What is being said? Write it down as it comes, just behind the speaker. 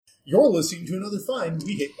You're listening to another fine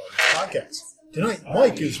We Hate Bugs podcast. Tonight,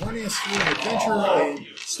 Mike is running us through an adventure in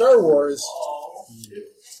Star Wars.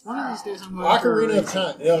 One of these days I'm going Ocarina of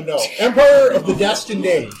Time. No. Empire of the Destined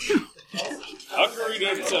Age.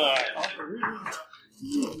 Ocarina of Time.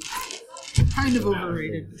 Kind of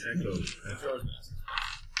overrated.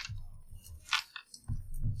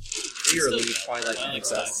 Clearly, Twilight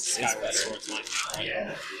Princess is better.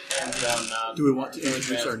 Do we want to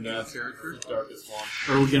introduce our new character?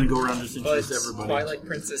 Or are we going to go around and just But introduce everybody? Twilight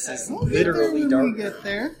Princess is We'll get there literally when darker. we get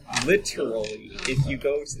there. Literally, if you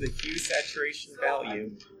go to the hue saturation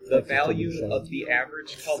value, the value of the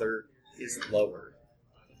average color is lower.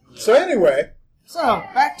 So anyway, So,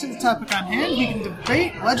 back to the topic on hand. We can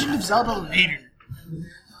debate Legend of Zelda later.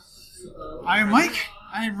 I'm Mike.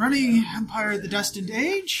 I am running Empire of the Destined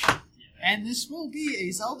Age. And this will be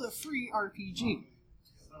a Zelda-free RPG.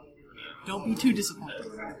 Don't be too disappointed.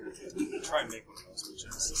 Try and make one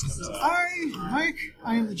switches. Mike,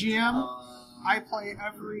 I am the GM. I play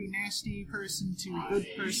every nasty person to good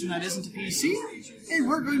person that isn't a PC. And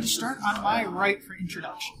we're going to start on my right for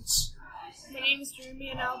introductions. My name is Jeremy,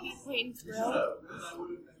 and I'll be playing Thrill.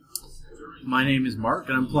 My name is Mark,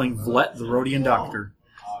 and I'm playing Vlet, the Rhodian Doctor.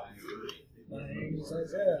 My name is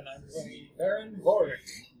Isaiah, and I'm playing Baron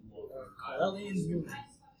Vorik, Corellian human.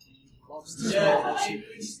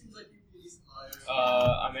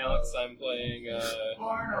 I'm Alex. I'm playing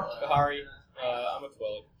Kahari. I'm a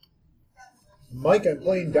Twilly. Mike, I'm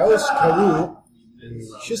playing Dallas Carew,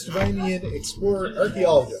 Shistovanian explorer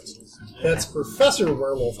archaeologist. That's Professor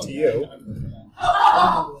Werewolf to you.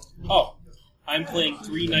 Oh, I'm playing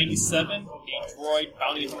 397, a droid,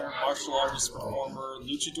 bounty hunter, martial artist, performer,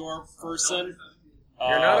 luchador person.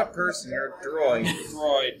 You're not a person, you're a droid.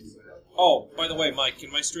 Droid. Oh, by the way, Mike,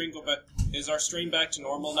 can my stream go back? Is our stream back to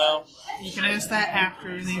normal now? You can ask that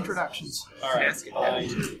after the introductions. All right. Ask it. Well,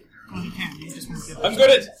 you can. You just want to get I'm good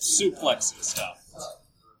at suplexing stuff.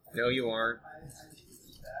 No, you aren't.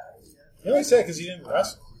 You only say because you didn't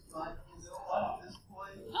wrestle.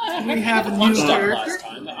 We have a new Punched up character. last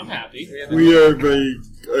time. I'm happy. We have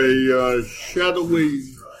a shadowy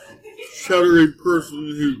person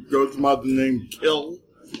who goes by the name Kill.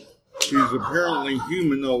 He's apparently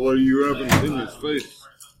human, although you haven't seen his face.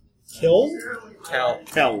 Kill?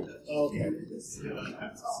 Kel. Okay.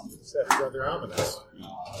 That's rather ominous.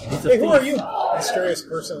 Hey, who are you? Mysterious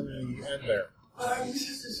person in the end there.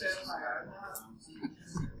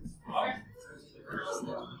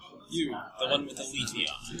 You, the one with the leafy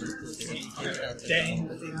on.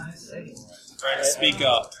 Trying to speak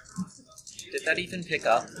up. Did that even pick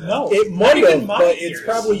up? No. It might have, but it's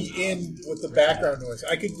probably in with the background noise.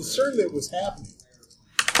 I could discern that it was happening.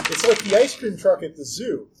 It's like the ice cream truck at the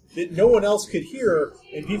zoo that no one else could hear,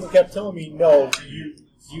 and people kept telling me, no,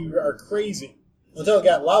 you are crazy. Until it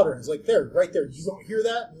got louder. It's like, there, right there. You don't hear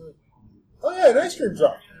that? Like, oh, yeah, an ice cream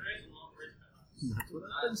truck. That's what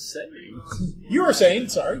I've been saying. You were saying,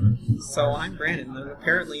 sorry. So I'm Brandon. I'm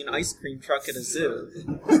apparently an ice cream truck at a zoo.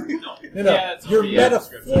 No, Yeah, it's you're pretty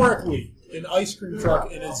metaphorically an ice cream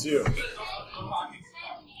truck in a zoo.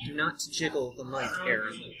 Do not jiggle the mic,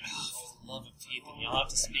 Aaron. Love of teeth, and you'll have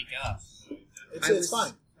to speak up. It's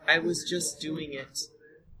fine. I was just doing it,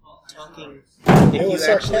 talking. It was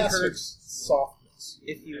sarcastic softness.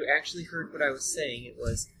 If you actually heard what I was saying, it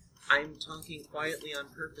was, I'm talking quietly on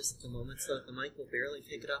purpose at the moment so that the mic will barely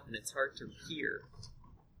pick it up and it's hard to hear.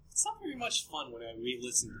 It's not very much fun when I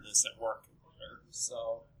re-listen to this at work.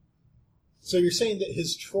 So So you're saying that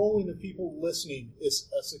his trolling of people listening is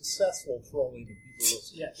a successful trolling of people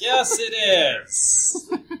listening? yes, it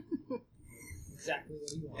is. Exactly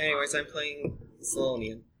what you want. Anyways, I'm playing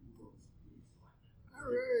Salonian.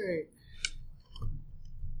 Alright.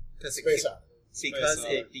 Because Space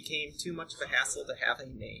out. it became too much of a hassle to have a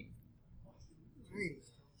name.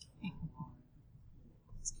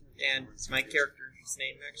 And my character's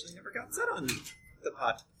name actually never got said on the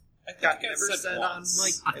pod. I think Got I never said said once. on I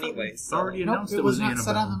mic thought anyway. we So. already Nope, announced it was not Annabelle.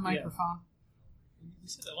 said on the microphone. You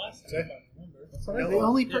said it last Okay. time. The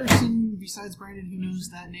only person besides Brandon who knows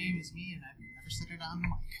that name is me, and I've never said it on the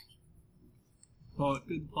mic. Oh,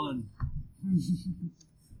 good pun.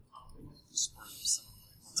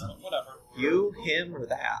 Whatever. You, him, or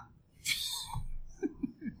that?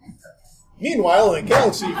 Meanwhile, in a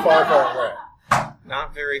galaxy far, far away.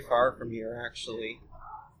 Not very far from here, actually.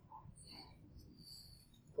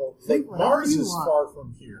 Well, Think like whatever Mars you is want. far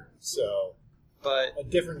from here, so But, a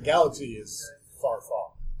different galaxy is far,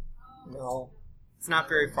 far. no. It's not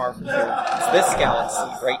very far from here. It's this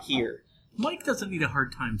galaxy, right here. Mike doesn't need a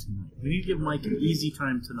hard time tonight. We need to give Mike an easy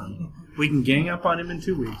time tonight. We can gang up on him in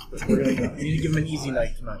 2 weeks, but we need to give him an easy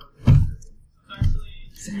night tonight.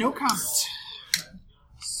 No comment.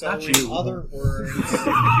 So Not in you. other words,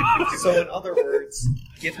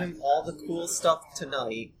 give him all the cool stuff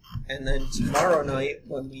tonight, and then tomorrow night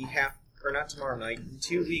when we have, or not tomorrow night, in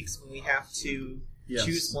 2 weeks when we have to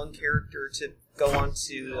choose one character to go on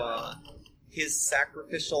to his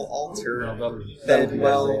sacrificial altar, then,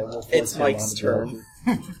 well, it's Mike's turn.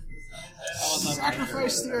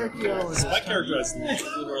 Sacrifice the archaeologist. My character has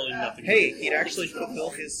literally nothing. Hey, he'd actually fulfill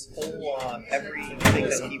his whole, everything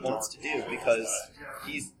that he wants to do, because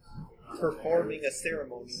he's performing a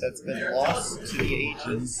ceremony that's been lost to the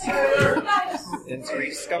ages and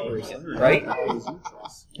rediscovering it, right?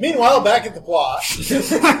 Meanwhile, back at the plot. To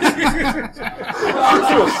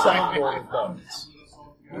a soundboard of bones.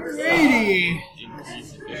 Alrighty.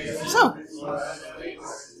 So,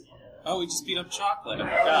 Oh, we just beat up chocolate. I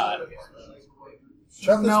forgot.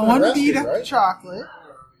 Chocolate's no been one arrested, beat up right? chocolate.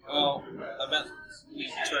 Well, I meant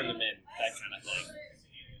we turned them in, that kind of thing.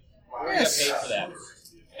 Yes. Pay for that.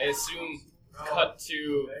 I assume cut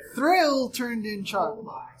to Thrill turned in chocolate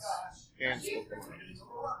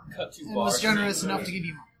cut to and bar. was generous enough to give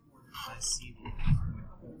you more.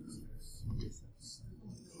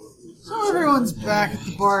 So everyone's back at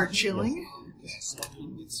the bar chilling.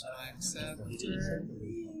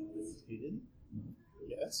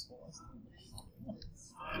 Yes.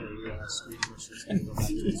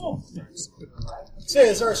 Say,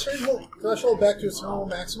 is our strength threshold back to its normal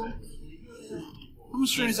maximum? How much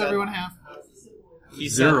strain does everyone have? He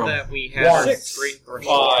Zero. said that we had Six. strength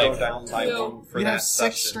threshold go down by No. one for You that have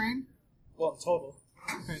 6 session. strain? Well, total.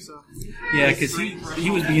 Okay, so Yeah, because he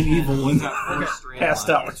was being evil and passed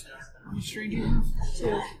out. how much strain do you have?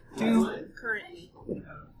 2. Currently.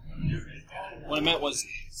 What I meant was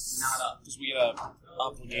not up, because we get a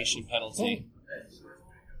obligation penalty.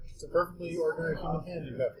 It's a perfectly ordinary human hand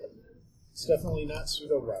you have. It's definitely not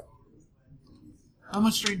pseudo-rep. How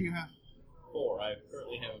much strain do you have? 4. I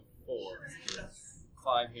currently have 4.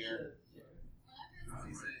 5 here.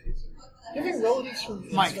 Giving relatives from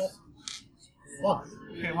Mike. stuff. 1.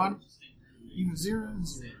 Okay, 1. You have 0 and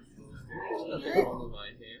 0. All of my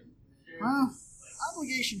hand. Well,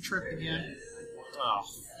 obligation tripped again. Oh.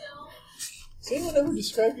 Has anyone ever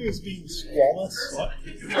described you as being squalmous?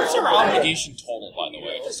 What's our obligation total, by the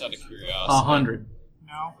way, just out of curiosity? 100.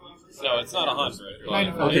 No. No, it's not 100. But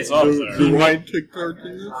 95. it's up Do, there. do I take part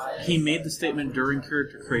in this? He made the statement during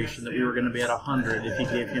character creation that we were going to be at 100 if he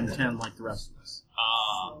gave him 10 like the rest of us.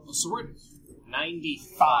 So we're at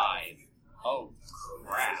 95. Oh,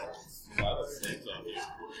 crap.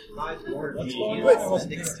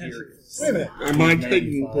 Wait a minute. Am I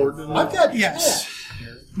taking part in this? I've got Yes. 10.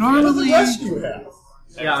 How many Normally, rest do you have?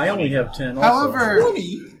 Yeah, I only have 10 also. however,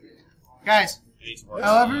 20? guys,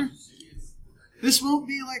 however, this won't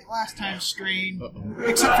be like last time's strain,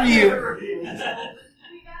 except for you.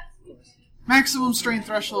 Maximum strain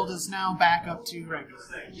threshold is now back up to regular.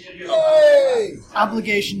 Yay!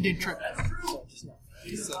 Obligation did trip.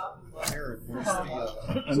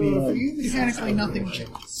 I mean, Mechanically, nothing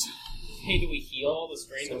changes. Hey, do we heal all the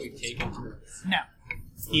strain that we've taken? No.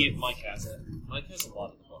 Mike has it. Mike has a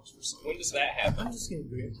lot of the books for some. When does that happen? I'm just going to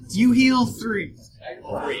do it. You heal 3. 3.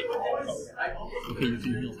 okay, you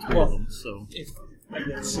can heal 3 of them, so. I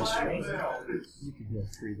get 6 strain. You can heal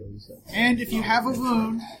 3 of those. And if you have a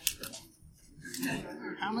wound,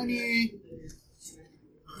 how many?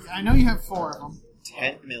 I know you have 4 of them.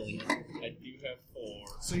 10 million. I do have 4.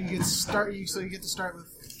 So you get to start. So you get to start with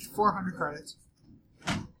 400 credits.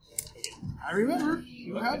 I remember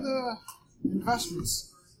you have the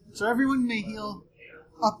investments, so everyone may heal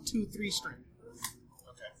up to 3 strain.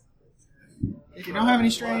 Okay. If you don't have any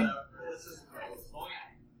strain,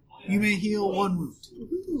 you may heal 1 wound.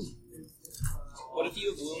 What if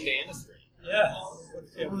you have wound and a strain? Yeah.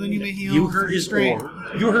 Well, then you may heal You heard 3 his strain. ore.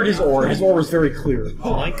 You heard his ore. His ore was very clear.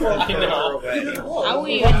 Mike I know. I wouldn't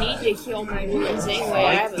even need to heal my wounds anyway.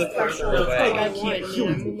 I have a threshold of 21 and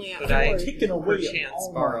I'm only at Could I 4. Taking away perchance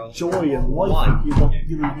all borrow my joy and life one? if you don't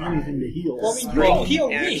give me anything to heal. Well, I mean, Strength heal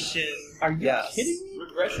me. action? Are you Yes. kidding me?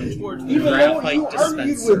 Regression towards Even though Graphite you argued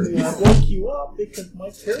dispenser. with me, I woke you up because my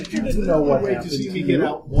character didn't know what Wait happened to see me to get you.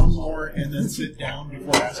 out one more and then sit down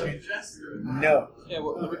before asking. No. Yeah,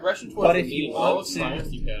 well, regression towards But the if you mean, want all the to-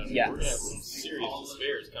 science you have, yes. we're going to have some serious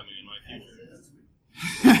despairs coming in my future.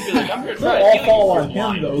 I feel like I'm going to try to all heal fall you on for him,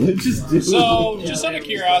 one. though. They just do. So, just out of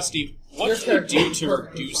curiosity, what should we do to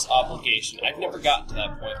reduce obligation? I've never gotten to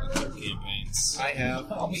that point with their campaigns. I have.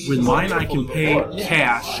 With mine, I can pay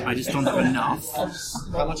cash. I just don't have enough. How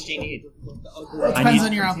much do you need? Depends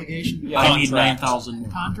on your obligation. I need Contract.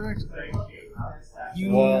 9,000. Contract.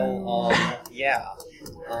 You Well, yeah.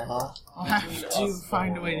 Uh-huh. will have to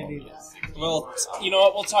find a way to do this. Well, you know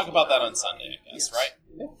what? We'll talk about that on Sunday, I guess, right?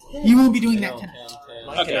 You won't be doing that tonight.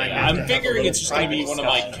 Okay, I'm figuring it's just going to be one of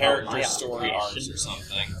my character story arcs or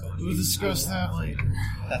something. We'll discuss that later.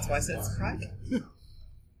 That's why I said it's private.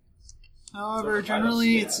 However,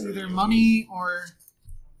 generally it's either money or...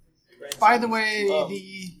 By the way,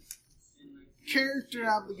 the character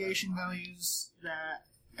obligation values that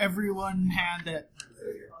everyone had that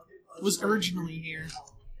was originally here,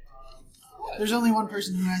 there's only one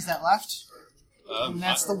person who has that left, and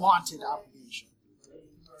that's the wanted obligation.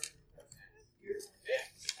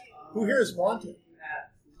 Who here is wanted?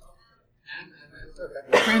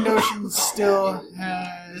 Trandoshan still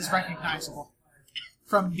is recognizable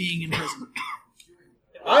from being in prison.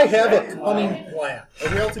 I have a cunning plan. Are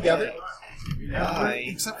we all together?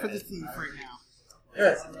 Except for the thief right now.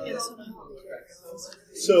 Alright.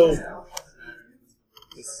 So,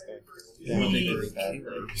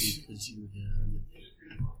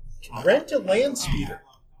 rent a land speeder.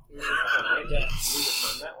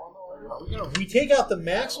 We take out the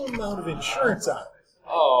maximum amount of insurance on it.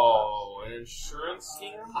 Oh, an insurance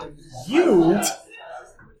scam? You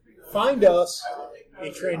find us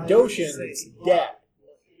a Trandoshan that's dead.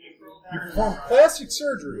 You perform plastic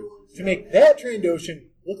surgery to make that Trandoshan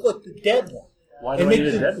look like the dead one. Why do I need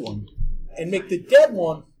a dead one? And make the dead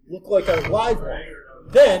one look like a live one.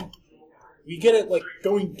 Then, we get it like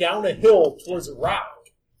going down a hill towards a rock.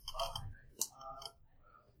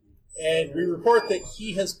 And we report that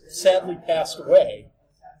he has sadly passed away.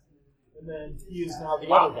 And then he is now the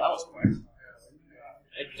other guy.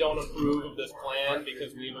 I don't approve of this plan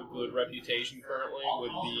because we have a good reputation currently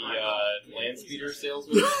with the land speeder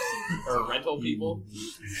salesmen or rental people.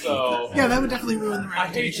 So yeah, that would definitely ruin the I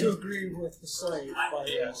hate reputation. to agree with the slave, but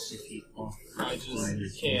yes. I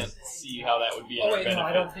just can't see how that would be Oh a wait, benefit. no,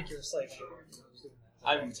 I don't think you're a slave.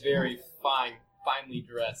 I'm very finely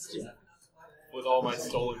dressed with all my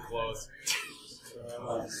stolen clothes.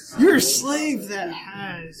 You're a slave that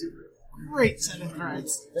has a great set of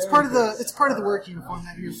threads. It's part of the work uniform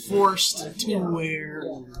that you're forced to wear.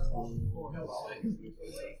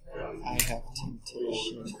 I have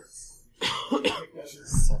temptation.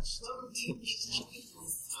 Such temptation.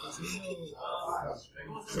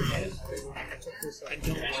 And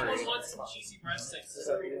don't worry. Anyone want some cheesy breadsticks?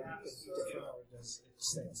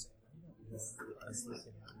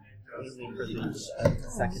 Mainly for the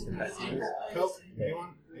second investment.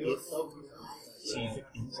 Anyone?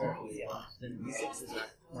 Then D6 is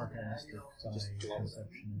just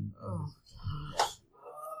Conception.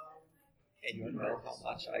 and you know how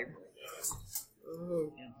much I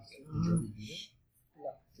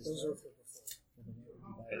Those are for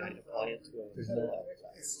and I apply it to a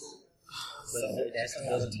class. So that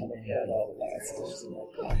doesn't tell me how all the last in my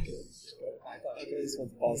pocket. Okay, this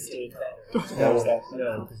one's busted. That was that.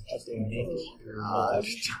 No, just a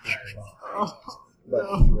But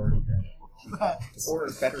you already had it. Or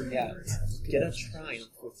better yet, get a triumph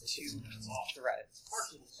with 2 threats.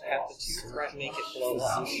 Have the 2 threat make it blow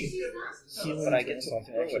up. But I get to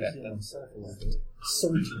throw it at them.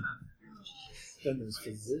 Surgeon. Then there's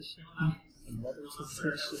physician. Another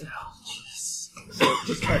physician. So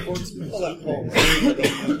just by pull up home,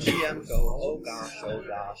 the GM go, oh gosh, oh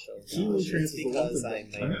gosh, oh gosh. It's because I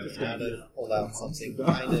may not have pulled out something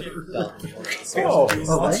kind of dumb. Oh,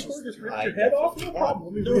 let's just rip your head off? No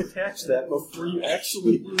problem. Let me reattach that before you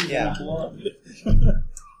actually lose Yeah. blood. In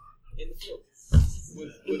the field.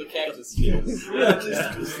 With a cactus field.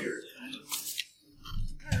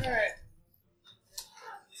 Alright.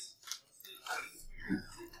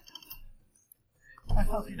 I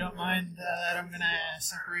hope you don't mind that I'm gonna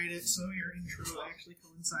separate it so your intro actually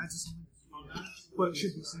coincides with something. What it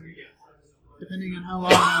should be soon. Depending on how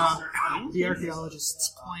long the archaeologist's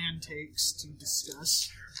plan takes to discuss.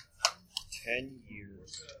 10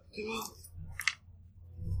 years.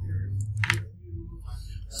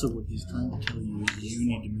 So what he's trying to tell you is you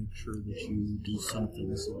need to make sure that you do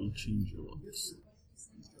something so you change your looks.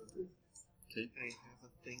 Okay? I have a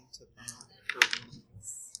thing to buy for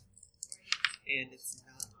once. And it's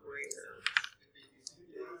not rare.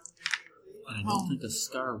 And I don't think a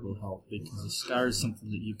scar will help, because a scar is something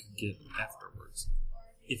that you could get afterwards.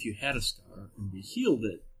 If you had a scar and we healed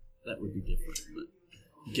it, that would be different, but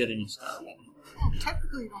getting a scar won't help. Well,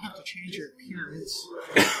 technically you don't have to change your appearance.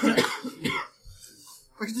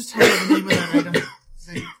 I can just tell you the name of that item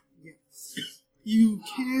that you get. You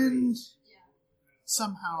can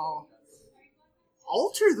somehow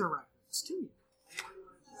alter the records too.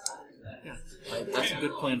 Yeah, that's a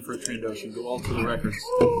good plan for a Trandoshan. Go alter the records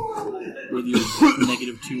with your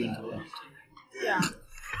 -2 intellect. Yeah.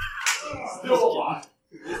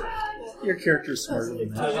 Your character's smarter than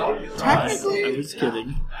that. Technically, I was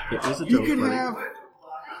kidding. It was a you joke, could buddy. have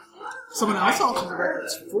someone else alter the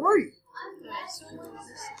records for you.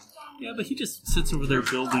 Yeah, but he just sits over there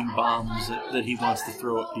building bombs that he wants to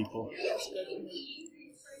throw at people.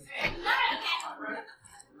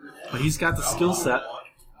 But he's got the skill set.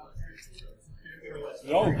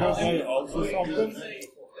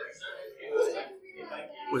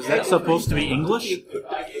 Was that supposed to be English?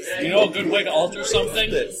 You know a good way to alter something?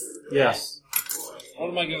 Yes. What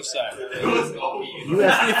am I going to say? You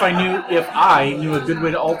asked me if I knew a good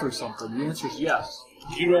way to alter something. The answer is yes.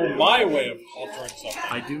 You know my way of altering something.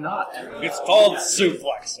 I do not. It's called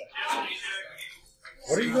suplexing.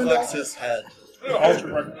 What are you going to Flex his head. Alter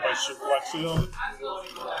record by suplexing.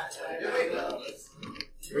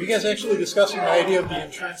 Are you guys actually discussing the idea of the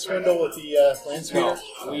insurance swindle with the land speeder?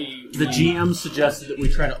 The GM suggested that we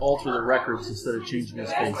try to alter the records instead of changing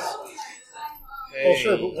his face. Oh,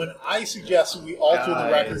 sure, but when I suggested we alter the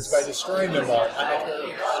records by destroying them all, I'm a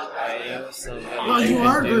terrorist. Well, you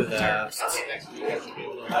are a group of terrorists.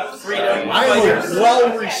 I am a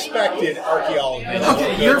well-respected archaeologist.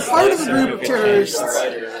 Okay, you're part of the group of terrorists.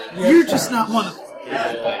 You're just not one of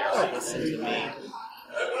them. Listen to me.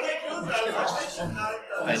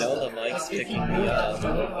 I know the mic's picking me up,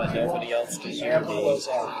 but nobody else can hear me. You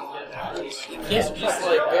can't just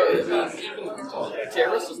like go. I mean, even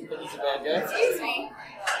terrorists doesn't think he's a bad guy. Excuse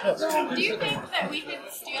me. Do you think that we can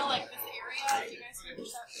steal like this area? Do you guys think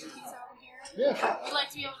there's that piece over here? Yeah. We'd like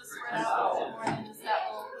to be able to spread out a little more than just that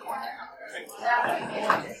little corner.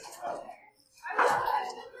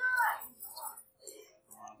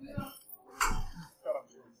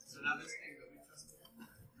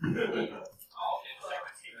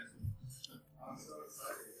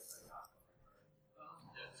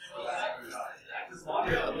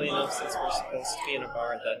 Oddly enough, since we're supposed to be in a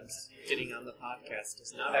bar, that getting on the podcast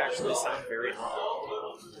does not actually sound very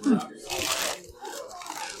odd.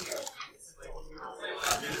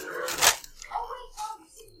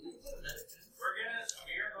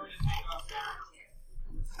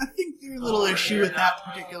 I think their little issue with that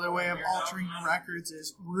particular way of altering the records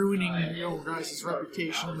is ruining your guys'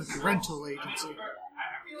 reputation with the rental agency.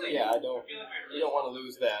 Yeah, you don't want to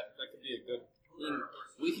lose that. That could be a good thing.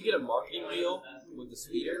 We could get a marketing deal with the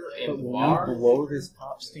speeder and the bar. Blow this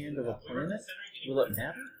pop stand of a planet? Will it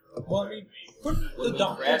matter? Well, I mean, couldn't the When we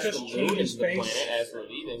doctor crash just the moon change into his the planet face? as we're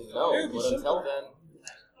leaving, no. It would be But until simple. then,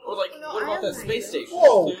 or like, No, what I about have that an space idea. station?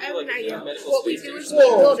 Whoa. Clearly, I have like, an idea. medical What we space do is station.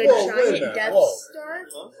 we Whoa, build a whoa, wait a giant minute, Death whoa. Star,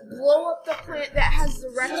 blow up the planet that has the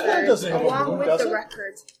records doesn't have a along moon, with does the it?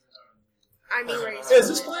 records. I mean, right. Hey, does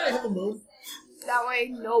this planet have a moon? That way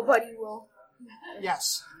nobody will.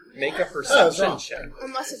 Yes. Make a perception wrong. check.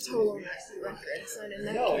 Unless it's Holo records, and in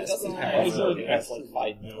that No, it case, doesn't well, have it has like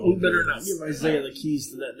 5 million. We better not give Isaiah the keys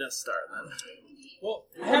to that Death Star then. Well,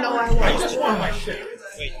 no, I I won't. just want my shit.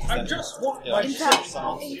 Wait, I just want my In shit. fact,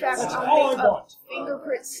 That's I'll all I make a want.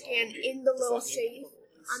 fingerprint scan in the little safe,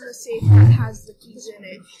 on the safe that has the keys in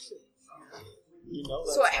it. You know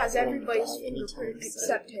So it has everybody's fingerprint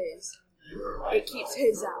except his. It keeps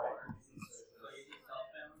his out.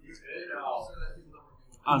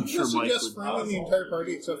 I'm Did you sure just Mike suggest would. framing the entire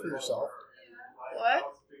party except for yourself? What?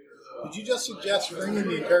 Did you just suggest framing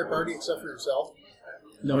the entire party except for yourself?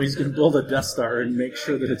 No, he's going to build a Death Star and make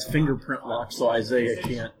sure that it's fingerprint locked so Isaiah's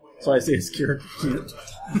character can't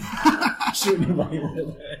shoot anybody with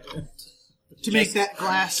it. To make that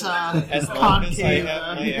glass as long as I concave.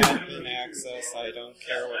 have my admin access, I don't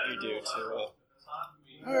care what you do to it.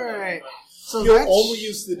 Alright. So He'll that's... only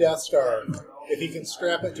use the Death Star if he can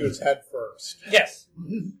strap it to his head first. Yes.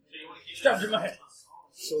 Strapped in my head.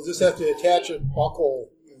 So we'll just have to attach a buckle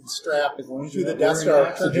and strap As long as to you're the not Death wearing Star,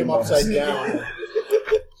 turn oxygen him upside mask. down.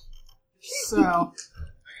 So,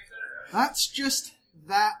 that's just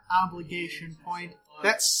that obligation point.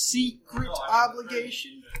 That secret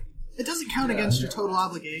obligation. It doesn't count against your total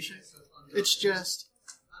obligation. It's just,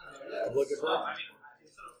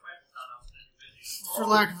 for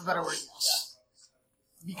lack of a better word, yes.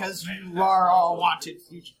 Because you are all wanted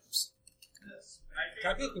fugitives.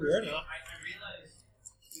 Technically, we're not.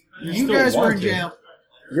 You're You still guys were in wanted. jail.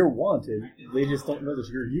 You're wanted. They just don't know that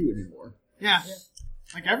you're you anymore. Yeah.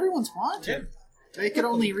 Like, everyone's wanted. They could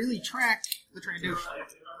only really track the Trandoshan.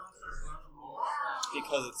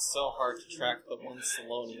 Because it's so hard to track the one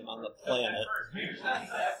Selonium on the planet.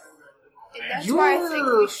 And that's why I think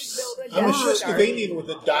we should build a I'm a Death Star. Shuscavanian with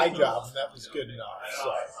a dye job, and that was good enough.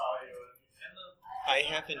 So. I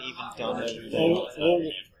haven't even done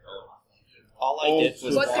anything. All I did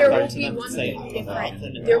was But walk there up will to be them and one say thing nothing, different.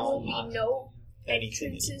 and There now will I'm be not no anything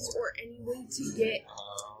entrances anymore. or any way to get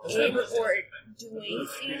aim or do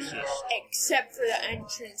anything except for the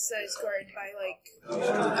entrance that is guarded by like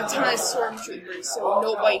a ton of stormtroopers, so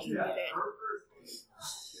nobody can get in.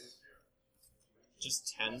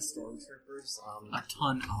 Just 10 stormtroopers? A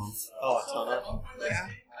ton of. Oh, a ton of? Yeah,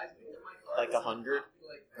 Like 100?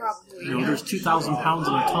 probably. You know, there's 2,000 pounds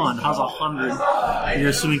in a ton. How's 100? You're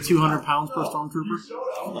assuming 200 pounds per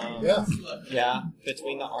stormtrooper? Yeah. Yeah,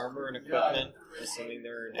 between the armor and equipment, assuming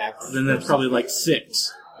they're an average. Then that's probably like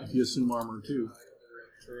 6, if you assume armor too.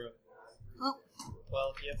 True. Oh.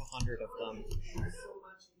 Well, if you have 100 of them,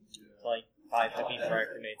 like 5 heavy frag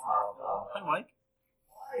grenades more of them. Hi, Mike.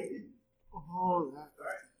 Oh,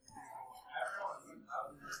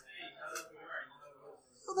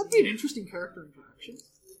 that'd be an interesting character introduction.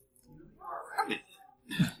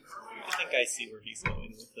 I think I see where he's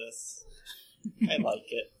going with this. I like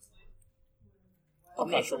it. I'm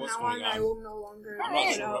Okay, not sure from what's now going on, I on. will no longer I'm not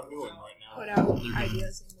put sure out, what I'm doing right now. put out They're gonna-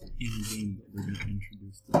 ideas anymore. In the game, they're going to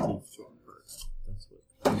introduce the thief to him first. That's what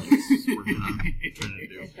we're trying to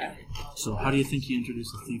do. So, how do you think you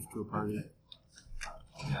introduce a thief to a party?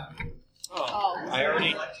 Oh. I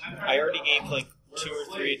already gave like 2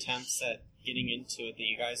 or 3 attempts at getting into it that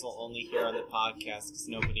you guys will only hear on the podcast because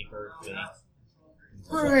nobody heard me.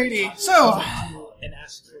 Alrighty, so And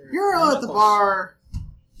ask for you're all at the bar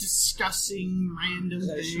discussing random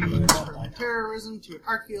things from terrorism to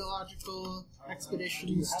archaeological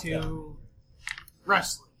expeditions to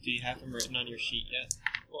wrestling. Do you have them written on your sheet yet?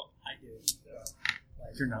 Well, I do.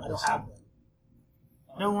 You're not I don't have them.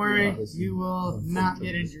 Don't worry, you will not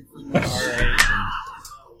get injured from this. Alright.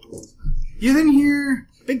 You then hear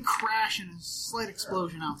a big crash and a slight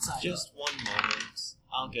explosion outside. Just one moment.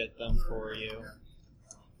 I'll get them for you.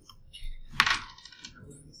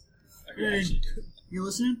 You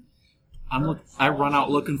listening? I run out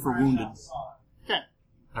looking for wounded. Okay.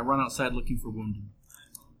 I run outside looking for wounded.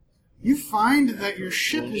 You find that your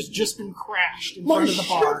ship has just been crashed in front of the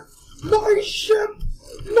bar. My ship!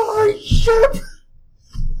 My ship!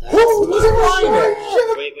 Who's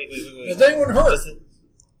my Wait. Is anyone hurt?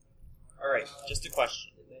 Alright, just a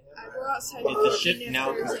question. I go outside Is and the look ship if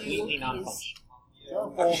now there's any completely Wookiees.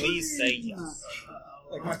 non-functional? Please say yes.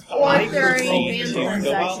 Like my Or I'm if there are any going to vandals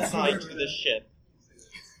go outside. outside to the ship,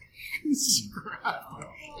 Scrap.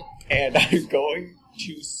 and I'm going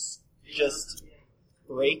to just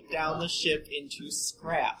break down the ship into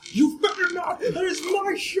scrap. You better not! That is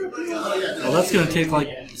my ship! Well, that's going to take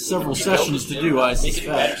like several sessions to do, I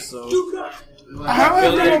suspect. So, Do not!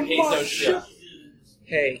 However, Peso ship.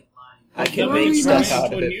 Hey, I can Before we make stuff mess-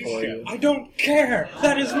 out of it for you. I don't care!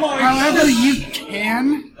 That is my however, ship! you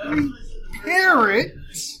can repair it.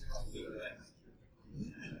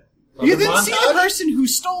 You then see the person who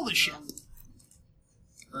stole the ship.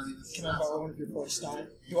 Can I borrow one of your Force Stein?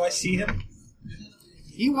 Do I see him?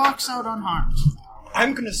 He walks out unharmed.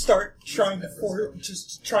 I'm gonna start trying to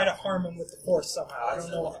just try to harm him with the Force somehow. I don't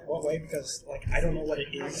know what way because I don't know what it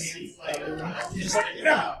is. He's just like,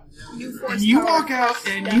 yeah. And you walk out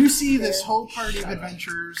and you see this whole party of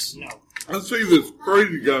adventurers. I see this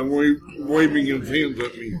crazy guy waving his hands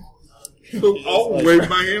at me. So I'll wave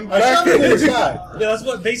my hands I back shot at the other him. guy. Yeah, that's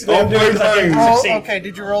what basically Oh, I'm doing because I my didn't God. succeed. Oh, okay.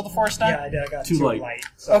 Did you roll the force die? Yeah, I did. I got Too too light. light.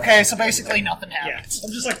 Okay, so basically nothing Yeah. happens.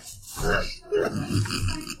 I'm just like,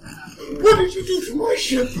 what did you do to my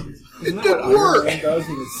ship? It didn't work. Iron Man does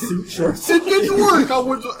with his suit shorts. It didn't work. I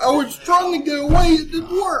was trying to get away. It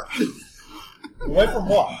didn't work. Away from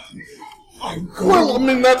what? Well, I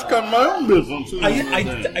mean that's kind of my own business.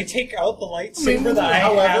 I take out the lightsaber that I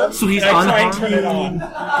However, have, so he's and I try and unharmed. turn it on.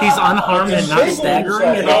 He's unharmed and not staggering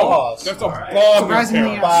at all. That's a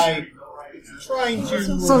Surprisingly, bomb by trying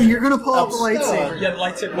to. So you're gonna pull out the lightsaber. Yeah, the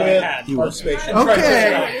lightsaber with I had. our spaceship.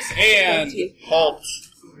 Okay. And halt.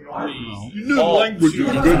 You knew language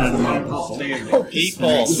is good for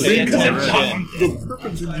People, See, pay attention. the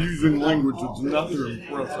purpose of using language is not to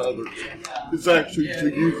impress others. It's actually to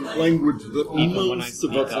use language that Even when I most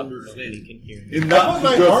speak of us up, understand. you can hear me. And I not put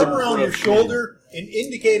my because arm of around your impress shoulder and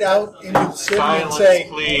indicate out into the city and Silence, say,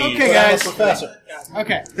 please. Okay, "But I'm a guys. professor."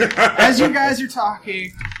 Okay. As you guys are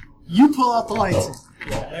talking, you pull out the lightsaber.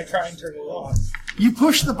 And I try and turn it on. You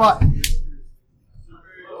push the button.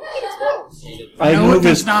 I No, it move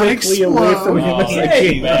does as not quickly away from him as I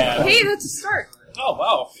Hey, can. man. Hey, that's a start. Oh,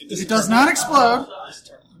 wow. It does not explode.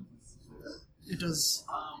 It does.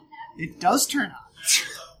 It does turn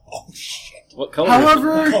on. What color?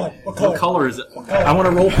 However, What color is it? I want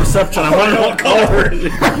to roll perception. I want to know what color it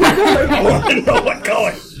is. I want to know what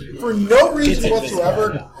color. For no reason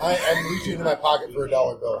whatsoever, I'm reaching into my pocket for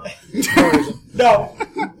 $1 bill. No reason. No.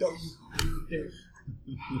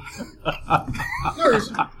 No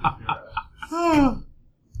reason.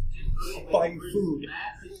 I'll buy you food.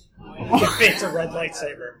 If it's a red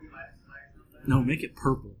lightsaber. No, make it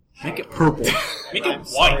purple. Make it purple. Make it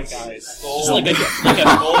white, guys. Just like a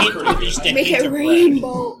gold, just a Make hint it of red.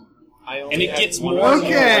 rainbow. And it gets more and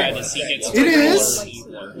more red as he gets It is.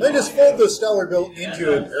 They just fold the stellar built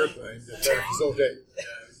into an airplane to try to facilitate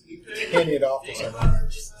handing it off to someone.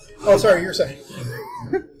 Oh, sorry, you're saying.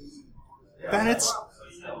 Then it's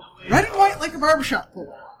red and white like a barbershop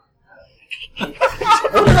pole. I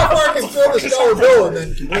wonder how far I can throw the stellar bill and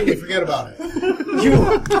then completely forget about it. You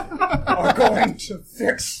are going to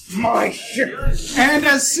fix my ship. And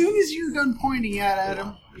as soon as you're done pointing at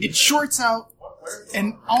him, it shorts out,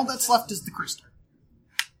 and all that's left is the crystal.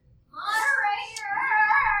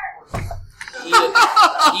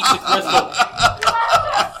 Eat the crystal.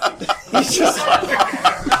 He's just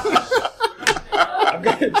I'm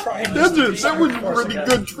going to try and... That was a pretty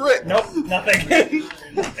good trick. Nope, nothing.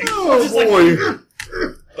 Oh, boy.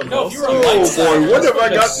 No, if you're on Oh, light boy. side, What have I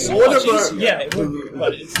got? so What much have I... easier. Yeah, it would be,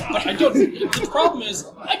 but it's not. But I don't. The problem is,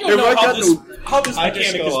 I don't If know I how got this I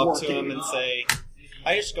just mechanic is go up to working. him and say,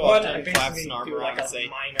 One, and clap basically Snark do around like and a say,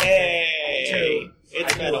 minor hey, thing.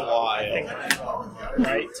 it's been a while.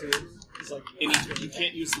 Right? It's like, And you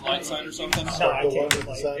can't use the light sign or something. no, I can't.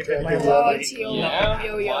 Like, if it might Oh, work, it's yo, Yeah,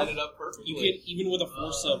 yo, yo. line it up perfectly. You can even with a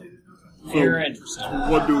force of. Aaron.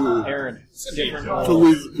 What do... Aaron. It's gonna be a So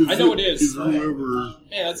is I know it is. Is whoever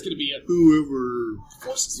Yeah, that's gonna be a whoever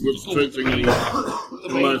force. was fixing it,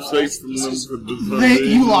 am I safe from them for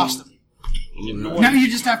You lost them. them? Now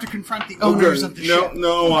you just have to confront the owners of the ship.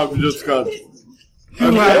 No, I've just got...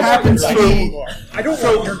 Who happens to be... I don't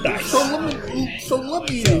want your dice. So let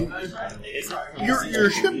me...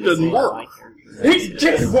 Your ship doesn't work. It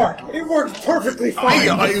didn't work. It worked perfectly fine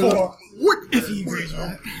before. What? If he agrees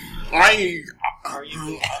with it. I'd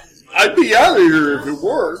be out of here if it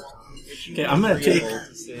worked. Okay, I'm gonna take.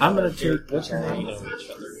 What's your name?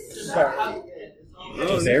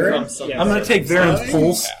 Aaron? I'm gonna take Varen's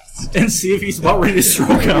pulse and see if he's about ready to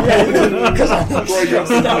stroke out. Because I'm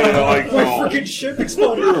Like, my freaking ship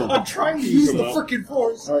exploded. I'm trying to use the freaking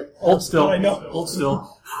force. Hold still. I know. Hold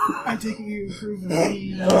still. I'm taking you approve of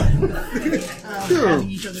me having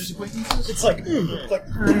each other's acquaintances. It's like,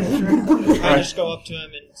 I just go up to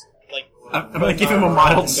him and, like, I'm gonna give him a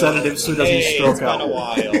mild sedative so he doesn't hey, stroke it's been out. a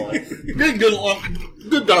while.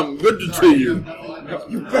 Good time. Good to see you.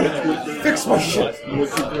 you better fix my ship.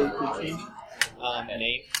 What's your character?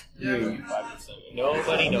 Name?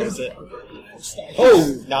 Nobody knows it.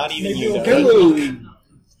 Oh, Not even you know it. hello.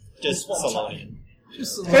 Just Salonian.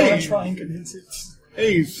 Just so Hey. I'm trying to convince it.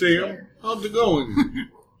 Hey, Sam. How's it going?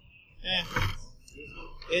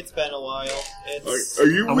 It's been a while. It's... Are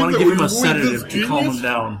you I want to with give him a with sedative this to calm genius? him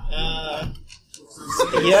down.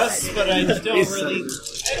 Yes, but I don't really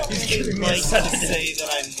like to say that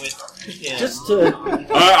I'm with him. Just to.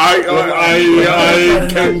 I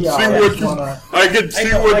can see what you. I can see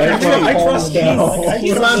what I you mean. trust him. Put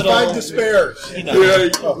him on 5 despairs.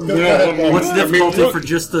 What's the difficulty for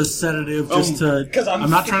just the sedative? Just to. 'cause I'm I'm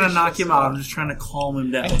not trying to knock him out. I'm just trying to calm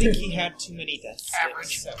him down. I think he had too many death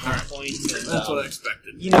sticks at one point. And, That's what I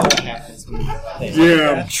expected. you know what happens when they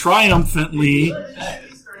Yeah. Triumphantly.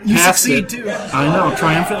 You Passed succeed it. too. I know,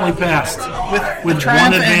 triumphantly passed. With one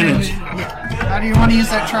Triumph advantage. How do you want to use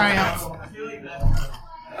that triumph?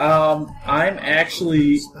 I'm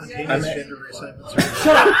actually.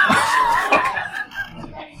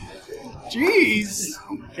 Jeez.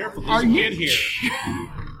 Careful, Are there's a you- kid here.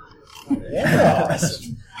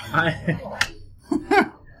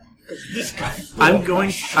 I'm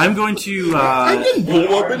going to. I didn't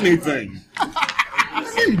blow up anything.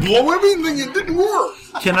 I didn't blow everything. It didn't work.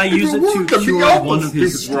 Can I use it to worked, the cure Alpha one of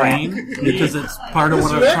his stupid rock. strain? Because it's part of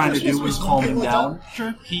what I'm trying to do was calm him down.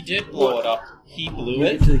 He did blow it up. He blew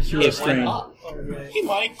it. To cure a It strain. went up. Hey,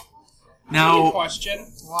 Mike. Now, Question.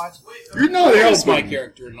 You're not What is my helping.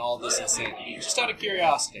 character in all this insanity? Just out of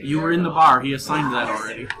curiosity. you were in the bar. He assigned that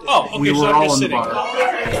already. Oh, okay, We so were I'm all just in the sitting.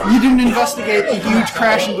 bar. You didn't investigate the huge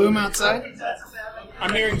crash and boom outside?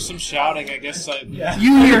 I'm hearing some shouting. I guess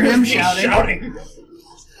You hear him shouting.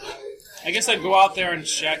 I guess I'd go out there and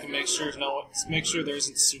check and make sure there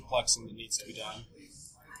isn't suplexing that needs to be done.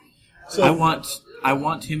 So, I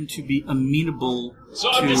want him to be amenable So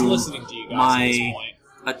to I'm just listening to you guys at this my point.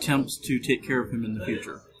 attempts to take care of him in the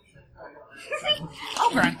future.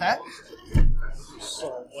 I'll grant that.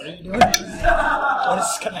 So, what are you doing? What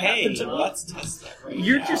is going to Hey, happen to me? let's test that right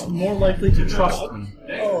You're now. just more likely to trust me.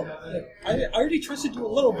 Oh, I already trusted you a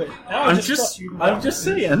little bit. Now I I'm just trust you. I'm just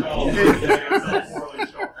saying.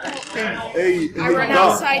 Hey, I run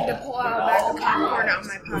outside to pull out a bag of popcorn out of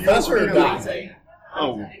my pocket. Professor For no Doc. reason.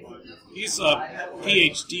 Oh, He's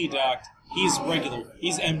PhD doc. He's regular.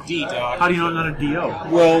 He's MD doc. How do you know I'm not a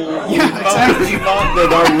DO? Well, exactly. not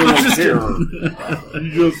that I really care.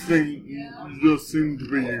 You just seem to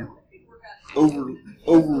be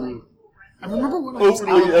over. I remember one of was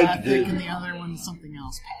Overly allopathic educated. and the other one's something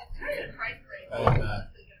else.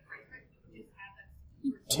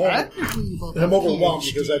 Technically, you both And I'm have overwhelmed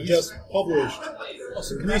PhDs. because I've just published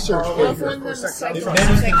research Well, papers when the that psychic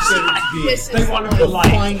many consider to be this They is want to the be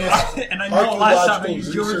light. finest And I know last time I archaeological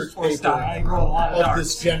used yours research for stuff, I paper roll a lot of of darts.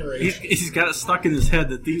 this generation. He's got it stuck in his head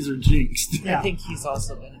that these are jinxed. I think he's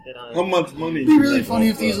also been a bit on. How much money? It'd be really funny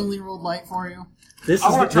if these only rolled light for you. This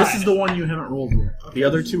is the one you haven't rolled yet. The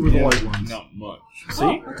other two were the light ones. Not much. See?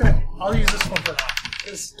 Okay, I'll use this one for now.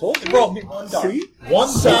 It rolled me one dart. See?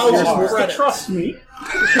 1,000 You're supposed to credits. trust me.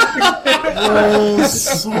 Oh,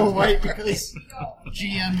 so white because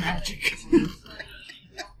GM magic.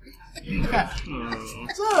 Okay.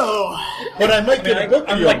 So, But I might get a book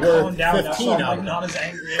I'm deal like worth calmed down now, 15 so I'm out like of it. not as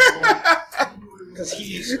angry anymore. Because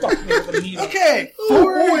he stuck me with a needle. okay, Oh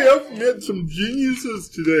boy, I've met some geniuses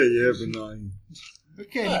today, haven't I?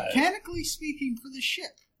 Okay, mechanically speaking for the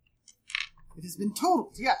ship, it has been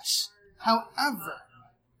totaled, yes. However,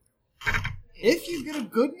 if you get a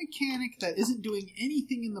good mechanic that isn't doing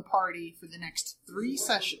anything in the party for the next 3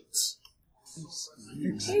 sessions,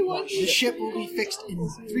 the ship will be fixed in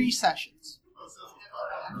 3 sessions.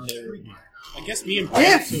 I guess me and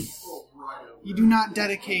Brandon. If you do not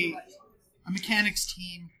dedicate a mechanics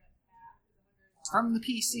team from the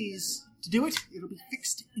PCs to do it, it'll be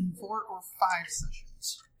fixed in 4 or 5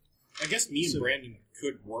 sessions. I guess me and Brandon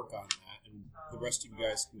could work on that, and the rest of you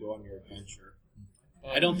guys can go on your adventure.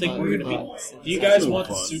 I don't think we're gonna be. Do you guys want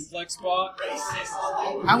the suplex bot?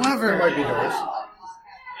 However,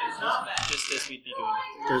 Just as we'd be doing.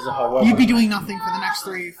 There's a however. you'd be doing nothing for the next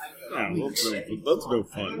 3 Yeah, weeks. that's no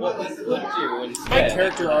fun. What we could do instead, My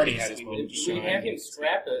character already had his moment to we can have shine. him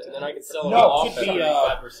scrap it, and then I can sell it No, off it could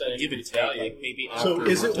at be 35% give and increased take. value. Like maybe So after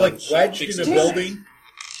is we're it done like wedged fixing in a it. building?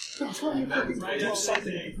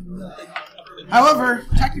 However,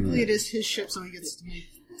 technically it is his ship, so he gets to make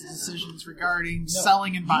decisions regarding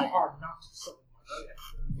selling and You buying. are not so.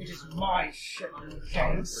 It is my ship,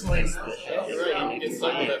 damn slave. You're right, you can get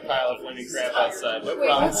stuck with that pile of flaming crap outside. No Wait,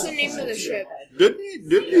 problem. what's the name of the ship? Didn't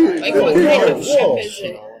you? Like, what kind of ship is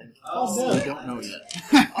it? I don't know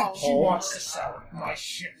yet. She wants to sell my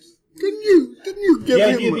ship. Didn't you give The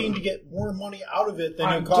him idea being to get more money out of it than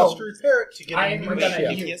I it costs to don't. repair it to get I a am new gonna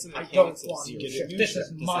ship. use. He has a I mechanics don't of want see your it. ship. This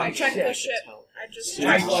is my Check ship. the ship. I just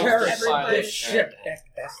I want cherish everybody this ship. That's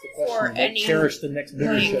the for question. any Cherish the next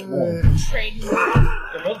bigger like, ship more. trade.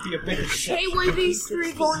 There won't be a bigger ship. Hey, what do these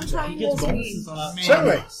 3 golden triangles mean? So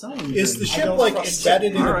anyway, is the ship like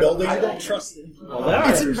embedded in a building? I don't trust it.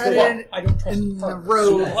 It's embedded I don't trust in the it.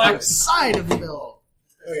 road outside of the building.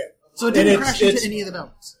 Okay. So it didn't And crash it's- into any of the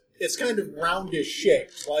buildings. It's kind of roundish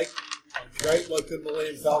shaped, like, right? Like the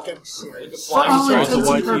Millennium Falcon. For all sorry, intents the and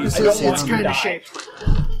white purposes, piece. I don't it's want kind to of die. shaped.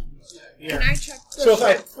 Can I check the So if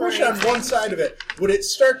I ship push for on one side of it, would it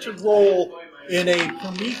start to roll in a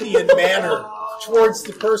Promethean manner towards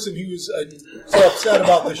the person who's so upset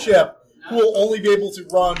about the ship, who will only be able to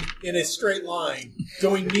run in a straight line,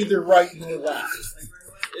 going neither right nor left?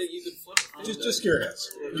 Just curious.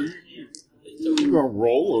 You're gonna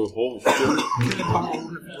roll a whole ship.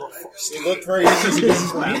 It looked very easy to get in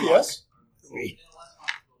Prometheus. I'm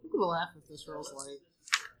gonna laugh if this rolls light.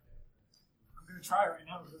 I'm going to try right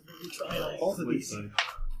now. I'm going to try on both of these.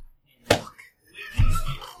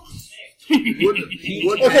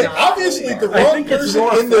 Okay, obviously the wrong person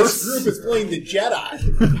in this group is playing the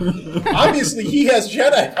Jedi. Obviously he has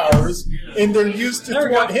Jedi powers, and they're used to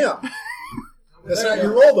thwart him. That's not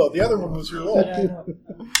your role, though. The other one was your role.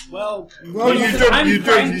 Well, Well, you I'm did.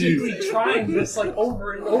 frantically trying this like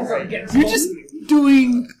over and over again. You're just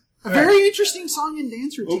doing a very interesting song and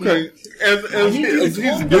dance routine. Okay, as he's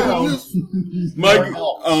doing this, Mike,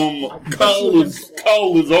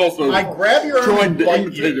 Kyle is also I grab your arm trying and to bite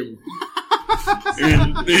imitate you. him.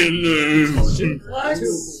 And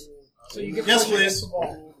So you get Yes, please.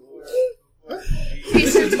 He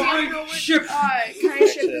said, kind of ship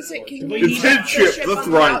is it? Can we It's his ship, the that's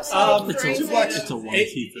on the right. outside It's frame? a one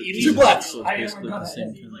teeth. Two blacks. So it's basically the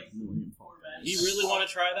same kind of Millennium Falcon. You really want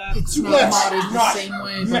to try that? It's Two not blacks. modded the same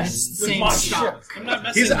way, but it's the same my stock. I'm not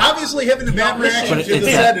messing. He's obviously having a bad reaction But to it's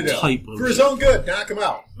the that sedative. type of For his own good, knock him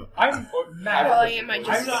out. I'm mad. Well, I am. I I'm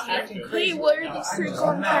just not acting hey, crazy. what are these 3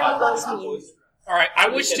 golden triangles mean? All right, I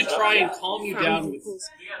wish to try and calm you down with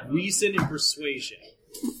reason and persuasion.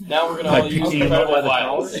 Now we're going to By all use picking him up by incredible the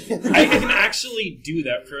violence. collar. I can actually do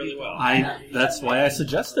that fairly well. That's why I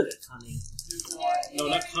suggested it. No,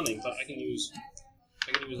 not cunning, but I can use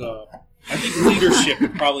I can use a. I think leadership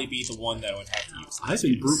would probably be the one that would have to use. I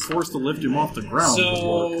think brute force to lift him off the ground would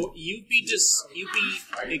work. So you'd be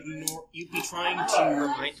trying to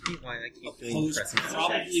Remind me why I keep doing oppose present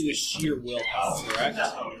probably with sheer willpower, correct?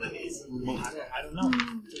 I don't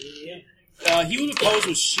know. He would oppose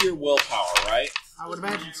with sheer willpower, right? I would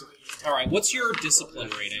imagine so. All right. What's your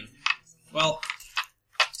discipline rating? Well,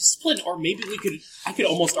 discipline, or maybe I could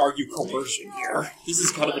almost argue coercion here. This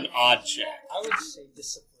is kind of an odd check. I would say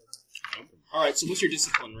discipline. All right. So what's your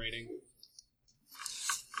discipline rating?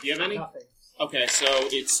 Do you have any? Nothing. Okay, so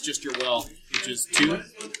it's just your will, which is 2.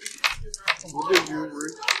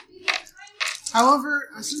 However,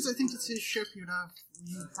 since I think it's his ship, you'd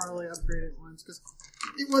probably upgrade it once, because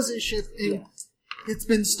it was his ship, and it's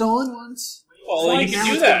been stolen once. Well, then you Now can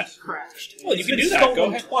do it's that. been crashed. Well, you can do It's that. been Go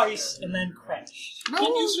stolen ahead. twice and then crashed. No,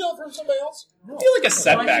 Can you steal it from somebody else? I feel like a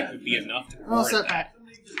setback would be enough to no warrant setback.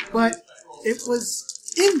 But it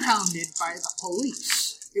was impounded by the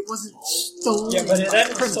police. It wasn't stolen. Yeah, but it by then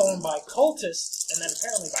was criminals. stolen by cultists and then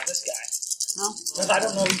apparently by this guy. No? Because I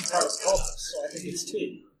don't know he's part of the cultists, so I think it's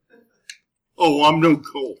 2. Oh, I'm no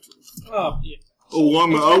cult. Oh, yeah. Oh,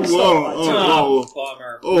 I'm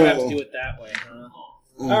Plumber. Oh. You have to do it that way, huh?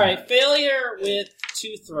 All right, failure with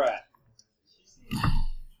 2 threat.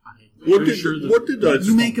 What did I?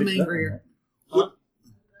 You make him angrier.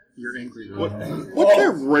 You're angry. What kind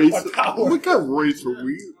of race? What kind of race are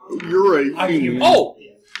we? You're a human. Oh,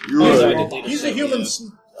 You're He's a human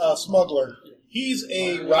smuggler. He's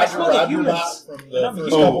a Roger Rodgerbot from the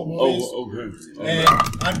first couple movies. okay. And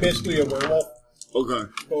I'm basically a werewolf, Okay.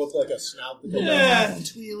 but with like a snout that goes yeah.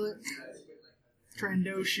 Twi'lek.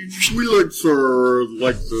 Trandoshan. Twi'leks are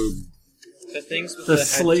like the things with The head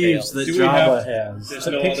slaves tails. that Do we Jabba have- has. There's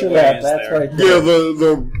So no picture other that. way, is That's there? right there.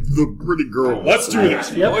 the pretty girl. Let's do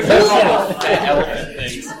this. Yep. Elephant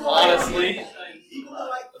things. Honestly.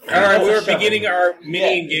 All right, we're beginning our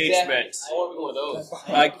mini engagement. I want to be one of those.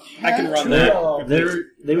 I can run that.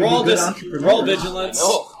 They would Roll be good this. entrepreneurs. Roll vigilance.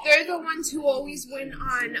 No. They're the ones who always win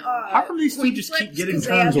on. How come these two coin just flips keep getting 'cause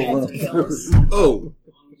they turns have over head tails. Oh,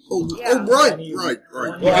 Yeah. right.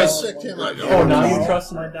 Well, I sicked him. Oh, now you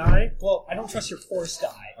trust my die? Well, I don't trust your force die.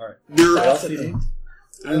 That's the thing.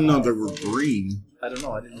 I didn't know they were green. I don't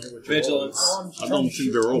know. I didn't hear what you Vigilance. I don't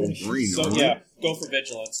think they're all green. So are they? yeah, go for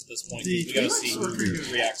vigilance at this point. We gotta see who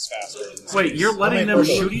reacts faster. Wait, you're letting them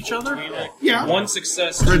shoot each other? Yeah. 1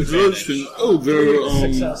 success. 2 Resolution. advantage. Oh, they're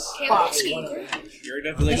Success. You're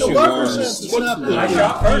definitely The shooting. Barker says it's not the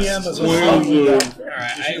PM as a Well, smuggler.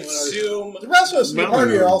 Alright, I assume. The rest of us in the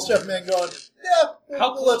party are all stepping in going, yeah,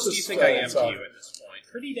 How we'll close let do you this think go. I am to So- you at this point?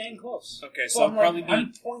 Pretty dang close. Okay, so So I'll probably be.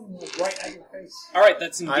 I'm pointing right at your face. Alright,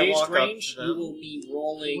 that's I engaged walk up range. to You them. will be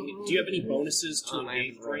rolling. Do you have any bonuses to I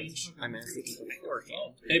engaged have rolled. range? I'm asking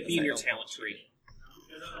beforehand. It'd be in your talent tree.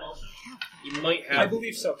 You might I have.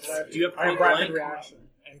 believe so. 'Cause Do you have I have point rapid blank? reaction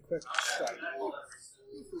and quick strike.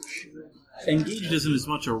 Engaged isn't as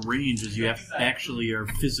much a range as you have actually are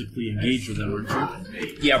physically engaged with them, aren't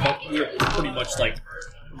you? Yeah, but we're pretty much like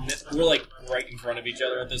we're like right in front of each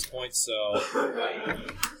other at this point, so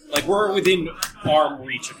like we're within arm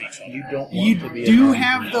reach of each other. You don't want You to be do a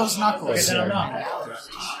have those knuckles. Okay, then I'm not.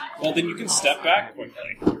 Well, then you can step back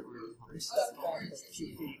quickly.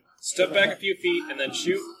 Step back a few feet and then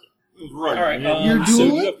shoot. right. All right. You're So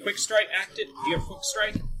dueling? you have quick strike active. Do you have quick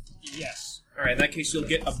strike? Yes. All right. In that case, you'll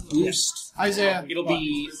get a boost. Isaiah, It'll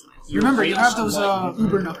be. remember, you have those range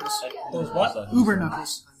Uber knuckles. Those what? Uber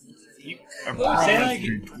knuckles. Say that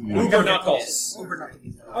again. Uber knuckles. Uber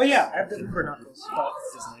knuckles. Oh yeah, I have the Uber knuckles, but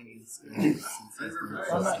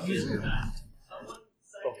I'm not using them.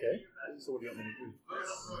 Okay. So what do you want me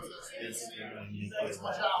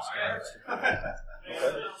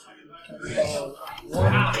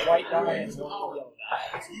One white die and one yellow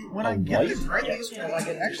die. When I get it right, this one, I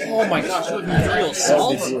get extra. Oh my gosh, that would be real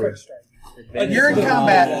solid. Quick strike. You're in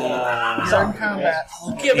combat. You're in combat.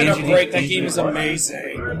 Give it a break. That game is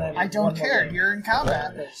amazing. I don't care. You're in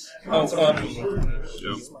combat. Oh,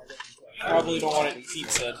 Yep. probably don't want it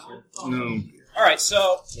pizza. No. All right,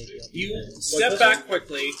 so you step back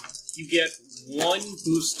quickly. You get 1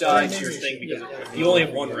 boost die to your thing because you only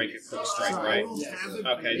have 1 rank at quick strike, right?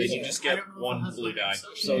 Okay, then you just get 1 blue die.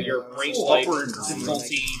 So your range type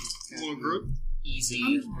difficulty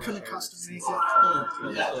easy. I'm gonna custom make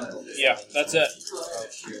it. Yeah, that's it.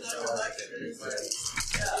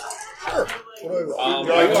 Sure.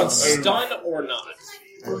 Are you on stun or not?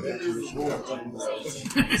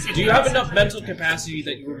 Do you have enough mental capacity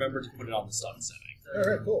that you remember to put it on the stun setting?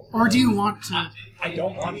 Alright, cool. Or do you want to? I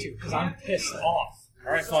don't want to because I'm pissed off.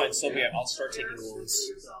 All right, fine. So yeah, I'll start taking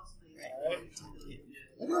wounds.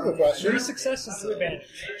 I do have a question. 3 successes to advantage.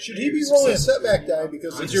 Should he be rolling a setback die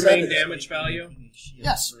because What's it's your main damage value?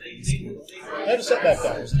 Yes. I have a setback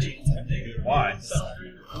die. Why?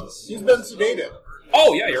 He's been sedated.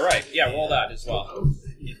 Oh, yeah, you're right. Yeah, roll that as well.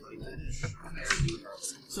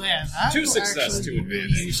 So yeah, that 2 will success, actually 2 be really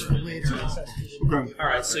advantage. useful later. Okay.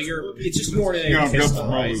 Alright, so it's just more than Yeah, a I've got pistol, the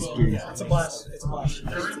right? knowledge, too. It's a blast. It's a blast.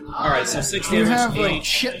 Alright, so 6 You have damage, like 8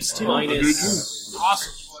 chips too. minus...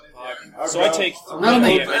 Awesome. So I take 3 That'll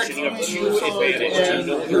make- damage, and you have 2 advantage. Do you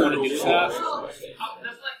know what you want to do with that?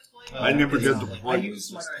 I never get to play.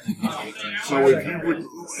 So if you would...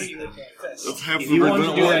 That's half If the you wanted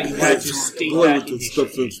reason to do why that, you had to state play that with this stuff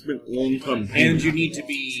that's spent a long time. And you need to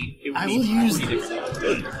be... It would I be will use pretty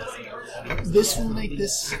difficult. This will make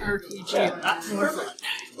this RPG a lot more fun.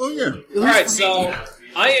 Oh, yeah. Alright, so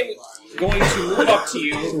I am going to move up to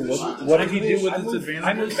you. What did he do with his I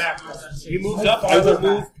advantage? moved back. You moved up, I will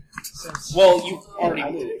move. Well, you've already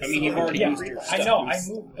moved. I mean, you've already Yeah, used your stuff. I know. I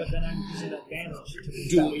moved, but then I'm using advantage to move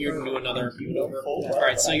Do back. you're gonna do another maneuver.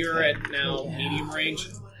 Alright, so you're at now medium range.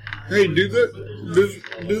 Hey, do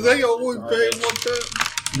they always pay like that?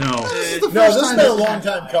 No. No, this has been a long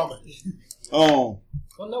time coming. Oh.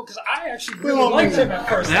 Well, no, because I actually really liked him at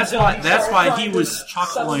first. That's until why. he That's started why trying he to was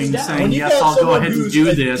chuckling, down. saying, When you "Yes, got I'll go someone ahead and who's do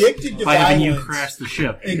this addicted to by having you violence crash the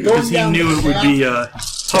ship," and because he going knew down it the would be a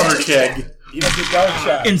powder keg Of the dark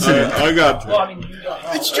shot. incident. I got you. Well, I mean, you don't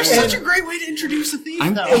know. It's just such a great way to introduce a thief,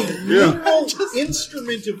 I'm- though. A Yeah. literal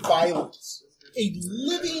instrument of violence. A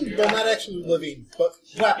living, well, not actually living, but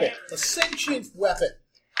weapon. A sentient weapon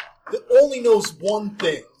that only knows one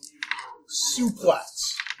thing.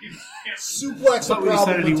 Suplex. Suplex a thought we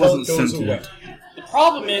problem decided he until it wasn't goes sentient. away. The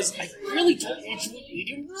problem is, I really don't want you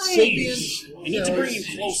medium range. Sapien, I need to bring you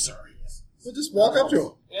closer. We'll just walk up to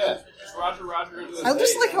him. Yeah, Roger. I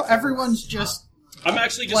just like how everyone's just. I'm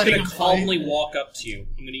actually just Letting going to him calmly walk up to you.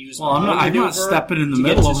 I'm going to use Well, I'm my not maneuver stepping in the to get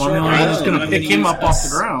middle to of him. short I'm range, just going and to I'm pick gonna him use up off the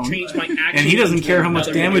ground. Change my action And he doesn't into care how much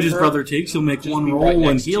another damage his maneuver. brother takes. He'll make Just one be roll right and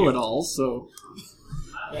next to heal you. it all. So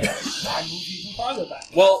I moved even farther back.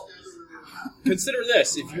 Well, consider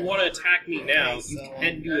this. If you want to attack me now, you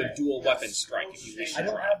can do a dual weapon strike if you wish I to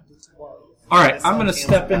don't try. have the 12. all right, I'm going to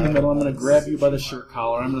step in the middle. I'm going to grab you by the shirt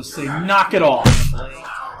collar. I'm going to say, "Knock it off."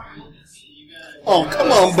 Oh,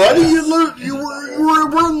 come on, buddy. You were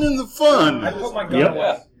ruining the fun. I put my gun Yep.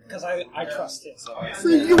 away because I trust him.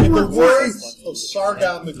 You In were the words of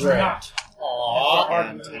Sargon the Do Great. not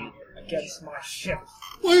argue against my ship.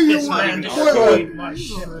 Why you This man were- destroyed my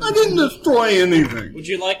ship. I didn't destroy anything. Would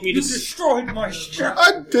you like me You to... destroyed my ship.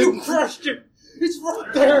 I You didn't. crushed it. It's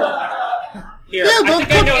right there. Here, Yeah, I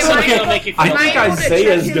think I know that's something okay. that'll make you feel I Am think I able to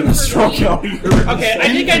Isaiah's check going him to for stroke me? out your. Okay, I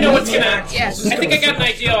think I know what's gonna... Yes. I think I got an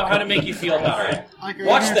idea of how to make you feel better. Like, are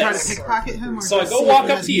Watch you gonna this. try to pickpocket him, or So I just go see if walk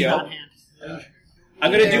he up has to you. meat on hand?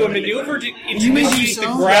 I'm going to do a maneuver to You may do initiate the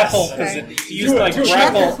so. grapple, Yes. because to use my Check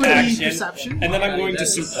grapple for the action, perception. and then I'm going to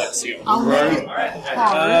suplex you. I'll make it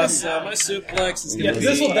hard. So my suplex is Yeah, going to be...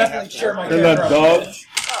 this will definitely cheer my And that character up. dodge.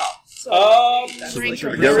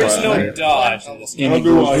 There is no dodge in this game. How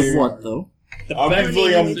do I? What though?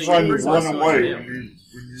 Obviously, I'm trying to run away.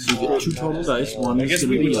 So you get 2 total dice. One I is guess going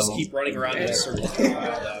we to be would just yellow. keep running around in a circle.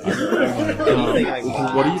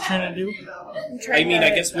 What are you trying to do? I mean, I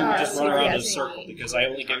guess we would just run around in a circle, because I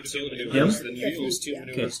only get 2 maneuvers, then you use 2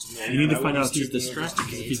 maneuvers to move. You need to I find would out if use he's 2 maneuvers distracted. to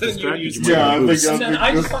If move. he's Then you distracted, use you Yeah, might I lose. think And then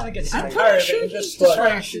I just kind of get sick I'm and pretty tired of sure it and he's just try to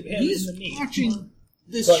distracted. shoot him He's in the knee. watching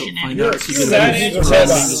this But shenanigans. Find out if he's That going is to a be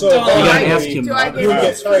test. So You gotta ask eventually, him Do I about he would it.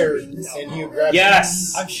 get tired, and he would grab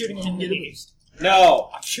Yes! I'm shooting him in the knee. No!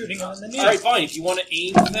 I'm shooting him in the knee. Alright, fine. If you want to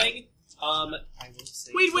aim the thing,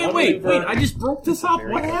 Wait! I just broke this up.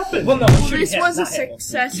 What happened? Well, no, I'm shooting This him, was a not him.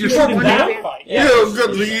 success. You're with shooting one down? advantage. Yeah, I've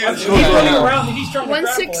got the He's running around and he's trying to One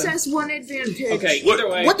grapple him. success, one advantage. okay, either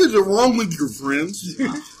way. What is wrong with your friends?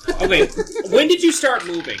 Okay, when did you start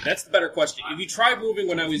moving? That's the better question. If you tried moving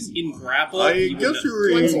when I was in grapple, I you guess wouldn't-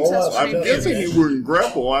 you're One in. success, I'm one guessing advantage. you were in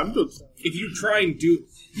grapple. I'm just. if you try and do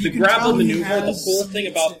the can grapple tell he maneuver, the has whole thing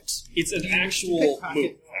about it's an actual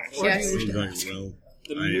move. Yes. Well,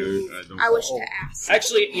 The move. I don't. I wish to ask.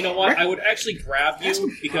 Actually, you know what? I would actually grab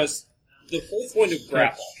you because the whole point of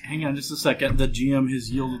grapple. Hang on just a second. The GM has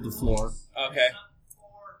yielded the floor. Okay.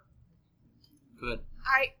 Good.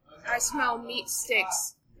 I smell meat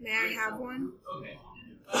sticks. May I have one?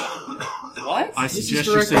 What? I suggest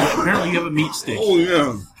you say, apparently you have a meat stick. Oh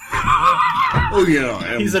yeah. Oh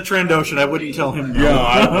yeah. He's a Trandoshan. I wouldn't tell him no.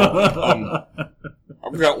 Yeah,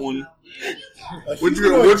 I've got one. What's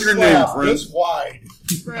your name, friend? This wide.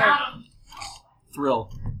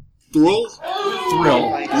 Thrill. Thrill?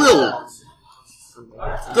 Thrill. Thrill.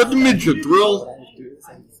 Good to meet you, Thrill.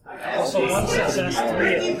 Also, 1 success,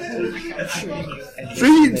 3 at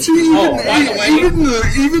shooting you.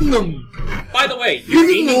 By the way,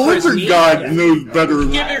 even the lizard god knows better.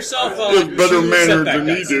 Give yourself better manner than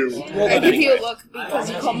you do. I give you a look because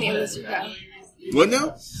you called me a lizard guy. What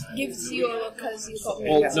now? Gives you a look because you called me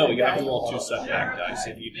a Well, lizard no, you have guy. to roll 2 setback dice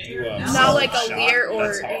if you do Not like a shot, leer or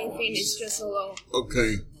that's all. anything, it's just a low.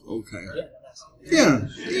 Okay. Yeah,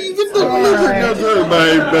 even the lizard knows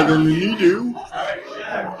everybody better than you do.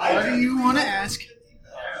 What do you want to ask?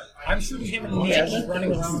 I'm shooting him in the knee. He's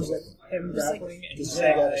running around with him grappling, and he's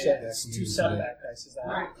saying that it's 2 setback dice. Is that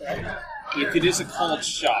right? If it is a called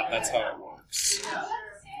shot, that's how it works.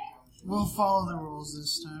 We'll follow the rules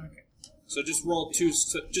this time. So just roll 2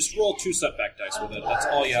 setback dice with it. That's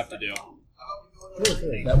all you have to do.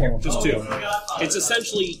 Just 2. It's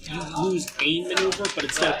essentially you lose aim maneuver, but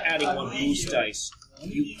instead of adding 1 boost dice,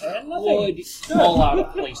 you would fall out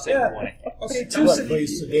of place anyway. Okay, 2 What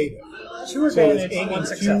place the data? 2 advantage, 1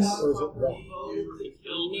 success. Or is it 1?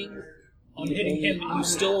 Aiming. I'm hitting him. You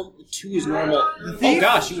still 2 is normal. thief? Oh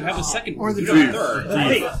gosh, you have a second. Or the you have a thief. third. The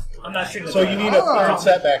thief. I'm not shooting the So you need a third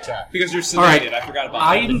setback die. Because you're All right. sedated. I forgot about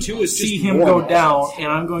I that. The 2 is just see him normal. go down, and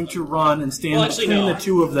I'm going to run and stand Well, actually, between no. the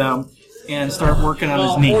two of them and start working on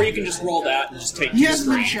his knee. Or you can just roll that and just take He 2 hasn't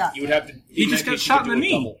been straight. shot. You would have to. He in just that got case, shot you in could the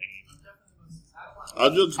do a knee. double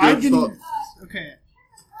aim. I just I got didn't. Okay.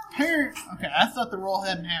 Okay, I thought the roll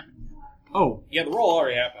hadn't happened yet. Oh. Yeah, the roll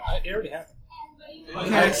already happened. It already happened.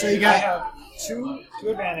 Okay, so you I got. have 2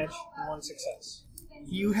 advantage and 1 success.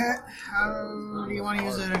 You had. How do you want to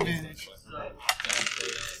use that advantage?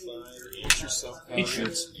 He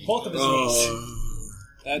shoots both of his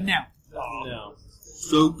knees. Now. No.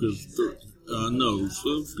 Soka's no,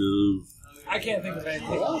 Soka's. I can't think of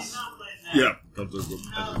anything else. Yeah.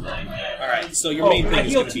 Alright, so your main I thing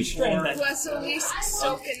is heal going to 2 be strain. Who has the least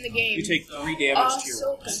soak in the game? you take 3 damage to your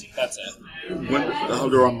rolls. That's it. How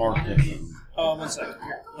do I mark it? 1 second.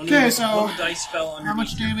 Here. Okay, so When the dice fell on how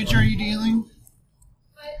much damage are you dealing?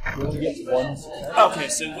 You only get 1. Okay,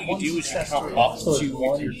 so what you do is you count up to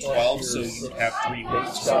your 12, so you have 3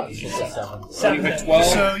 rolls. So you hit 12.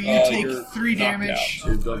 So you you're take 3 knocked damage,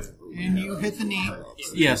 out. and you hit the knee.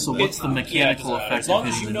 Yeah, so what's the mechanical effect As long of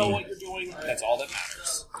as hitting you the know knee? what you're doing, that's all that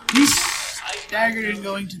matters. He's staggered and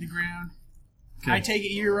going to the ground. Okay. I take it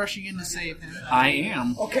you're rushing in to save him. I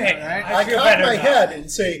am. Okay, Alright. I feel cock better my now. head and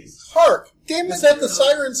say, "Hark! Is that the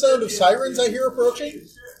siren sound of sirens I hear approaching?"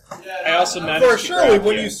 I also managed For to surely, grab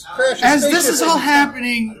when you. you crash a As this spaceship is all and-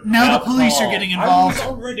 happening, now the police are getting I was involved.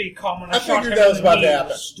 already calm when I I shot figured him that was in the about to knee,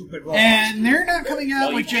 happen. Stupid robot. And they're not coming out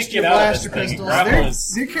Well, with you can't just your get out of blaster this thing. pistols. Grapple They're,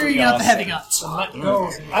 is they're carrying out the awesome. heavy guns. Let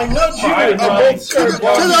go. I nudge you, Fire, and you Rob. both start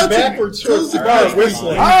walking backwards towards the car,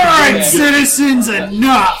 whistling. Alright, citizens,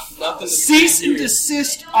 enough! Nothing to Cease see and here.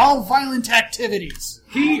 desist all violent activities.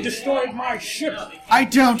 He destroyed my ship. I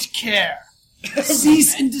don't care.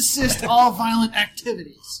 Cease and desist all violent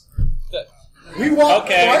activities. We walk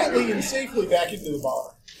Okay. quietly and safely back into the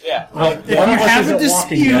bar. Yeah. If you have a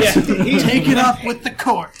dispute, take it up with the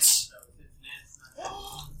courts.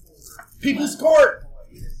 People's Court!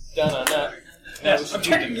 Dun-dun-dun. I'm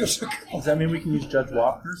checking your. Does that mean we can use Judge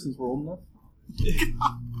Wapner since we're old enough?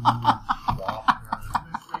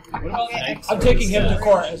 What about Knights I'm taking him to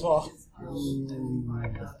court as well.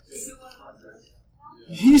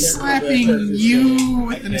 He's slapping you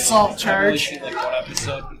with an assault I've only charge. seen like one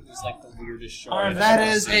episode, but it was like the weirdest show. That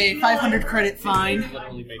is a 500 credit fine.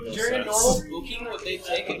 Literally made no During a sense. normal booking, would they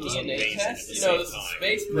take a DNA test? You know, this is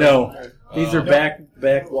space. No. These are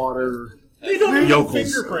backwater. They don't have a Yokels.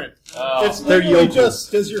 fingerprint. Oh. It's They're literally yokels.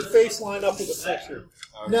 just, does your face line up with the picture?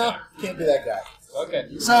 No, can't be that guy.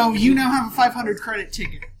 Okay. So you now have a 500 credit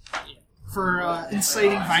ticket for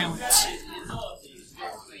inciting violence.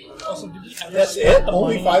 Also, did we have That's it?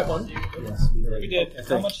 Only 500? We did.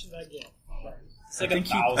 How much did I get? It's like I think,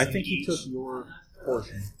 1,000 I think he each. took your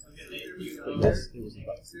portion. But yes, it was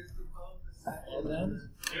about. And then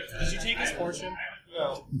Did you take his portion?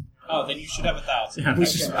 No. Oh, then you should have 1,000. I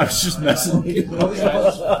was just messing with you. Did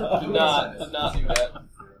not do that.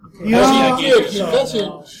 Yeah. That's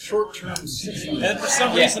a short-term 60. And for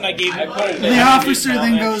some reason, I gave him. The officer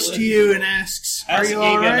then goes to you and asks, I "Are also you gave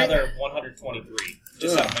all you right?" another 123,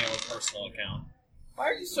 just out of my own personal account. Why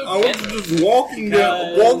are you so I was generous? just walking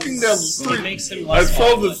down the It street. makes him I less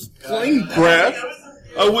saw violent. this plane crash.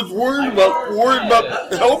 I was worried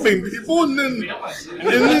about helping people, and then the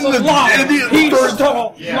idiot started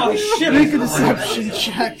stole my ship. Make a deception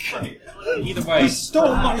check. Either way, He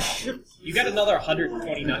stole my ship. you got another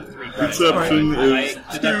 123 credits. Deception I is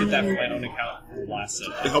deducted that from my own account last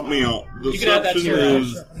set. help me out. You can add that to Deception your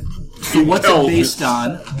is So what's it based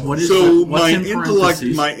on? What is so what's my in intellect,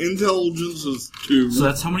 parentheses? my intelligence is 2. So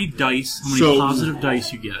that's how many dice, how many positive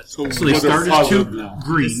dice you get. So they what start are as 2 positive now?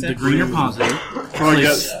 green. The green are positive.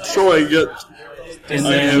 So I get. And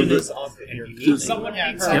I then have Someone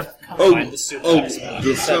Yeah, needs so- to find the suplex.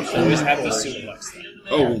 deception. Always have the suplex thing.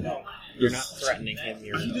 Oh. You're not threatening him.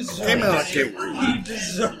 You're Came out He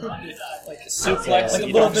deserved it. like Suplex, Like a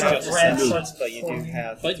you little don't bit of just red do starts but you do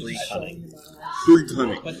have But 3 cunning. 3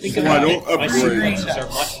 cunning. But think So I about don't it. My upgrade. green dice are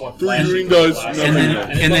much more 3 flashy. green dice, and nothing then,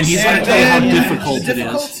 else. and then he's going to tell you how difficult the it is,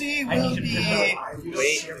 difficulty will be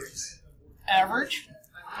Wait, average.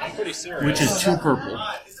 I'm pretty serious. which is 2 purple.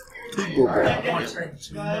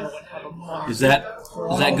 Is that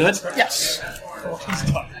good? Yes.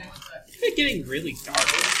 It's getting really dark.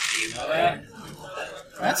 You know that?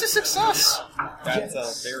 That's a success. that's a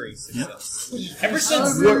very success. Ever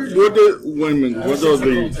since, Wait a minute, what are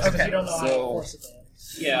these? Okay. So,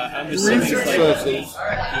 yeah, I'm just saying, like, Successes.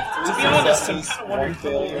 to be honest, I'm kind of wondering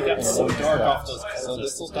how you got so dark off those so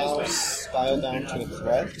this will dial down to a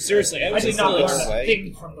threat. Seriously, I I was did just not like, learn a way.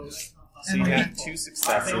 thing from those. So you have 2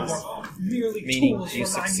 successes, Merely meaning tools you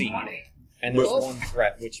for my succeed. mind. And there's 1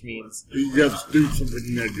 threat, which means You have to do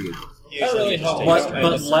something negative. that really helped.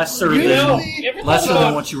 But lesser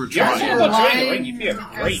than what you were You're trying. about to ring, you'd be a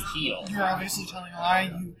great heel. You're obviously telling a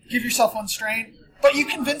lie. You give yourself 1 strain, but you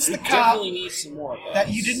convince the cop Definitely need some more of those. that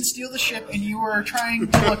you didn't steal the ship and you were trying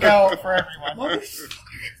to look out for everyone.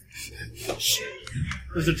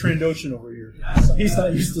 There's a Trandoshan over here. He's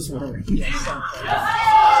not used to swearing. Seriously,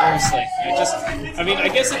 I mean, I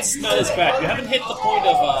guess it's not as bad. You haven't hit the point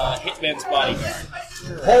of Hitman's bodyguard.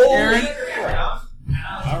 Aaron,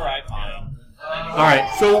 Alright, fine. Alright,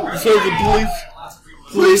 So the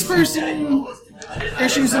police person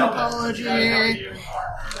issues an apology,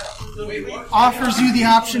 offers you the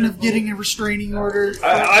option of getting a restraining order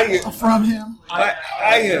from him.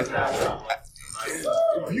 if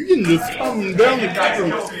you can just calm him down and keep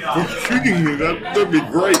him from shooting me, that'd be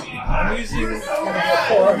great. I'm using the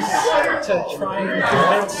force to try and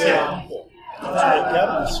convince him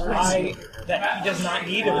that he does not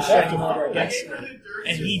need a restraining order against me.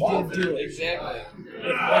 And he did do it. Exactly.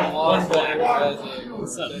 One black.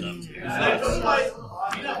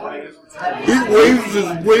 He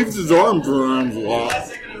waves his arms around a lot.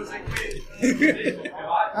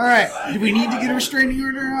 Alright, do we need to get a restraining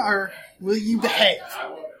order or will you behave?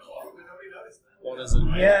 What is it?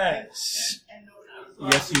 Yes.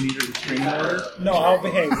 Yes, you need a restraining order. No, I'll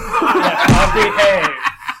behave. Yeah, I'll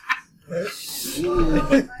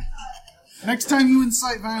behave. Next time you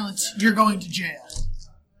incite violence, you're going to jail.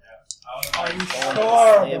 Are you sure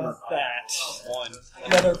about that? One.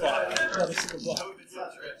 Another block. Another single block.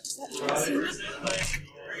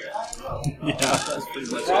 Yeah, that's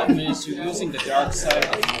pretty much The problem is you're using the dark side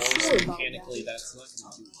of the force, so mechanically that's not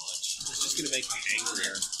going to do much. It's just going to make you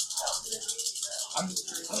angrier.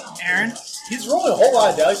 Aaron? He's rolling a whole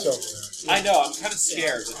lot of dice over there. I know, I'm kind of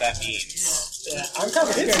scared what that means. Yeah, I'm kind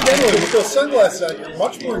of scared. Incidentally, with those sunglasses on, you're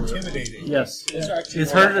much more intimidating. Yes.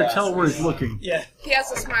 It's harder to tell where he's looking. Yeah, He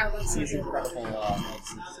has a smile that's I'm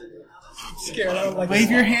scared. I don't like Wave this.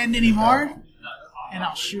 your hand anymore, and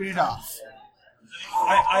I'll shoot it off.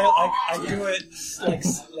 I do it like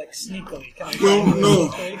sneakily. Can I Well,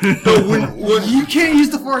 no, You can't use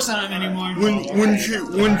the force on him anymore. when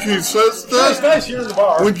she says Nice, that, nice, you're in the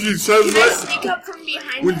bar. when she says Can I that, sneak up from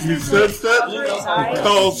behind when him she and, says like, cover his that, eyes?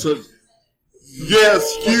 Kyle says,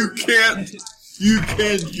 "Yes, you can't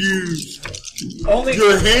use only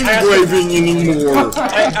your hand waving anymore."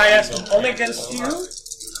 I asked him only against you,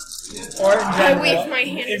 or in I general. wave my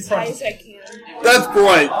hand in as front high of as I can. That's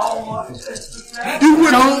right.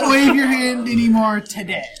 Don't wave your hand anymore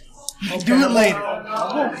today. You can do it later.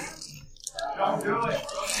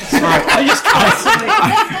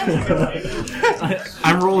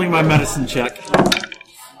 I'm rolling my medicine check.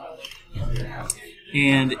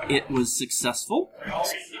 And it was successful.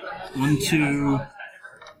 1, 2,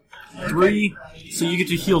 3. So you get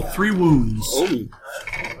to heal 3 wounds. Oh,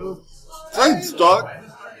 thanks, Doc.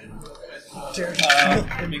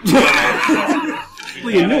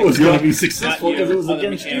 Well, you knew it was going to be successful because it was Other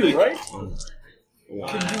against mechanic. you, right?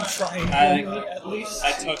 Can you try and heal me at least?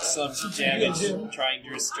 I took some damage trying to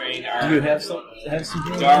restrain Do you our have some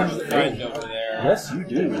dark friend over there. Yes, you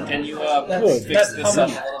do. Can you Good. fix this how up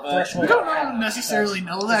much a little bit? threshold? You don't necessarily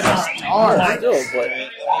know that it's hard. Still, but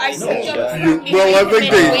I sneak up from Well, behind I him think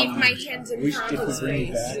and they- wave my hands in front of his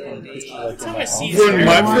face. It's not a In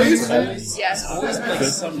my face? Yes.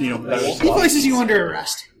 He places you under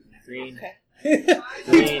arrest. Green.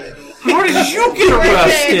 How did you get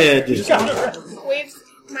arrested? Waves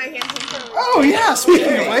my hands in front of his Oh yeah,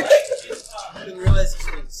 speaking of which, didn't realize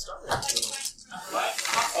you were starting.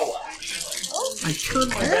 I turned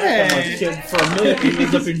my back on my kid for a minute and he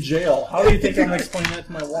ends up in jail. How do you think I'm going to explain that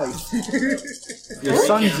to my wife? Your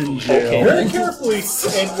son's in jail. Very carefully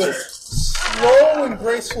and with slow and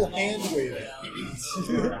graceful hand waving.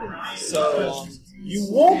 So, you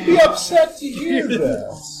won't be upset to hear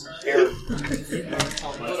this. And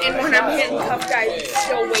when I'm handcuffed, I'm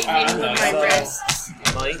still waving with my wrists.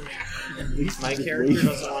 My character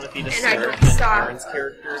doesn't want to be And I disturbed, don't and stop. Aaron's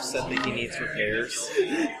character said that he needs repairs.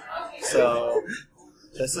 So,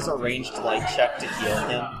 this is a ranged light check to heal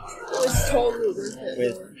him. It was totally worth it.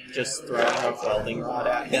 With just throwing a welding rod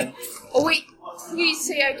at him. Oh wait, please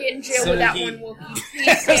say I get in jail with that one Wookiee.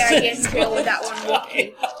 Please say I get in jail with that one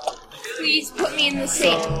Wookiee. Please put me in the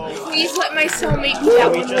safe. Please let my cellmate be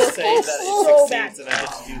that We one just say that Wookiee. it So bad. succeeds and I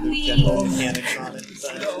get to do the general mechanics on it.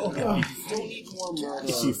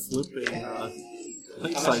 If you flip a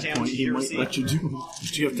light side point, he might let you do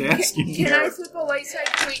what you have to ask him. Can I flip a light side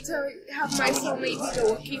point to have my cellmate be the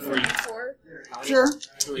Wookiee from before? Sure.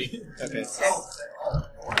 3. Okay. So,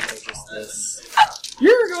 just this.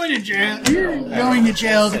 You're going to jail. You're going to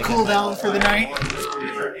jail to cool down for the night.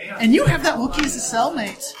 And you have that Wookiee as a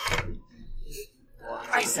cellmate.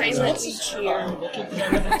 I silently cheer.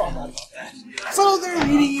 So they're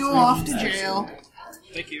leading you off to jail.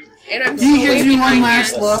 Thank you. And I'm He still gives waving you my one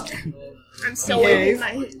last hands. look. I'm still waving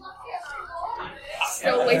my waving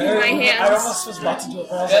my I hands. almost was about to do it,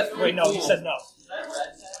 but I was like, wait, no, you said no.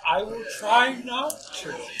 I will try not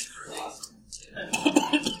to.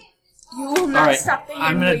 You will All not right, stop the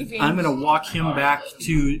I'm hand waving. gonna walk him back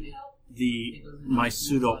to my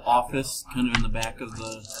pseudo office, kind of in the back of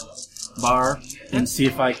the bar, and see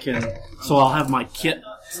if I can. So I'll have my kit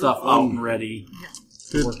stuff out and ready.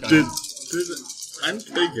 I'm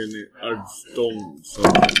taking it. I've stolen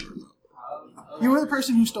something. You were the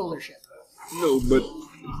person who stole their ship. No, but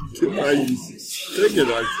I take it.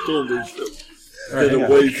 I stole their ship. Right, Get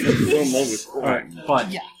away from some other crime. Alright, but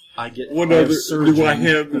I get. What I have other surgeon, do I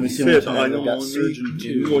have and that it's the only said time I I've don't got want surgeon me?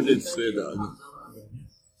 2. What it said on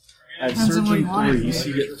I have Depends on what surgeon you want. 3, so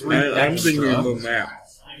you get 3 it? I'm thinking of a extra. map.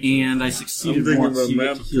 And I succeeded I'm thinking once, of a so you get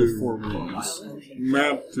map to heal to- 4 wounds.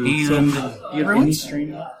 Map to And some you have any Ruins?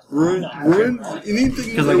 training? ruins. Anything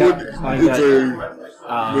Because that I would got it's a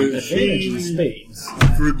advantage in machine spades.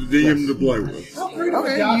 for the DM to play with.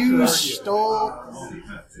 Okay, you stole.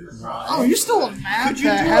 Oh, you stole a map Could you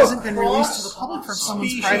that do hasn't a been released to the public from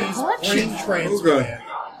someone's private collection. brain transplant.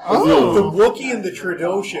 Oh. The Wookiee and the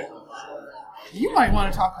Trandoshan. You might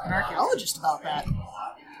want to talk with an archaeologist about that.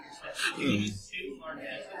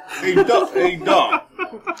 Hey, Doc. Hey, Doc.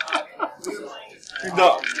 Hey,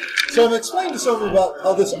 Doc. So I'm explaining to someone about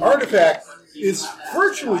how this artifact is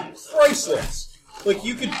virtually priceless. Like,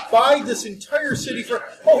 you could buy this entire city for...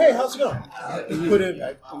 Oh, hey, how's it going? You put in...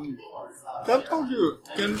 Can I talk to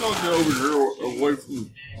over here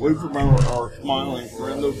away from our smiling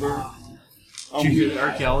friend over there? Did you get an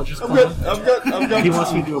archaeologist? I've got He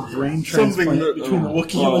wants me to do a brain something transplant that, between the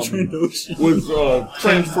Wookiee and the Trandoshan. with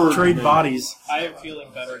transfer Trade bodies. I am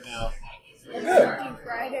feeling better now. Good.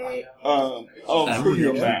 Friday. I'll That show would you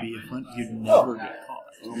a actually map. be fun. You'd never get caught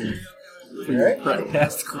for your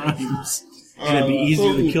past crimes. It'd be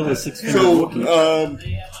easier to kill a 6-foot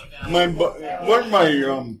Wookiee. One of my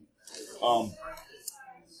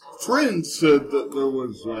friends said that there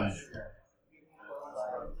was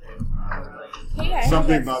Hey, I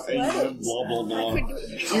something have about athletics. ancient blah blah blah. I could do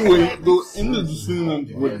Anyway, the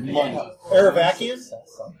Indonesians with money. Aravakian?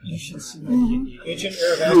 Ancient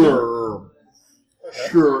Aravakian?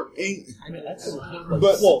 Sure.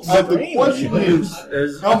 But the question is,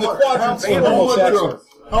 how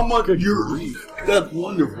much you're, that's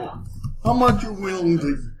wonderful. How much you're willing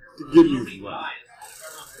to give me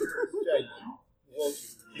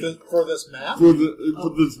For this map? for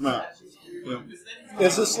this map? Yeah.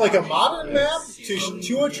 Is this like a modern map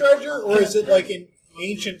to a treasure, or is it like an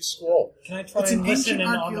ancient scroll? Can I try It's and an listen ancient in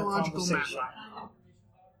on the archaeological map. conversation?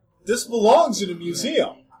 This belongs in a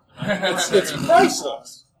museum. It's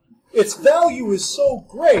priceless. Its value is so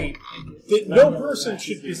great that no person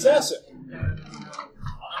should possess it.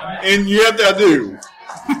 And yet I do.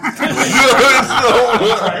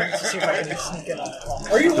 Trying to see if I can sneak in on the call.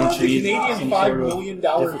 Are you Don't worth you the need Canadian some $5 sort of million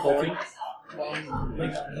coin?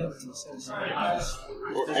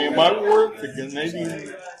 Am I worth the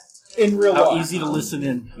Canadian? In real How life. easy to listen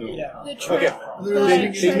in. Yeah. The Okay. treasure.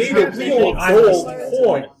 They made a real gold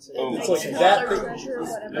coin. It's like that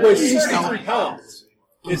thing. Weighs 63 pounds.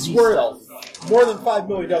 It's worth more than $5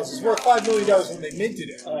 million. It's worth $5 million when they minted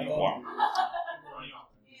it.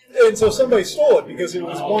 And so somebody stole it because it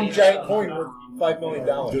was one giant coin worth $5 million.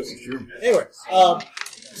 Sure. Anyway,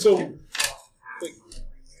 so like,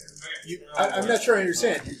 I'm not sure I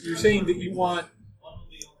understand. You're saying that you want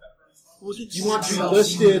to be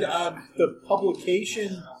listed on the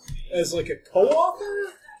publication as like a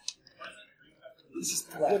co-author?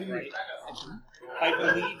 What do you? I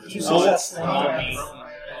believe you that's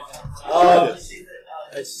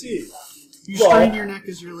I see. You strain your neck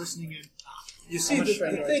as you're listening in. You see, the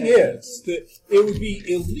thing is that it would be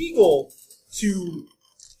illegal to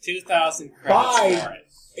 2,000 buy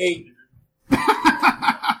a.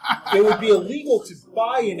 It would be illegal to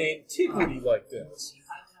buy an antiquity like this,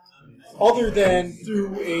 other than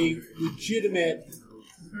through a legitimate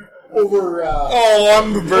I'm very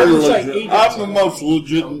oversight legit. agency. I'm the most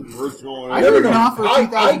legitimate person on I earth. couldn't offer I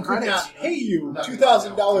 2,000 could credits. not pay you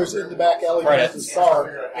 $2,000 in the back alley of this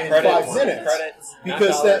car in 5 minutes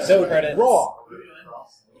because that would be wrong.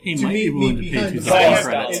 He To might meet be willing me to pay behind the 2,000 bar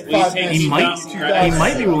credits. in 5 minutes. He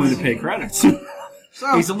might be willing to pay credits.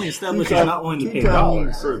 He's only established he's not willing to pay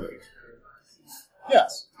dollars.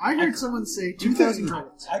 Yes. I heard someone say 2,000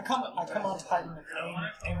 credits. I come on Titan and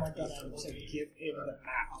aim my gun at him to give him the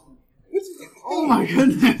map. Oh my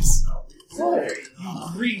goodness!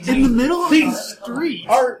 In the middle of the street.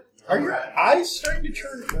 Are your eyes starting to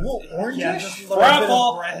turn a little orangish? Yeah, just a little bit Grapple.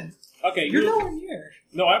 of red. Okay, You're nowhere near.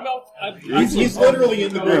 No, I'm out. He's literally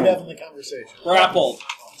in the middle of having the conversation. Grappled.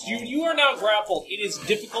 You are now grappled. It is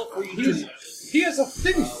difficult for you to. He is a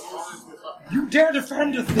thief. You dare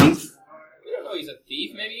defend a thief? We don't know he's a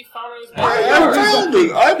thief. Maybe he found his I found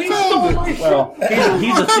it. Well,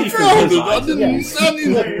 he's a thief in his eyes.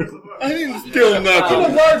 I didn't steal nothing.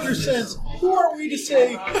 In a larger sense, who are we to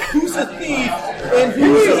say who's a thief and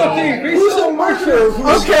who's a murderer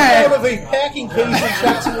who's out of a packing case and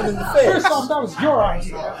shot someone in the face? First off, that was your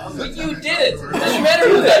idea. But you did it. Doesn't matter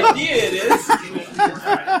whose idea it is.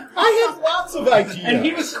 I have lots of ideas. And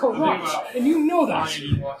he was corrupt, and you know that.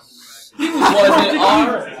 He wasn't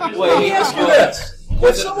our Let me way. ask you this.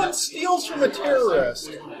 If someone steals from a terrorist,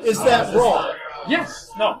 is that wrong? Yes.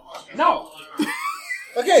 No.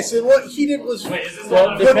 Okay, so what he did was...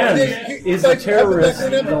 Well, it depends. Is the terrorist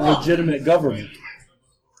the legitimate government?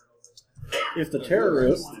 If the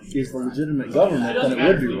terrorist is the legitimate government, then it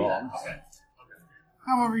would be wrong.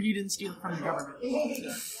 However, he didn't steal it from the government.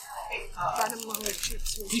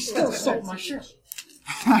 He still stole my shit.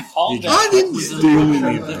 I didn't steal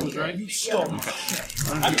anything. You stole my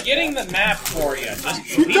I'm getting the map for you. Just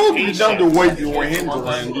She be told me patient. not to wave your hands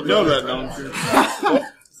around. You know that, don't you? So that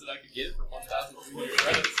I could get it for 1,300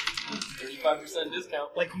 credits. 35% discount.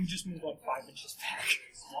 Like, you just moved like 5 inches back.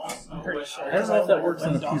 I'm pretty sure. I don't know if that works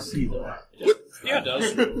on a PC, though. Yeah, it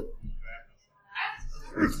does.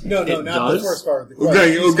 No, It not the does? first part.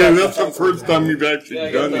 Okay, that's the first time you've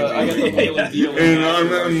actually done it. And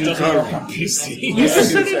I'm kind of... You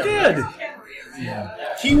just said he did!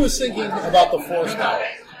 He was thinking about the force power.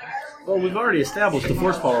 Well, we've already established the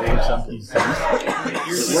force power works on PCs.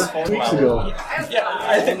 It worked 2 weeks ago. Yeah,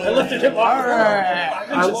 I lifted him off.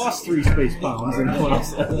 I lost 3 space pounds in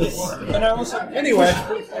process. And I also... Anyway.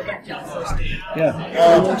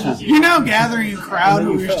 Yeah. You're now gathering a crowd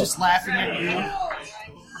who is just laughing at you.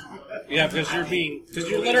 Yeah, because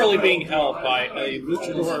you're literally being held by a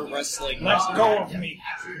luchador wrestling. Let's go of me.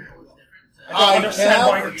 I I don't understand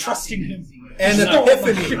why have you're trusting him. an You stole my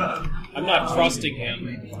epiphany. shit. I'm not trusting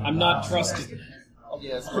him. I'm not trusting.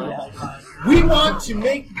 We want to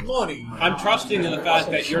make money, I'm trusting in the fact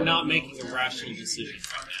that you're not making a rational decision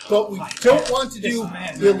right now. but we don't want to do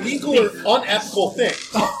illegal or unethical things.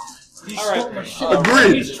 He All right. stole my shit.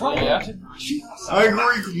 Agreed. He's trying to cheat us. I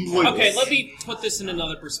agree completely. Okay, let me put this in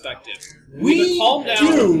another perspective. We Either calm down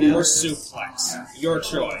do- or suplex. Your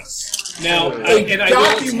choice. Now, A and I will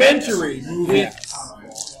documentary movie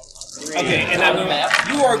Okay, and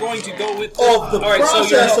you are going to go with of the all right, so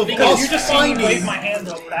process of you're, us You just see me wave finding my hand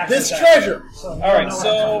up back this to back. treasure. all right,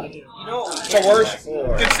 so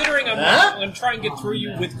coercion. Considering I'm trying to get through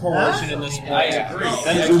you with coercion in this play, You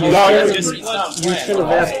should have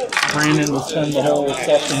asked Brandon to send the whole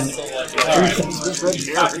session.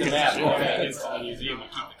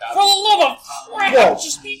 For the love of crap, Well,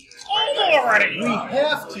 just be told already. We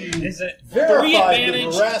have to Is it? Three verify the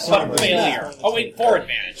advantage, veracity but failure. Oh wait, 4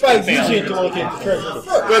 advantage. by but failure. using it to locate the treasure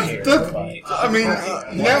first. That's, I mean,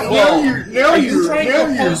 now your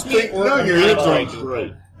head's on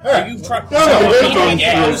straight. Are you trying No, that's to on get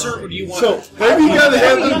straight. closer, or do you want So, Have you got a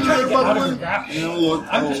head on I'm trying to straight, get by out the of way? the graph. Now look,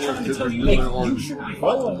 I'm just trying to tell you, like, you should be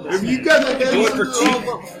following this. if you got a head do it on for straight,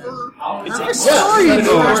 It's a story, of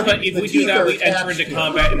course, George. but if we do that, we enter into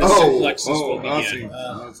combat and the suplexes will I see. begin.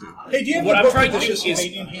 Hey, do you have What a I'm book trying with to the do is-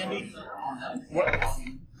 companion handy?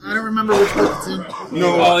 I don't remember which book it's in.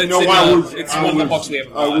 It's one of the books we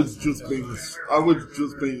have. I was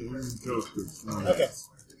just being injustice.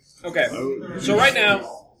 Okay. So right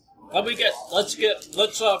now, let's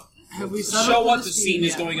show what the scene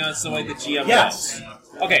is going on so like the GM Yes.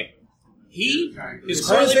 knows. Okay. He is As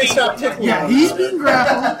soon as currently they being... stop tickling Yeah, him, he's being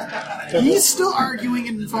grappled. He's still arguing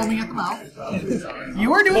and foaming at the mouth.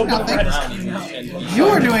 You are doing nothing. You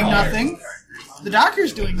are doing nothing. The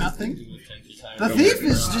doctor's doing nothing. The thief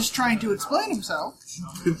is just trying to explain himself.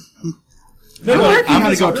 I'm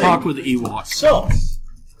going to go talk with Ewok. So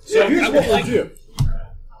here's what we'll do.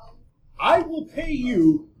 I will pay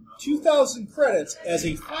you 2,000 credits as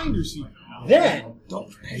a finder's fee. Then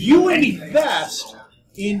you invest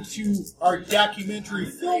into our documentary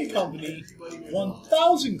film company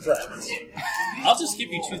 1,000 credits. I'll just give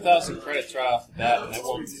you 2,000 credits right off the bat, and I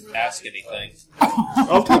won't ask anything.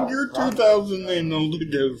 I'll take your 2,000 and I'll give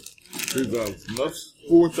 2,000. That's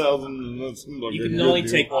 4,000, and that's like You can only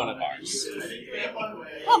take one of ours.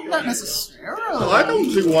 Well, not necessarily. Well, I don't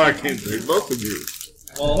see why I can't take both of you.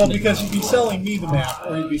 Well, because you'd be selling me the map,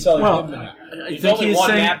 or you'd be selling him the map. I think he's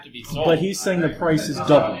saying, but he's saying the price is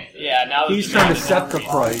double. Yeah, now he's trying to set the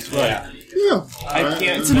price, right? Yeah. I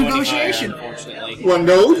can't. It's a negotiation. Unfortunately. Well,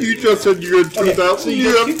 no, you just said you had 2,000. So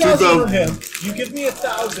you get 2,000 from him. You give me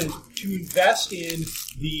 1,000 to invest in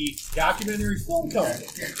the documentary film company.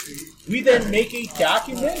 We then make a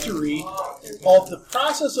documentary of the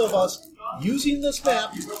process of us using this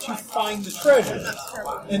map to find the treasure,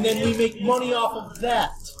 and then we make money off of that.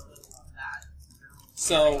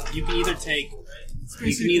 So you can either take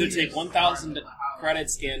 1,000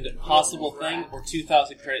 credits and possible thing, or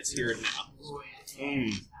 2,000 credits here and now.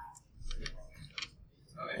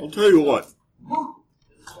 I'll tell you what.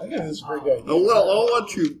 I think this is a pretty good idea.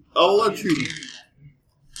 I'll let you.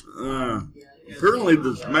 Apparently,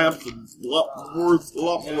 this map is worth a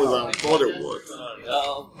lot more than I thought it was.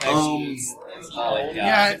 Well, actually, it's all I got.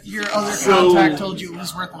 Yeah, your other contact told you it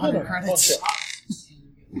was worth 100 credits.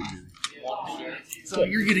 So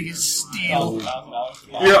you're getting a steal.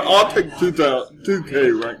 Yeah, I'll take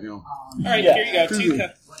 2K right now. Alright, here you go.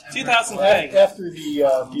 2,000K. After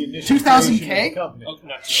the initial 2,000K? company. Oh,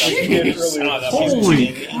 not Jeez. 2,000. Holy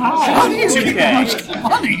cow. How do you get that much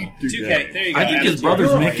money? 2K. There you go. I think his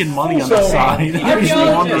brother's making money on the side. He's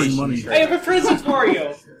laundering money. I have a present for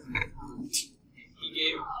you.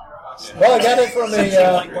 Well, I got it from a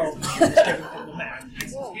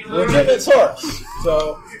legitimate source.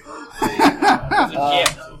 So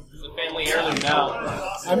It's a family heirloom now.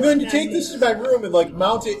 I'm going to take this to my room and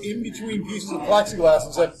mount it in between pieces of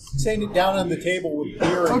plexiglass and stand it down on the table with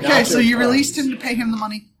beer. And Okay, nachos. so you released him to pay him the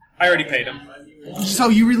money? I already paid him. So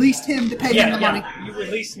you released him to pay him the money? You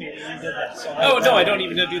released me and you did that. So Oh, no, I don't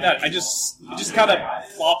even do that. It just kind of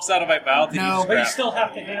flops out of my mouth. No. But you still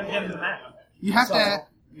have to hand him the map. You have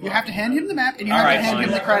to hand him the map and you All have right, to hand fine.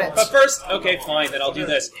 him the credits. But first, okay, fine, then I'll do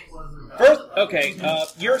this. First, okay,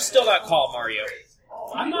 you're still not calm, Mario.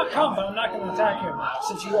 I'm not calm, but I'm not going to attack him now,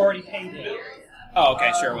 since you already paid me. Oh,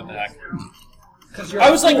 okay, sure, what the heck. 'Cause you're I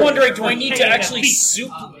was a wondering, fool do I need for to paying actually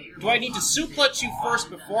a do I need to suplex you first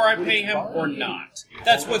before I pay him, or not?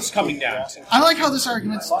 That's what's coming down to. I like how this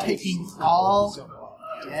argument's taking all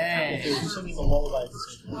day.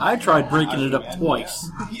 I tried breaking it up twice.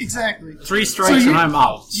 Exactly. 3 strikes and I'm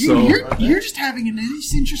out. So You're just having a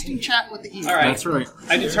nice, interesting chat with the eel. Alright. that's right.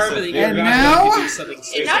 I determined that you're And going now- to do something It's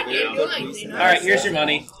stupid not now. good. Alright, here's your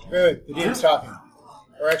money. Wait, the DM's talking.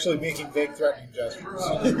 Or actually making vague threatening gestures.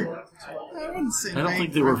 I wouldn't say I don't vague.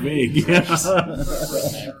 think they were vague.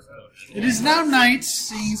 It is now night,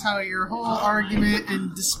 seeing as how your whole argument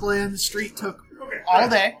and display on the street took all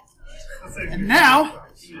day. And now,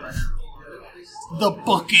 the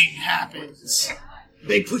booking happens.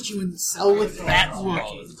 They put you in the cell with that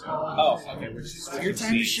Wookiee. Oh, okay, we're just Your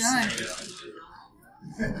time to shine.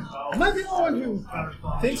 Am I the only one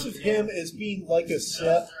who thinks of him as being like a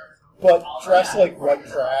Sith, but dressed like white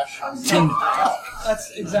trash?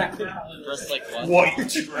 That's exactly dressed like what? White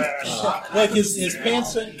trash. Like his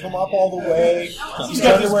pants didn't come up all the way. His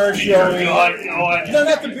underwear showing. No,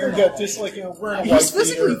 not the beard gut. Just like wearing a white He's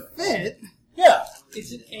physically beater. fit. Yeah.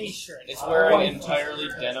 It's an A shirt. It's wearing entirely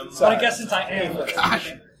denim. But I guess since I am.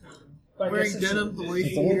 Gosh. But I Wearing guess since- denim, the way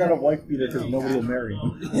It's only not a wife beater because nobody will marry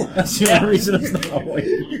him. That's the only reason it's not a wife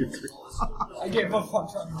beater. I gave up on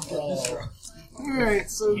trying to get this right. Alright,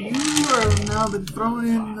 so you have now been thrown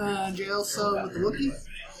in the jail cell with the Wookiee,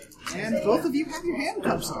 and both of you have your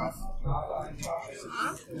handcuffs off.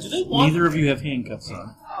 Do they want, Neither of you have handcuffs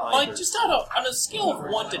on. like, just on a scale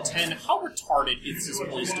of 1 to 10, how retarded is this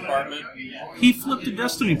police department? He flipped a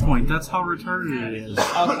destiny point. That's how retarded it is.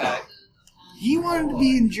 Okay. He wanted to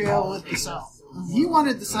be in jail with the cell. He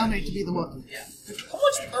wanted the cellmate to be the Wookiee. How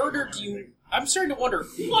much murder do you... I'm starting to wonder,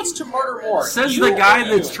 who wants to murder more? Says You the guy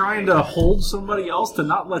or that's you? trying to hold somebody else to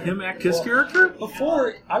not let him act his character?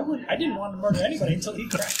 Before, I didn't want to murder anybody until he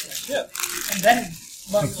crashed my ship. And then,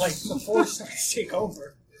 like, the Force started to take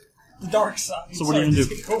over. The dark side. So what are you going to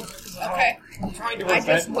do? Take over. Okay. I'm trying to I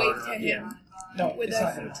just prevent waved murder at here. him No, with it's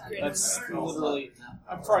not a him. grin. That's literally...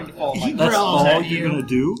 I'm trying to follow my... That's growls all at you're you. going to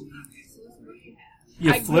do?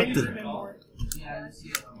 You I flipped grinned it. even more.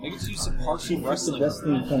 I get to use some partial That's the wrestling. best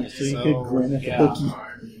thing point, so you So, could grin at the yeah. Wookiee.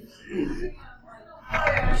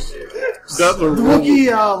 That's a The roll.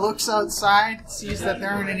 Wookiee looks outside, sees that there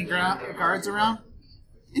aren't any guards around,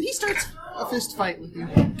 and he starts a fist fight with you.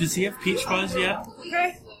 Does he have peach fuzz yet?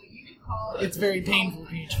 Okay. It's very painful,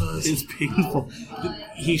 Peach Fuzz. It's painful.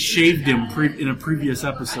 He shaved him in a previous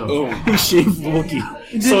episode. Oh. He shaved Wookiee.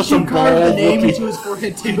 And So then some you carve the bald name Wookiee. into his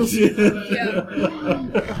forehead too.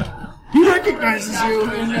 Yeah. He recognizes you,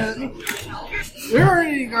 and there aren't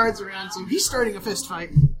any guards around, so he's starting a fist fight.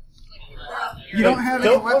 You don't have any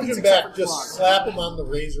Don't punch weapons him except back. for Just claws. slap him on the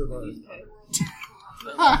razor burn.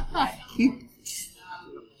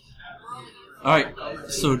 Alright,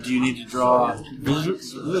 so do you need to draw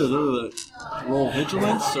roll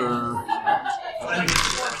vigilance or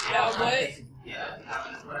What?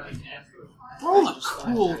 Roll a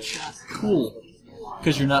cool check. cool?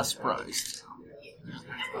 Because you're not surprised.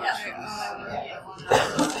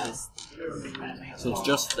 So it's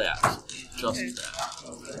just that. Just Okay. that.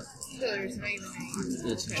 So there's not even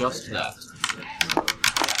any. It's just that.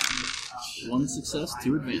 1 success,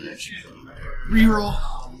 2 advantage. Reroll.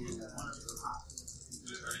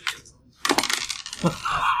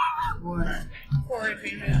 What? 4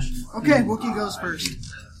 advantage. Okay, Wookiee goes first.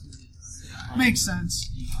 Makes sense.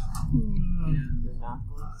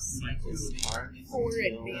 4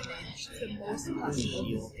 advantage. The most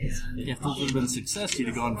possible. Yeah, if this would have been a success, you'd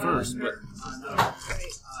have gone first, but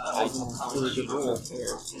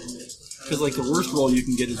because like the worst roll you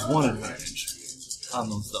can get is 1 advantage on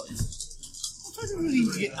those dice. Technically,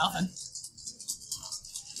 you get nothing.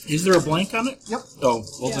 Is there a blank on it? Yep. Oh,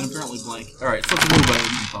 well then apparently blank. Alright, so it's a move I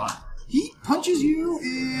hadn't thought. He punches you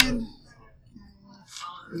and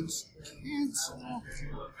it's cancel.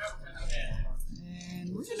 And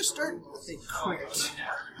we're gonna start with a crit.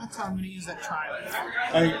 That's how I'm gonna use that trial.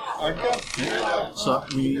 I got So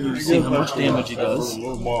you see how much damage he does.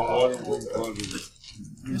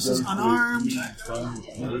 This is unarmed.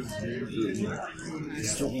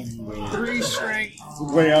 3 strength. The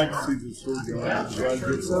way I see this whole guy, so I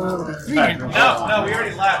get So 3 damage. No, we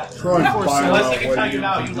already left. try and find Unless I out can tell what you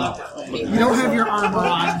now, you left it. You don't have your armor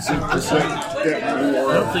on, so get I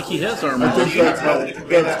more. don't think he has armor. I think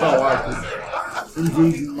that's how I can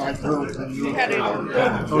envision my character.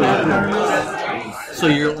 Oh, yeah. So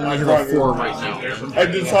you're only level 4 right now. I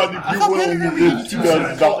decided if you're willing to do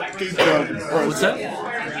 2,000 What's that?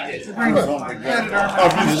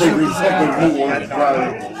 obviously there's something more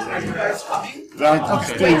that I can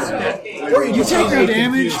steal. you take no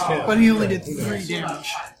damage, but he only did 3 damage.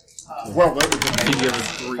 Well, that was So you have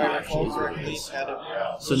 3 actually. is what it is.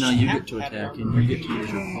 So now you get to attack and you get to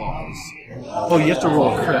use your claws. Oh, you have to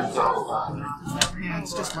roll a crit. Yeah,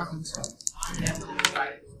 it's just weapons.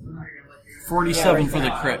 47 for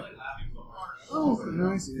the crit. Oh,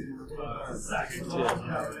 nice. This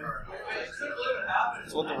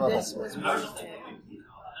was more.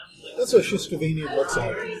 That's what Shistavanian looks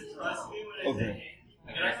like. okay.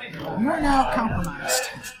 You are now compromised.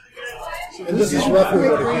 And this is roughly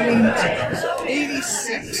what it is.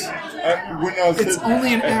 86. When I It's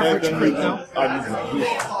only an average crit, though. I was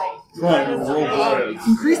trying to roll the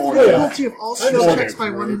Increase the difficulty of all skill checks by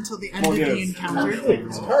 1 until the end of the encounter.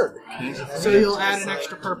 It's hard. So you'll add an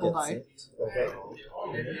extra purple die. Okay.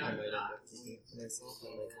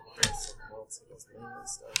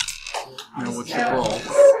 Now what's your roll?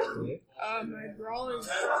 My brawl is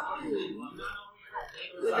 2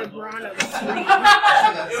 with a brawn of 3.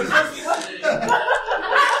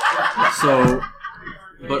 So,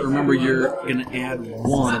 but remember you're going to add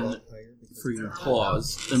 1 for your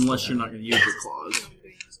claws, unless you're not going to use your claws.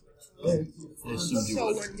 I assumed you So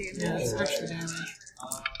would. 1 damage. Yeah, it's extra damage.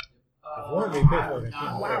 If one may pay for it, I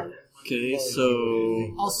can't. Wow. Okay, so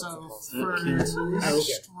Also, for cancels.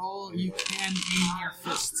 next roll, you can aim your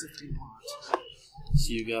fists if you want. So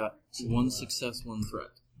you got 1 success, 1 threat.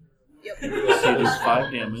 Yep. So you do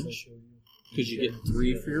 5 damage, because you get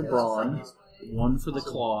 3 for your brawn, 1 for the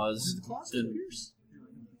claws, and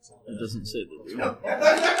it doesn't say that.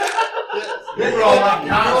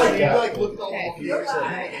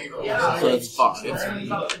 So that's 5.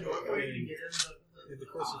 in the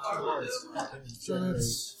course of 2 months. So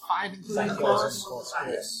that's 5 including costs.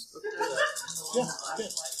 Yes. Yeah.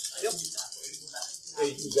 Yep. Yeah,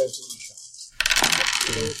 he was absolutely shocked.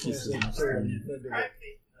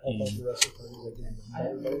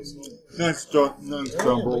 Nice job,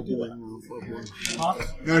 role-playing.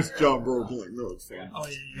 Nice job, role-playing. No, it's fine. Oh,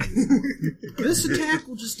 yeah. This attack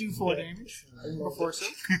will just do 4 damage before so.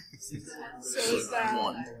 So is that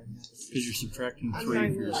 1. Because you're subtracting 3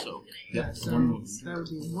 of your soak. Yep, 1 move. That would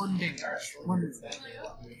be 1 damage. 1 move.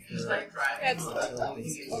 That's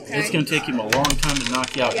okay. It's going to take him a long time to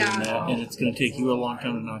knock you out doing that, and it's going to take you a long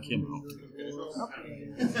time to knock him out.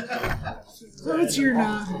 So it's your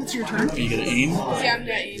turn. Are you going to aim? Yeah, I'm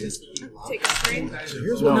gonna aim. Take a strain. So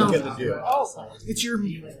here's what we're going to do. It's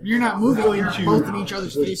you're not moving, you're both in each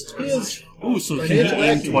other's faces. Ooh, so can he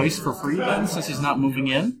aim twice for free then, since he's not moving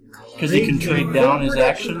in? Because he can trade down his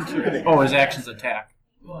action to... Oh, his action's attack.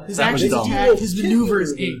 His That was action's dumb. attack, his maneuver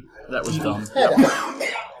is 8. That was dumb.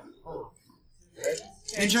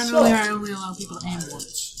 And generally I only allow people to aim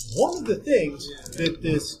once. One of the things that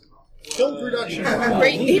this film production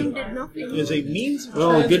Great game did nothing. is a means of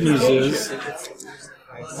Well, the good news transportation.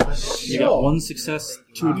 is you got 1 success,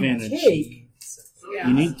 2 advantage. You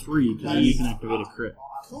need 3 because you can activate a crit.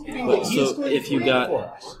 But, so if you got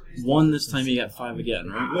 1 this time, you got 5 again,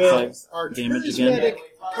 right? Well, 5 damage again charismatic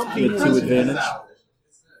company with 2 president advantage.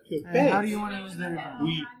 to And how bank. do you want to use that advantage?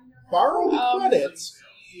 We borrow the credits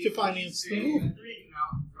to finance the movie.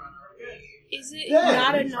 Is it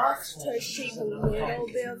not enough to shave a little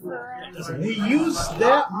bit for us? We use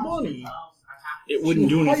that money It wouldn't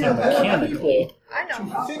do anything hire more mechanically. people I know.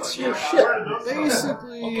 to fix your ship.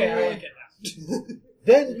 Basically,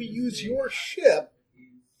 Then we use your ship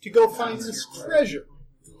to go find this treasure.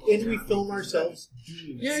 And we film ourselves.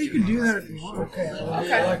 yeah, you can do that if you want. Okay.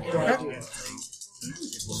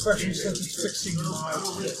 Especially since it's 16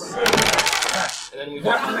 miles. And then we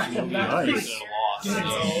got to Nice.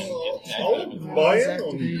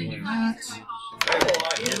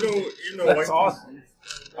 That's awesome.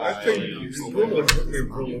 I think you really put me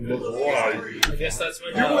for a little bit of lie. I guess that's my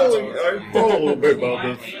I job. thought a little bit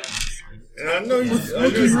about this. And I know you.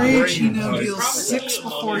 Looking rage, he now deals 6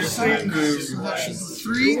 before sight. So that should be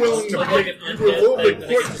 3. You're willing to pay. You were a little bit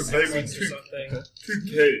quick to pay me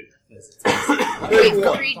 2K. Wait,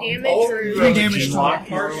 3 damage or 3 damage to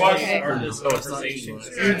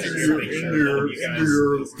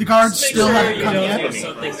The guards still haven't come yet. So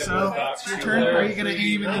it's your turn. Are you going to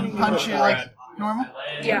aim and then punch it like normal?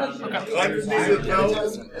 Yeah. Okay. I just need to know.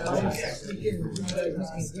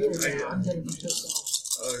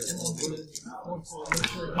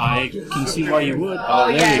 I can see why you would.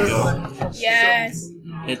 Oh, there you go. Yes.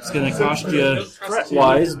 It's going to cost you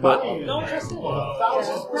threat-wise, but...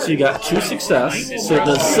 So you got 2 success, so it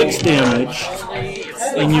does 6 damage,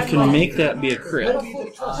 and you can make that be a crit.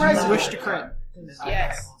 You wish to crit.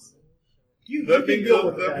 Yes. That means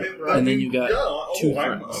And then you got 2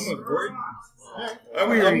 I'm threats. a great.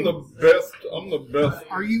 I'm the best. I'm the best.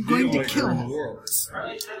 Are you going to dealer kill in the him? world.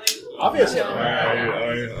 Obviously.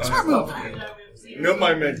 Smart move.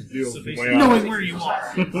 Nobody makes deals the way I Knowing where you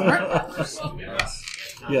are. Alright?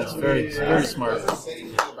 Yes, very, very smart. Those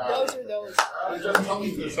are those.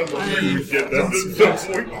 You get that at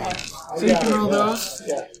some point. So you can roll those.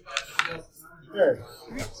 Yeah. There.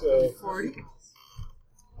 So, 40.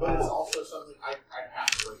 But it's also something I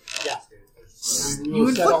have to. Yeah. You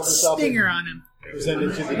would put Stinger on him. Present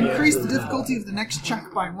it to the Increase the difficulty of the next check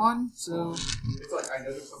by 1, so... It's like, I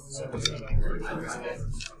know there's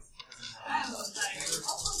something.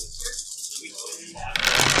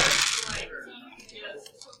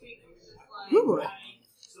 Ooh boy.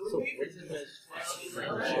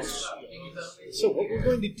 So what we're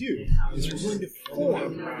going to do is we're going to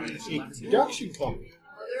form a production company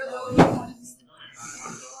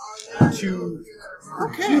to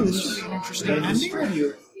Okay, this should be an interesting and ending.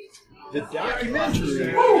 distribute the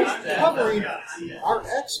documentary covering our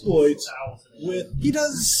exploits with He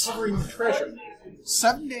does covering the treasure,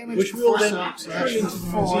 7 damage which will before then soak, so turn that should into be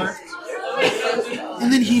the 4. museum.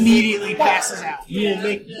 And then he immediately passes out. You will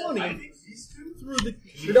make money through the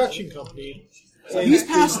production company. And He's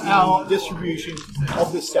passed out. Distribution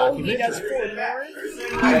of this He documentary. does 4 more.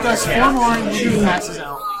 He does 4 more and then he passes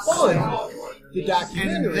out. Fund the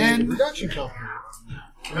documentary And then- the production company.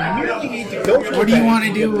 We merely need to go to What do the you want to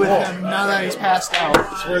bank do with wall. him now that he's passed out?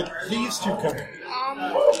 It's where these two come in.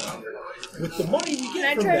 With the money we Can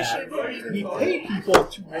I get from try to that, shoot him even we more? pay people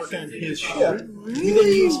to work on his ship. We then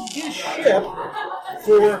use his ship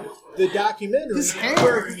for the documentary His where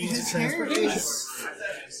hair, he needs his hair transportation. is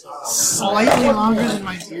slightly longer than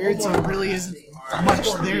my beard, so it really isn't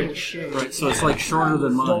much there to share. Right, so it's like shorter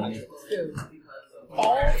than mine.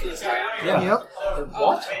 All of these are? Yeah. Yep.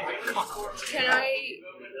 What? Can I...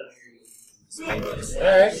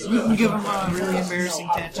 Alright. You can give him a really embarrassing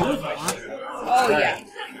tattoo if you want. Oh, yeah.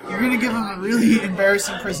 You're going to give him a really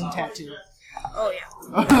embarrassing prison tattoo. Oh,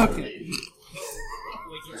 yeah. Okay.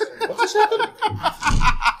 What just happened?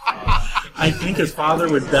 I think his father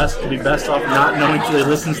would be best off not knowing till he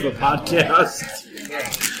listens to the podcast.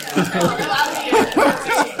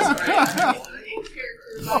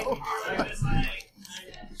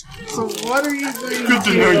 So what are you going Good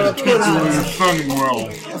to know your kids are your son well.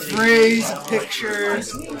 A phrase, a picture.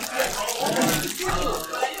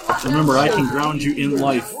 Remember, I can ground you in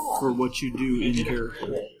life for what you do in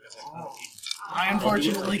character. I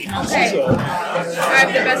unfortunately cannot Okay. say. I have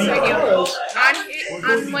the best idea.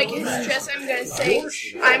 On like his chest, I'm gonna say,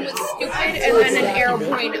 "I'm with stupid," and then an arrow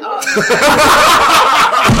pointing up.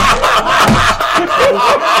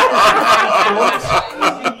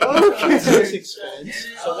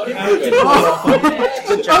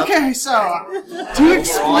 Okay, so to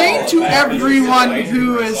explain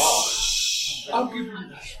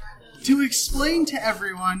to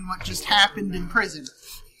everyone what just happened in prison.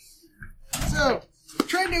 So,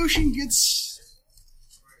 Trandoshan gets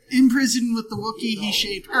imprisoned with the Wookiee he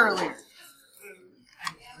shaped earlier.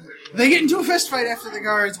 They get into a fist fight after the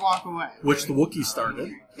guards walk away. Which the Wookiee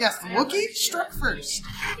started. Yes, the Wookiee struck first.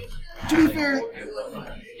 To be fair,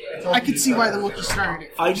 I could see why the Wookiee started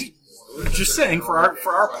it. Just saying, for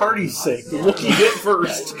our party's sake, the Wookiee hit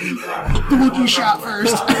first. The Wookiee shot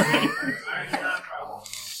first.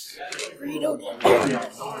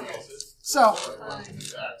 So,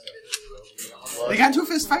 they got into a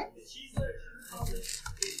fist fight.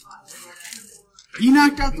 He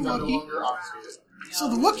knocked out the Wookiee. So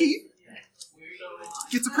the Wookiee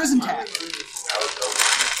gets a prison tag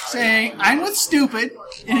saying, "I'm with stupid,"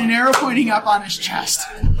 and an arrow pointing up on his chest.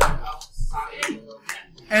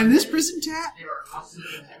 And this prison tat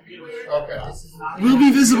will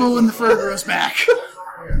be visible when the fur grows back.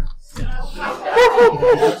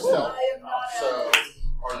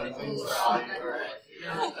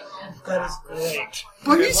 That is great.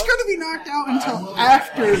 But he's going to be knocked out until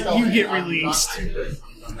after you get released.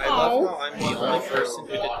 I love how I'm the only person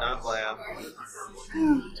who did not laugh.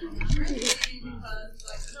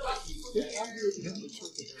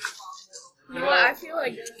 You know what? I feel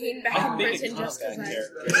like being back in prison just because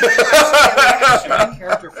My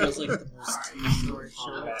character feels like the most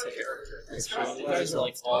combat character. You guys are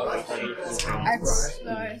like all I brought the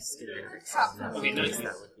cup from okay, nice.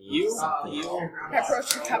 You. I brought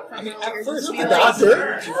the cup from At first, the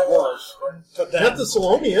doctor. Not the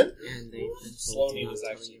Salonian. Salonian is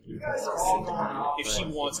actually. If she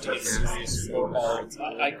wants to get serious for all,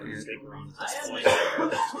 I can take her.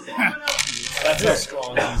 That's how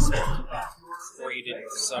strong he's created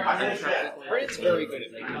some. Brandon's very good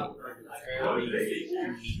at making very unique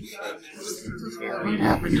characters. Very good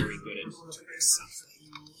at doing something.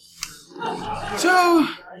 So,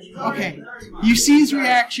 okay. You see his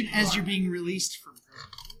reaction as you're being released from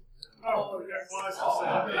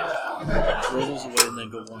Throw those away and then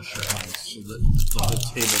go wash your eyes so that the whole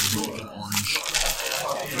table is looking orange.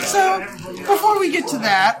 So, before we get to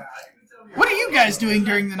that, what are you guys doing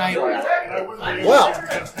during the night? Well,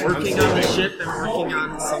 Working on the ship and working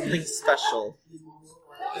on something special.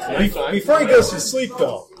 before he goes to sleep,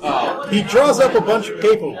 though, he draws up a bunch of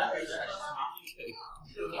paperwork.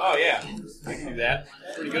 Oh yeah, I can do that.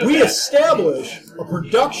 Pretty good. We establish a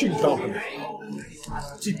production company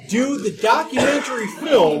to do the documentary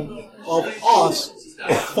film of us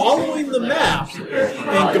following the map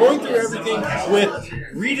and going through everything with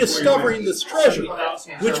rediscovering this treasure,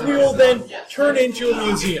 which we will then turn into a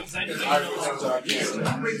museum.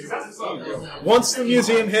 Once the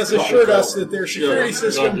museum has assured us that their security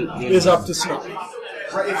system is up to snuff.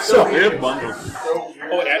 So,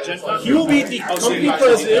 Oh, at Gen Con? he will be the company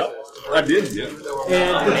president, I did, yeah.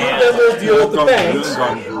 and the two of them will deal with the banks.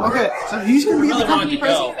 Okay, so he's going to be the company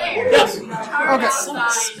president? Yes.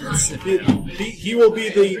 Okay. He will be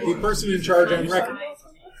the person in charge on record.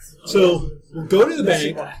 So we'll go to the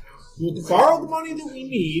bank, we'll borrow the money that we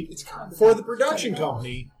need for the production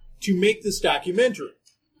company to make this documentary.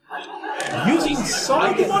 Using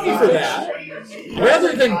some of the money for that,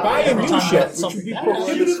 rather than buy a new ship, which would be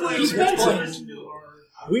prohibitively expensive,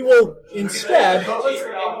 we will instead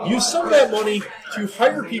use some of that money to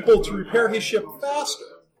hire people to repair his ship faster.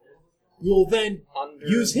 We will then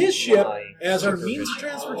use his ship as our means of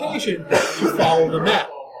transportation to follow the map.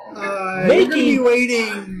 You're going to be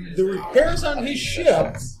waiting. The repairs on his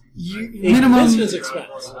ship Minimum business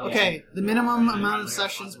expense. Okay, the minimum amount of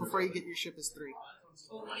sessions before you get your ship is 3.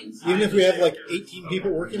 Even if we have like 18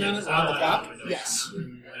 people working on it on the clock? Yes.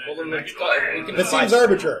 Well, then That seems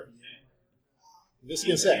arbitrary. I'm just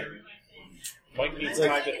going to say. Mike needs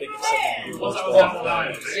time to think of something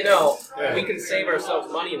to do. You know, we can save ourselves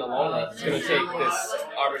money in the long run. It's going to take this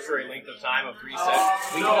arbitrary length of time of 3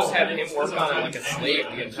 sets. We can just have him work on it like a slave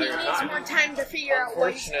the He entire needs time. more time to figure out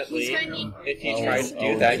what he's Fortunately, going to need. if you try to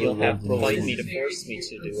do that, you'll have to fight me to force me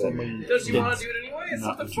to do it. Does he want to do it anyway? It's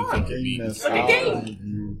Not something what you think fun. it It's like a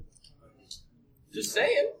game. Just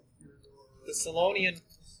saying. The Solonian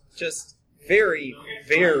just very,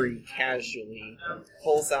 very casually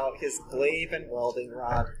pulls out his glaive and welding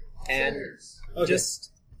rod and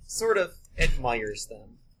just sort of admires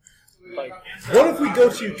them. Like, what if we go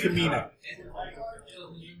to Camino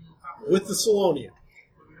with the Solonian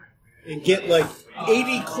and get like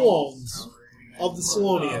 80 clones of the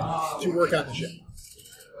Solonian to work on the ship?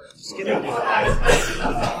 Just get it.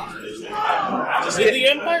 Did the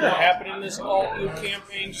Empire happen in this alt-new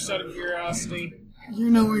campaign, just out of curiosity? You're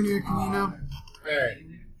nowhere near Camino. Alright.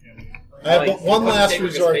 I have but one last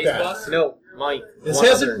resort back. No, Mike. This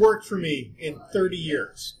hasn't worked for me in 30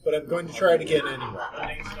 years, but I'm going to try it again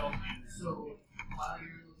anyway.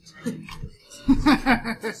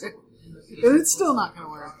 It's still not going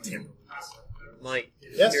to work. Mike,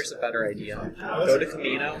 Yes? here's a better idea. Go to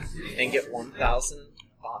Camino and get 1,000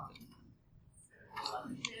 Boffin.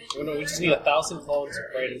 Oh, no, we just need 1,000 clones of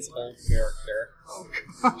Brayden's old character.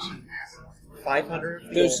 500 of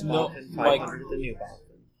the There's old no- Boffin, 500 of the new Boffin.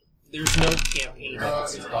 There's no campaign that can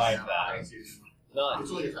survive that. None.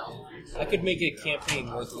 I could make a campaign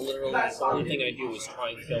where literally the only thing I do is try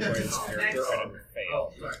and kill Brayden's character and I would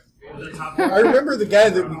fail. I remember the guy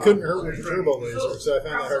that we couldn't hurt with the turbo laser, so I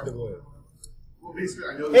found that hard to believe.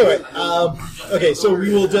 Anyway, okay, so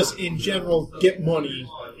we will just, in general, get money,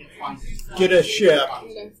 get a ship,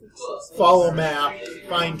 follow a map,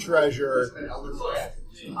 find treasure,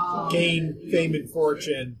 gain fame and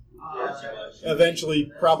fortune,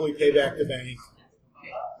 eventually probably pay back the bank.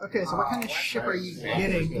 Okay, so what kind of ship are you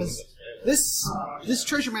getting? Because this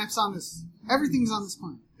treasure map's on this. Everything's on this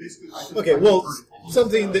planet. Okay, well,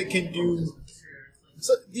 something that can do...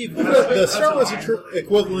 So the Star Wars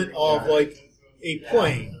equivalent of, like, a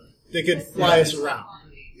plane that could fly us around.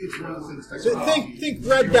 So think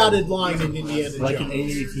red dotted line in Indiana Like an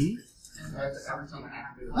Jones.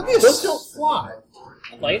 AAT? Those don't fly.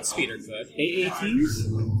 Light speeder could.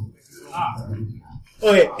 AATs?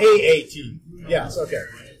 Okay, AAT. Yes, okay.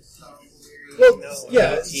 Well,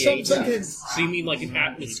 yeah, some kind of, So you mean like an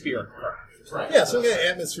atmospheric craft? yeah, some kind of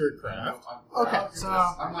atmospheric craft. Okay, so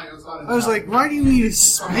I was like, why do you need a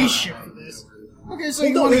spaceship for this? Okay, so Well,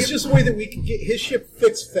 you no, want to it's just a way that we can get his ship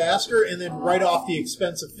fixed faster and then write off the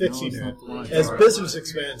expense of fixing it as business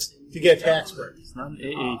expense to get tax breaks. It's not an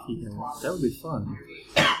AAT. That would be fun.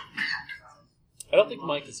 I don't think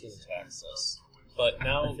Mike is going to tax us. But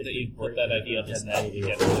now that you put that idea up, doesn't that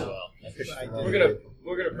get really well?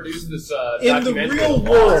 We're gonna produce this In the documentary real on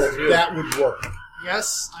the world, too. that would work.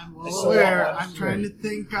 Yes, I'm well aware. I'm trying to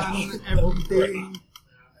think on everything.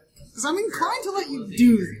 Because I'm inclined to let you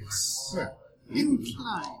do this. Yeah.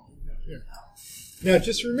 Inclined. Now,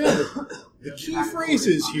 just remember, the key phrase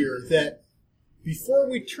is here that before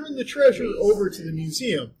we turn the treasure over to the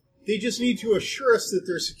museum, they just need to assure us that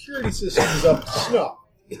their security system is up to snuff.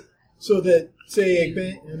 So that, say, a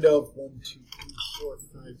band of 1, 2, 3, 4,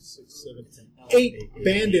 5, 6, 7, 8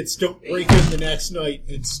 bandits don't break in the next night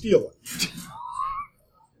and steal it.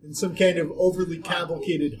 In some kind of overly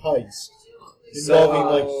complicated heist. Involving,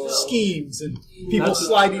 like, schemes and people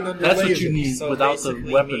sliding under That's lasers. what you need So without the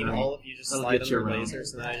basically, weaponry. all of you just That'll slide get you under around.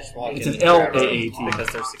 lasers, and then I just walk It's in an and grab them LAAT. because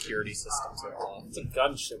their security systems are off. It's a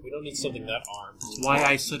gunship. We don't need something that armed. That's why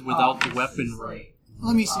I said without the weaponry.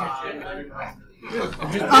 Let me see. Oh,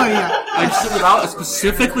 yeah. I said without. I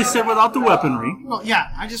specifically said without the weaponry. Well, yeah,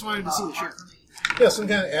 I just wanted to see the ship. Yeah, some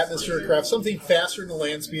kind of atmospheric craft, something faster than a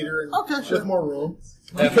land speeder and Okay, sure. with more room.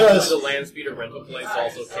 Because Because the land speeder rental place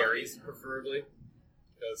also carries, preferably.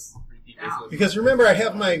 because remember, I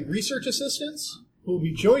have my research assistants who will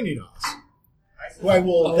be joining us, who I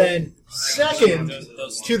will then second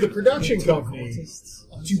to the production company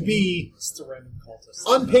to be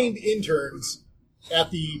unpaid interns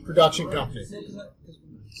at the production company.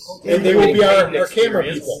 And they will be our camera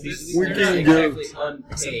people. We're getting good.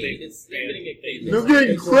 They're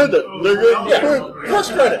getting credit. They're getting credit.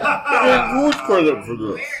 Plus credit. They're getting good credit for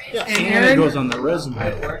this. Yeah. And And it Aaron, goes on the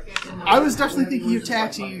resume. I was definitely thinking of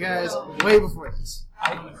taxing you guys way before this.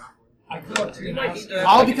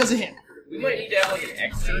 All because of him. We might need to have like an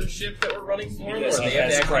externship that we're running for him, or they have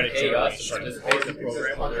to actually pay us to participate in the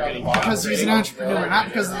program while they're getting Because he's an entrepreneur, not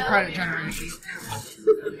because of the credit generation.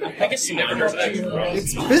 I guess you never heard that.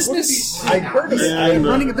 It's business. I heard it. I'm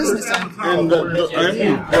running a business. You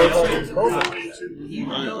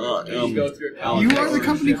are the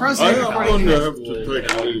company president. I'm going to have to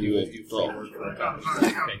take a little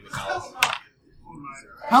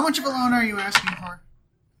How much of a loan are you asking for?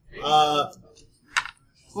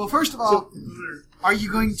 Well, first of all, are you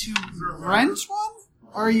going to rent one,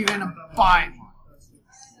 or are you going to buy one?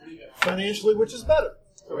 Financially, which is better?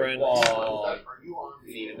 Well,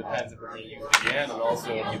 it depends if we're going to use it again, and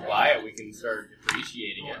also if you buy it, we can start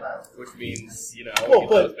depreciating it, which means, we get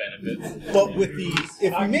those benefits. But with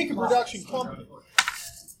if we make a production company,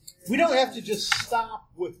 we don't have to just stop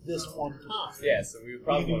with this one time. Yeah, so we would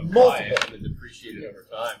probably want to buy it and then depreciate it over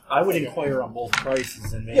time. I would inquire on both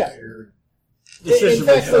prices and make your In decision.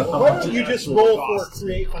 fact, why don't you just roll for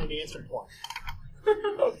create financial plan?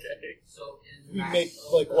 Okay. We make,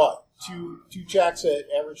 two checks at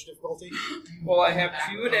average difficulty? Well, I have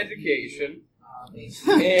 2 in education,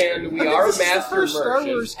 and we are master first Star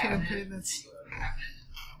merchants. Wars campaign that's...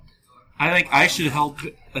 I think I should help.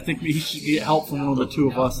 I think we should get help from one of the two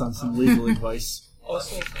of us on some legal advice.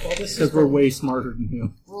 Because we're way smarter than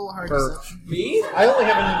you. Roll a hard deception. Me? I only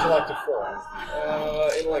have an intellect of 4.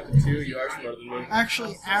 Intellect of 2, you are smarter than me.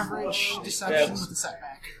 Actually, average deception with a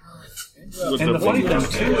setback. And the funny thing,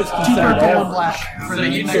 too, is Two purple, one black. For So the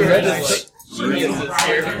you United two are States. just geniuses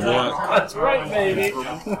here. That's right, baby.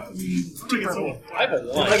 Two purple. I have a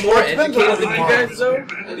 1. I'm more educated than you guys, though.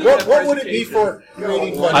 What would it be for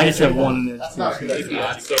creating I just have one in it.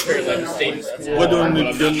 So apparently I'm staying in school. What do I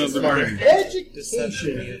need to get another brain?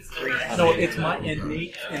 Education. No, it's my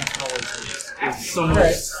innate intelligence. It's so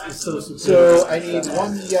superior. So I need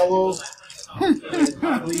 1 yellow, and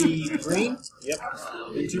 3 green. Yep.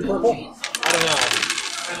 And 2 purple. I don't know.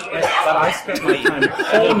 But I spent my time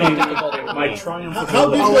honing my triumph. How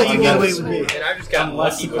big will you get away with me? And I've just gotten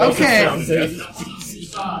lucky. Okay.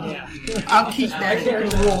 I'll keep that.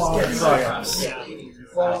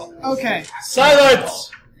 Okay.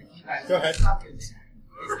 Silence! Go ahead.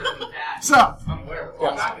 So,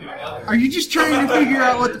 are you just trying to figure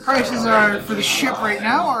out what the prices are for the ship right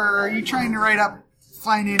now, or are you trying to write up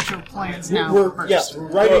financial plans now? Yes, we're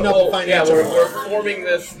writing up the financial Yeah, we're forming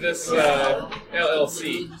this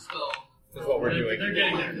LLC. Is what we're doing.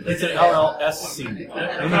 It's an LLSC,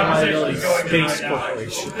 Limited Liability Space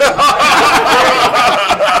Corporation. An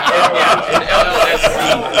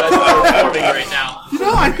LLSC. That's what we're forming right now. You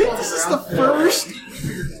know, I think this is the first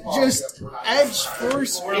Edge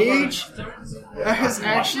Force page that has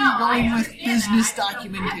actually going with business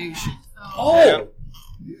documentation. Oh!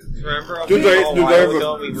 Remember Do they have we were a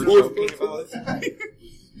joking about it?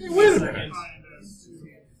 Hey, wait a minute.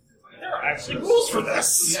 There are actually rules for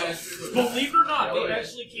this. Believe it or not, they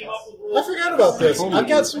actually came up with rules. I forgot about this. I've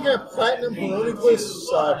got some kind of platinum Heroniclus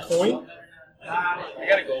coin. I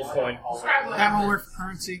got a gold coin. That will work for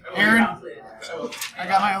currency. Aaron, I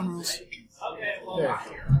got my own rules. There.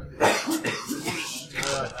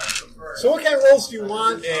 So what kind of rolls do you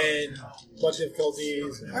want, and what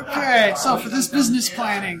difficulties? Okay, so for this business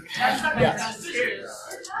planning,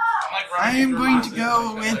 I am going to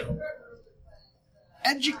go with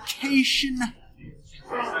education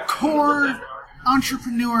core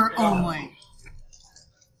entrepreneur only.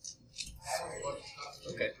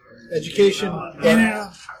 Okay. Education,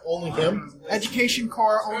 only him? Education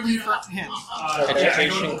core only for him.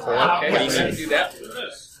 Education core. Okay, what do you need to do that?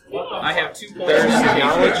 I have 2 points. There's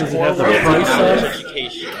knowledge Does it core have the with price knowledge of it?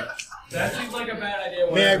 education. That seems like a bad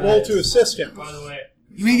idea. May I roll to assist him? By the way.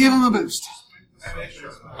 You may give him a boost.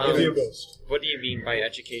 Give you a boost. What do you mean by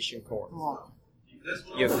education core?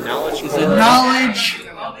 You have knowledge The core. knowledge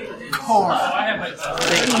core.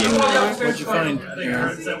 What'd you find,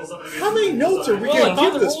 Aaron? How many notes are we going to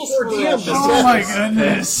give this poor DM? Oh my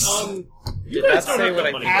goodness. Did that say what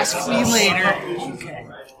I think? Ask me later.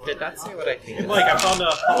 Did that say what I think? Like, I found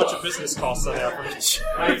a bunch of business costs on that.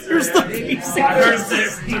 Here's the basic.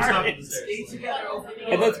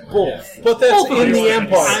 And that's both. But that's in the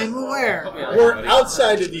Empire. I'm aware. We're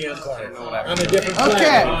outside of the Empire. On a different planet.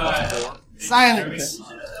 Okay. Silence.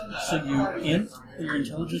 So your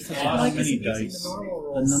intelligence tells you how many dice.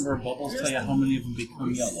 The number of bubbles tell you how many of them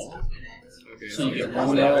become yellow. So you get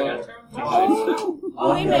 1 yellow,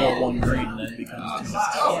 1 yellow, 1 green, and then it becomes 2. Wait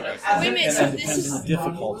a minute, And so that this depends is on the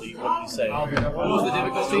difficulty. What do you say?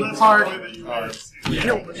 Hard.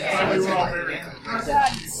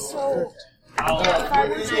 God, so If I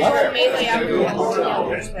were to roll melee, I would roll all the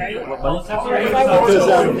yellows, right? If What, buddy? I were to Because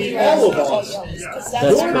roll melee, I all would of roll us, yellows. Because That's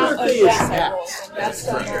that's the amount of birthday is death I half. roll. That's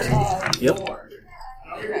the amount of... Yep.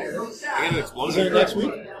 Is there next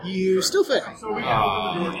week? You still fail.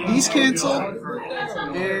 These cancel,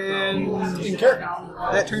 and In character.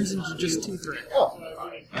 that turns into just 2 threat. Oh,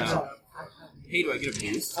 Hey, do I get a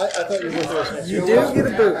boost? I thought you were going to say next You week. do get a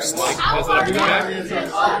boost. Does that ever come back?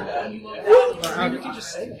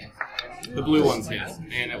 The blue one's his,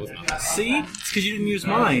 and it was nothing. See? It's because you didn't use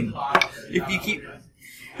mine. If you keep them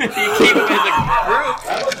as a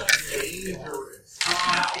group.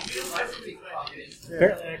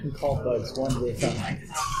 Apparently, I can call bugs one at a time.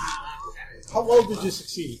 How well did you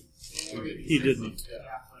succeed? He didn't.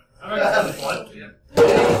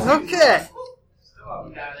 Okay.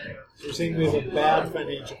 You're saying we have a bad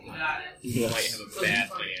financial plan. You might have a bad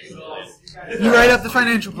financial plan. You write up the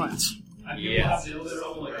financial plans. Yes.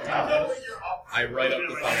 I write up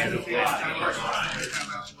the financial plan.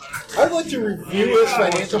 I'd like to review his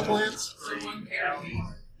financial plans.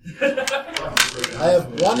 I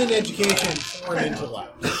have 1 in education and 4 in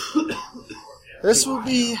intellect. This will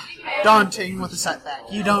be daunting with a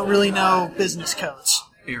setback. You don't really know business codes.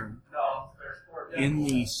 Aaron. In the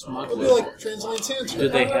It'll be smuggler, like translating Sanskrit.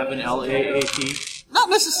 did they have an LAAT Not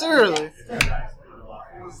necessarily.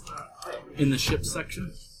 in the ship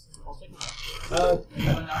section?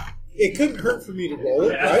 It couldn't hurt for me to roll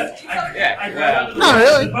it, right? Yeah. Not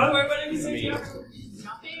really.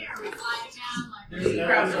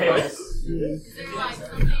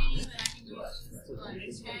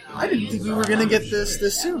 I didn't think we were going to get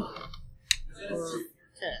this soon.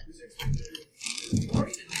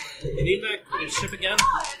 You need that ship again?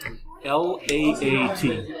 LAAT.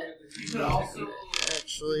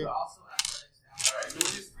 Actually,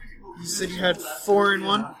 you said you had 4 in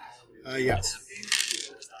 1? Yes.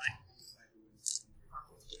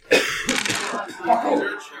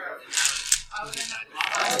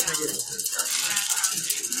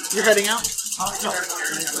 You're heading out?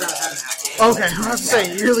 Okay, I was about to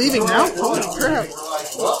say, you're leaving now? Holy crap.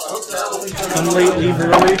 Come late, leave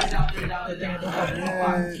early.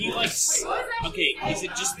 He likes. Okay, is it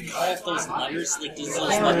just all of those letters? Like, does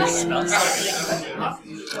those letters spell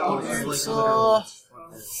something? So,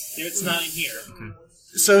 It's not in here.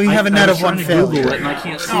 so you have a net of 1 Google failure. it, and I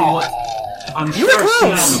can't see what. I'm You were sure I've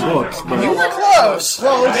seen it close. in the books, but You were close.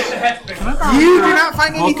 You do not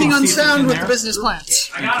find anything unsound with the business plans.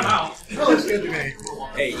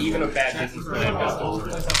 Hey, even a bad business plan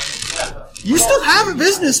does. You still have a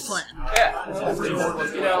business plan. Yeah. You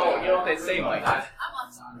know what they say, Mike?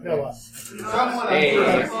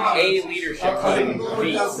 A leadership team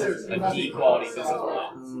beats a D quality business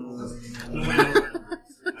plan.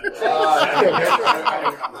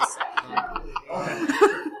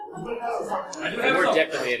 And we're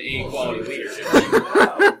definitely an A quality leadership team.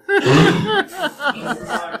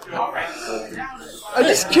 I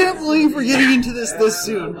just can't believe we're getting into this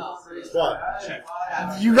soon.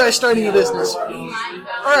 What? You guys starting a business.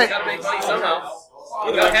 Alright. Gotta make money somehow.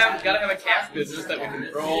 We gotta have a cash business that we can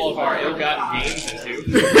throw all of our ill-gotten gains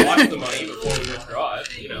into. Watch the money before we withdraw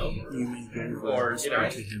it, you know. Or, you know,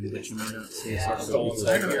 stolen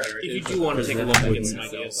secretary. If you do want to take a look, I get some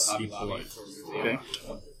ideas. okay.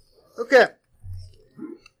 Okay.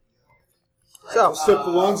 So, Stuff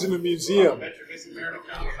belongs in a museum.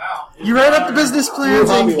 you write up the business plans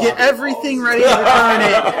and get everything ready to turn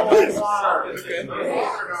it.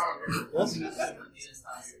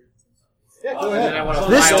 Yeah, go ahead.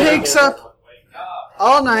 This takes up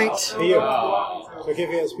all night. Hey, you. Okay if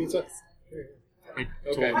he has pizza? I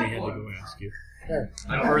told me I had to go ask you.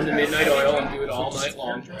 I burn the midnight oil and do it all night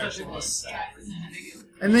long.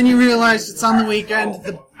 And then you realize it's on the weekend,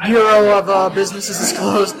 the Bureau of Businesses is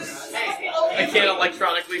closed. I can't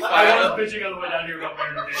electronically file it.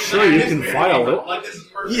 Sure, you can file it.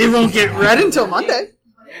 It won't get read until Monday.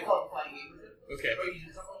 Okay.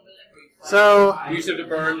 So, We used to have to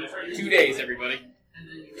burn 2 days, everybody.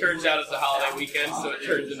 Turns out it's a holiday weekend, so it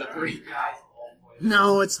turns into 3.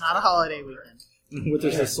 no, it's not a holiday weekend. What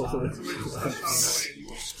does this solar?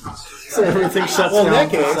 So everything shuts Well, in down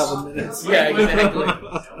that for case- 7 minutes. Yeah, exactly.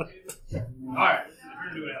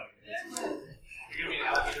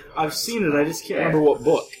 I've seen it, I just can't remember what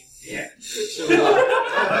book.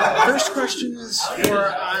 First question is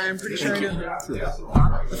for I'm pretty sure I know who.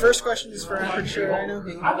 The first question is for I'm pretty sure I know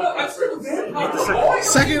who.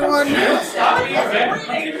 Second one,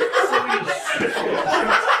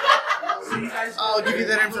 I'll give you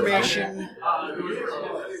that information.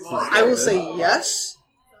 I will say yes.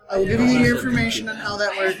 I will give you the information on how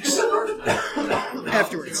that works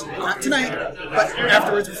afterwards. Not tonight, but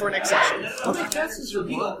afterwards before next session. Okay, that's your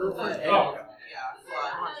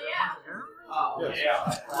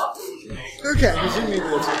Okay. Presumably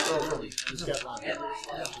it's a girl from who's got mine.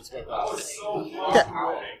 Okay.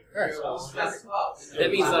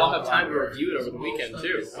 That means that I'll have time to review it over the weekend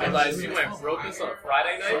too. I assume I wrote this on a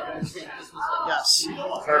Friday night. Yes.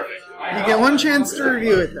 Perfect. You get one chance to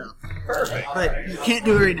review it, though. Perfect. But you can't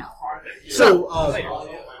do it right now. So,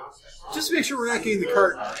 just to make sure we're not getting the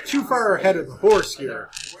cart too far ahead of the horse here,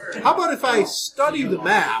 how about if I study the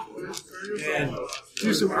map and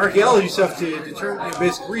do some archaeology stuff to determine,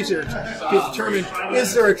 basic research, to determine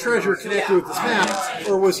is there a treasure connected with this map,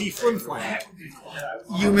 or was he flim-flam?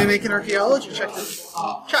 You may make an archaeology check.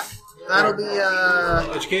 Check. That'll be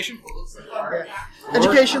Education?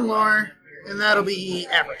 education, lore, and that'll be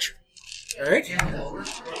average. Alright.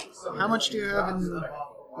 How much do you have in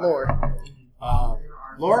lore?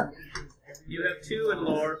 Lore? You have 2 in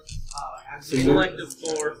lore. So Selective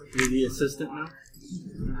 4. You're the assistant now?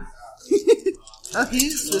 Oh,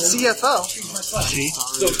 he's the CFO.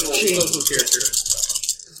 Social character.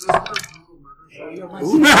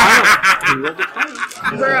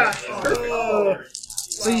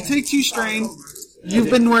 So you take 2 strain. You've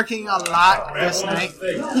been working a lot this night.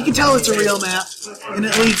 You can tell it's a real map, and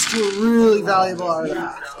it leads to a really valuable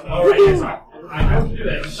artifact.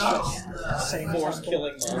 Force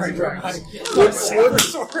killing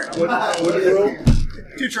What do you roll?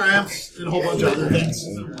 2 triumphs and a whole bunch of other things.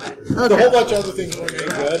 The whole bunch of other things weren't any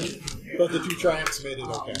good, but the 2 triumphs made it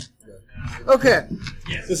okay. Okay.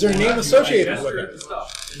 Is there a name associated with it?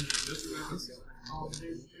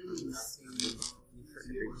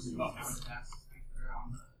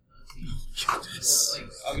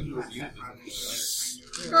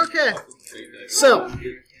 Okay. So,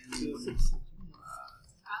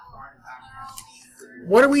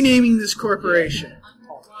 what are we naming this corporation?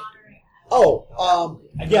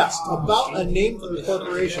 Yes, about a name for the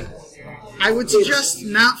corporation. I would suggest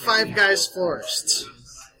not Five Guys Florists.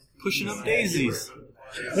 Pushing up daisies.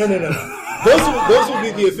 No. Those will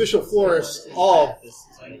be the official florists of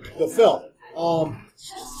the film. Of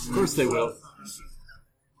course they will.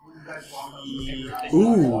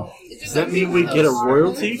 Ooh. Does that mean we get a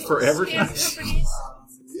royalty for advertising?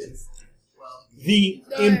 The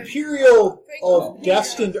Imperial of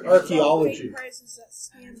Destined Archaeology.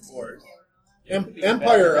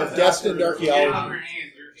 Empire of Destined Archaeology.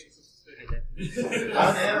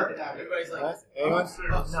 Anyone?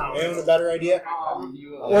 Anyone a better idea?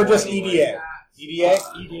 Or just EDA? EDA?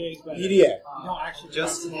 EDA.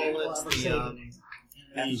 Just call it the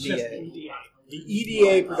FDA. The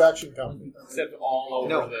EDA production company. Except all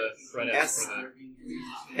over the credits.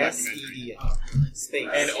 SEDA. Space.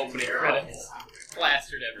 And opening credits.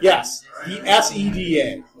 Plastered everywhere. Yes, the SEDA. What's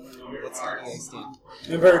EDA stand?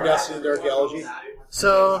 Empire of Destined Archaeology.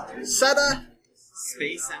 So, SETA.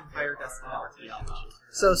 Space Empire Destined Archaeology.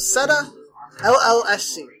 So, SETA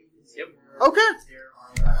LLSC. Yep. Okay.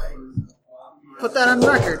 Put that on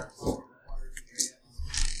record.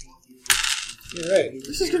 Alright.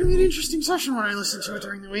 This is going to be an interesting session when I listen to it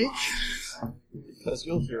during the week. Because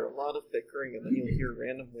you'll hear a lot of bickering and then you'll hear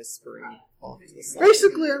random whispering off to the side.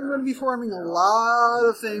 Basically, I'm going to be forming a lot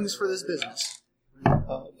of things for this business.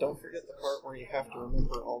 Don't forget the part where you have to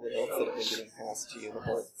remember all the notes that have been getting passed to you in the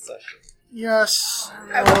whole session. Yes.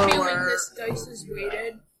 I have a feeling this dice is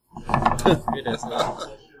weighted. It is not.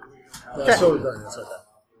 Okay. So regarding it's okay.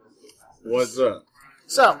 What's that?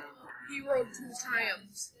 So, He rolled 2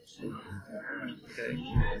 triumphs. Okay.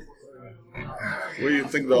 What do you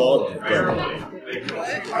think the odds of that are?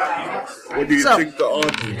 What do you think the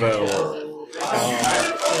odds of that are?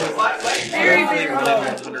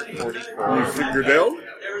 You figured out?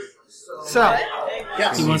 So,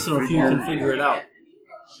 He wants to know if you can figure it out.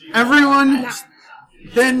 everyone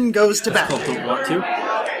then goes to Called bed. the what to?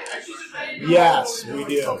 Yes, we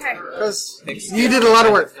do. Okay. Because you did a lot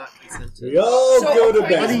of work. We all So, go to wait,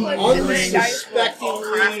 bed. what are you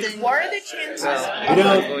Unsuspectingly. What are the chances?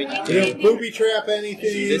 We don't booby trap anything.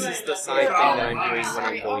 This is the side thing that I'm doing when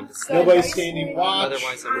I'm going to sleep. Nobody's standing watch.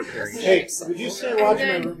 Otherwise, I'm repairing Hey, ships. would you stay watching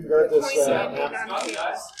my room and guard this map?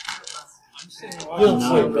 You don't No,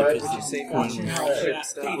 sleep, right? because You say Point. ship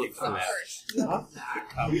stuff.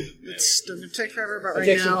 It's still going to take forever, but I right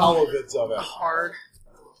take some now, hollow vids of it. hard.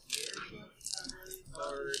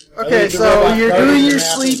 I Okay, need to so robot you're guard doing the your map.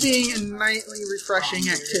 sleeping and nightly refreshing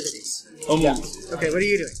activities. Okay, what are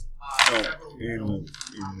you doing?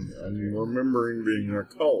 I'm remembering being a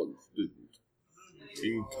college student.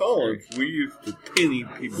 In college, we used to penny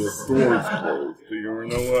people's doors closed. Do you ever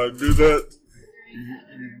know how to do that? You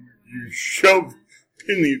you shove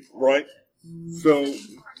pennies, right? So,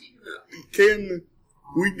 can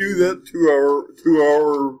we do that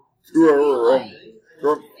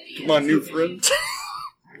to my new friend?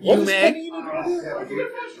 You may.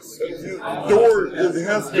 Door, it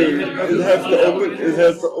has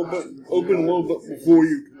to open a little bit before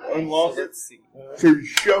you unlock it. So you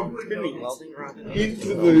shove pennies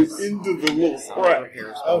into the little crack,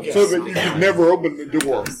 so that you can never open the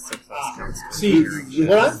door. See,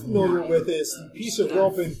 what I'm familiar with is the piece of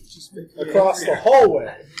rope across the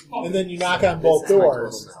hallway, and then you knock on both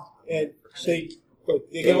doors, and they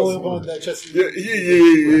can only open that chest. Yeah.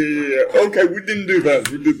 Okay, we didn't do that.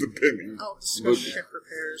 We did the penny. Oh, discuss ship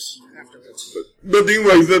repairs afterwards. But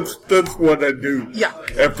anyway, that's what I do. Yeah.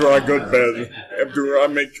 After I go to bed, after I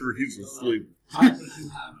make sure he's asleep. I'm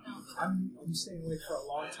staying awake for a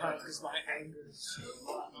long time because my anger is...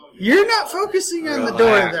 You're not focusing on the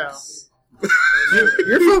door, though.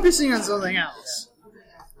 You're focusing on something else.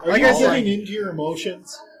 Are you getting into your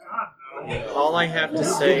emotions? All I have to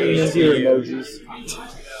say is your emojis.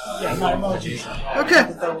 Yeah, my emojis. Okay.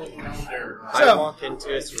 I walk into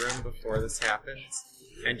his room before this happens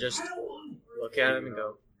and just look at him and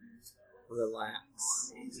go,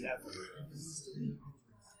 relax.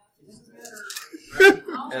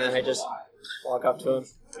 And then I just walk up to him,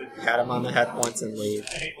 pat him on the head once, and leave.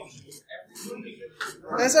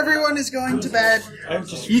 As everyone is going to bed,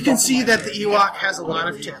 you can see that the Ewok has a lot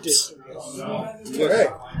of tips. Okay.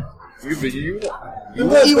 The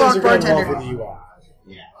Ewok bartender.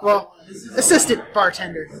 Well, assistant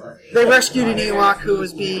bartender. They rescued an Ewok who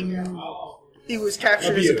was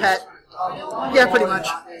captured as a pet. Yeah, pretty much.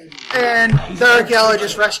 And the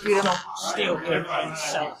archaeologist rescued him. Steal him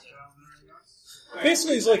myself.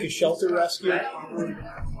 Basically, it's like a shelter rescue,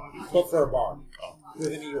 but for a bar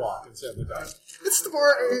with an Ewok instead of the dog. It's the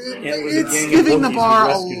bar. It's giving the bar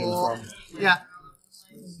a lot. Yeah.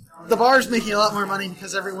 The bar's making a lot more money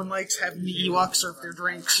because everyone likes having the Ewok serve their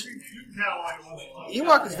drinks.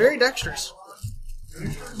 Ewok is very dexterous.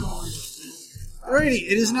 Alrighty,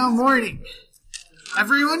 it is now morning.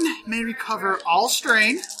 Everyone may recover all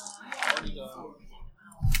strain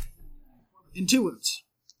and 2 wounds.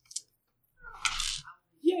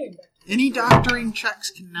 Yay! Any doctoring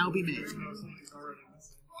checks can now be made.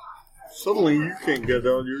 Suddenly you can't get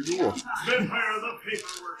out your door.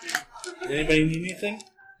 Anybody need anything?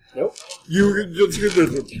 Nope. You can just get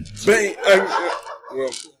this. Bang!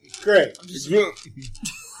 Great. So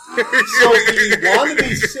if you want to be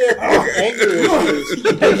sick with anger issues,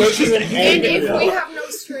 it makes you an And angry. if we have no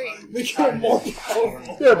strain. Make you more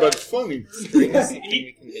powerful. Yeah, but it's funny. We can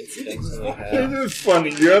incidentally have. It is funny.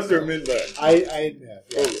 You have to admit that. I admit.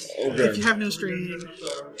 Yeah. Oh, If okay. you have no strain,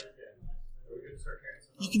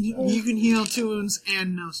 you can heal 2 wounds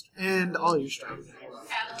and all your strain.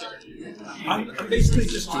 I'm basically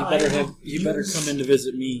just You better come in to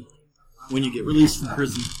visit me when you get released from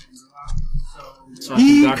prison. So I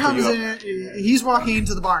He can doctor comes you up. in. He's walking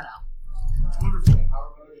into the bar now.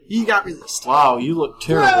 He got released. Wow, you look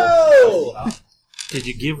terrible. Whoa! Did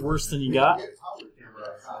you give worse than you got?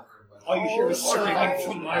 all you hear is circling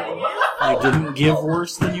from my room. You didn't give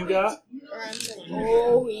worse than you got?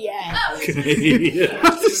 Oh, yeah. Okay.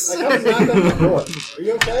 Are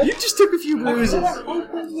you okay? You just took a few bruises.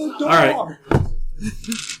 Alright.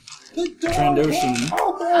 Trandoshan.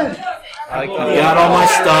 I Got all my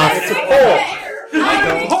stuff. It's a pole.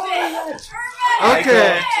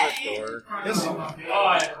 Okay.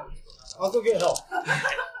 I'll go get help.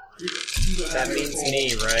 That means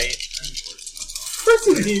me, right? Of course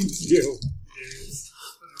it means you.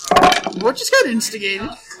 What just got instigated?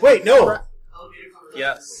 Wait, no.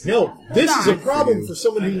 Yes. No, this is a problem for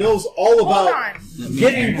someone who knows all about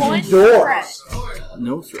getting One through doors.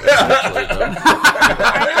 No threat, actually, though.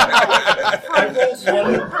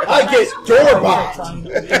 I get door bombed.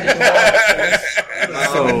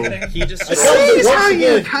 So, He just. I tell Seeing you as how once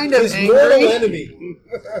you're again, kind of his mortal angry. enemy,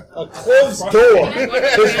 a closed door,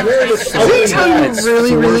 is weirdest Seeing how you're open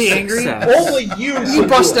really, really Source angry, success. Only you you can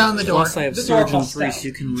bust do it. down the door. Plus, I have Surgeon 3, so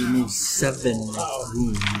you can remove 7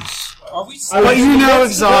 wounds. Are we? But you're now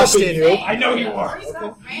That's exhausted. helping you. I know you are.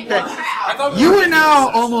 Okay. You are now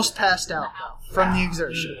almost passed out from the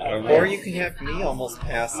exertion. Or you can have me almost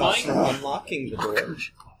pass out from unlocking the door.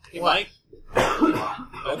 Hey, Mike.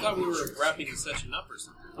 I thought we were wrapping the session up or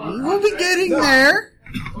something. You will be getting there.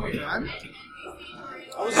 I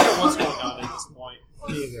was there what's going on at this point.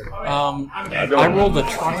 I rolled a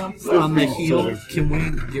triumph on the heal. Can we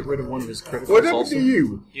get rid of one of his criticals What happened also? to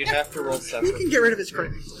you? You'd have to roll You separate. can get rid of his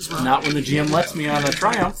credit as well. Not when the GM lets me on a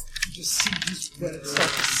triumph. Just see you start to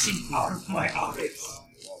see out of my eyes.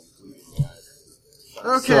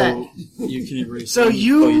 Okay. So you can erase. So any-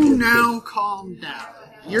 you did. now calm down.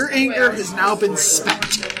 Your anger has now been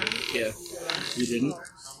spent. Yeah. You didn't?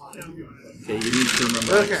 Okay, you need to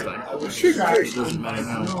remember Okay. next time. It doesn't matter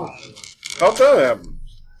now. How'd that happen?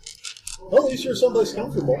 Well, at least you're someplace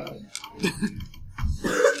comfortable.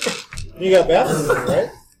 You got bathroom, right?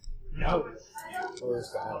 No.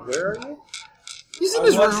 Where are you? He's in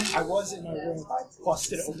his room. I was in my room. I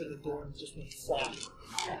busted open the door and just went flying.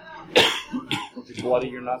 Did you bloody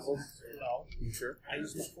your knuckles? No. You sure? I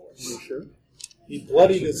used my force. You sure? He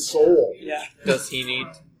bloodied his soul. Yeah. Does he need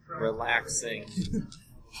relaxing?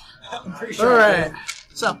 I'm pretty sure. Alright.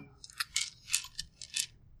 So.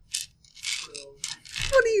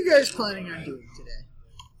 What are you guys planning on doing today?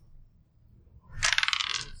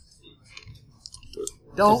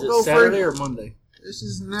 Don't Is it go Saturday for or Monday? This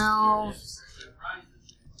is now.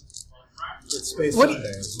 It's Space What- Sunday,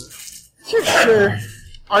 isn't it? Sure.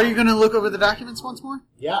 Are you going to look over the documents once more?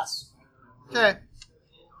 Yes. Okay.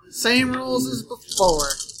 Same rules as before.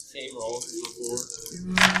 Same roles as before.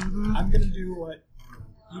 Mhm. I'm gonna do what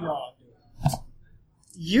you know I'll do.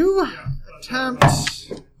 You attempt.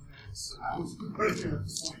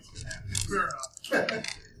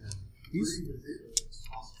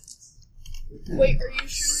 Wait, are you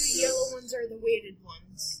sure the yellow ones are the weighted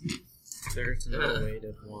ones? There's no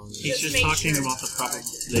weighted one. He's just make talking sure. about the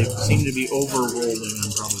probability. They seem to be over-rolling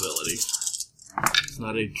on probability. It's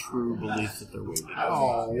not a true belief that they're weighted.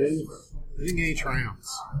 Oh, you didn't get any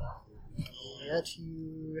triumphs. That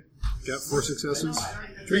you. Got 4 successes?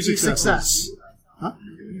 3 You successes. success. Huh?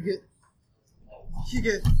 You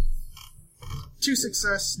get 2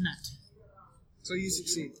 success net. So you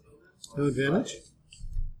succeed. No advantage?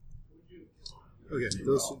 Okay,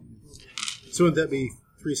 those. So would that be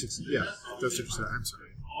 3 successes? Yeah, that's 6 successes. I'm sorry.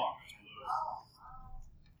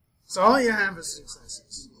 So all you have is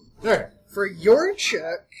successes. Alright. For your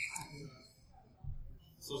check,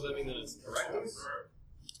 So does that mean that it's correct?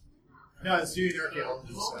 No, it's doing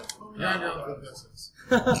archaeology.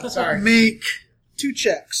 sorry, make 2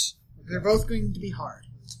 checks. They're both going to be hard.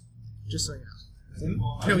 Just so you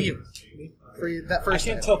know. No, you. For you, that I first.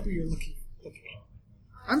 can't tell who you're looking at.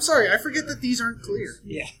 I'm sorry, I forget that these aren't clear.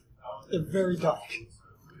 Yeah. They're very dark.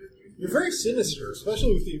 You're very sinister,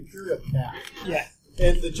 especially with the Imperial cap. Yeah.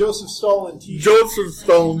 And the Joseph Stalin t-shirt. Joseph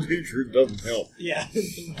Stalin t-shirt doesn't help. Yeah.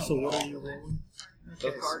 So what are you rolling?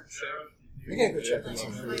 The card check. I gotta go check on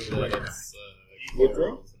something. What's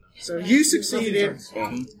wrong? So you succeeded.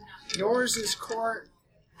 Yours is court.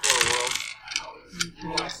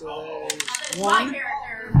 My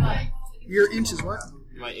character, but Your int is what?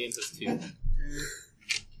 My int is 2.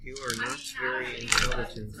 You are not very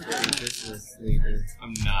intelligent for a business leader.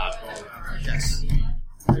 I'm not. Yes.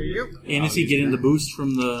 There you go. And is he getting the boost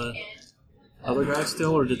from the other guy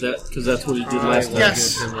still, or did that? Because that's what he did last time.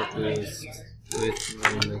 Yes. Give him a boost with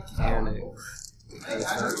my mechanics. That's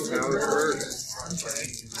how it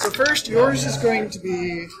works. So first, yours is going to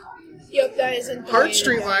be Yep, that isn't the hard weighted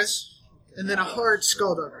streetwise, and then a hard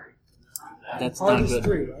skullduggery. That's Hard not is good.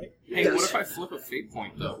 3, right? Hey, what if I flip a fate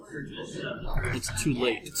point though? It's too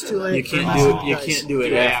late. It's too late. You can't do it. You can't do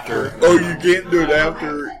it after. Oh, you can't do it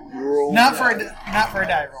after you roll? Not for a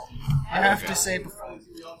die roll. I have to say before.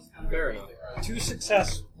 Fair enough. 2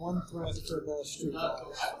 success, 1 threat for the street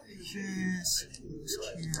fighters. Yes.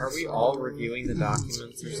 Are we all reviewing the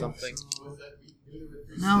documents or something?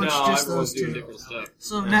 No, it's just everyone's those doing 2. different stuff.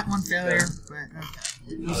 So net 1 failure. But, okay.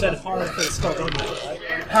 You said hard for the skullduggery,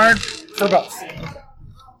 right? Hard for both.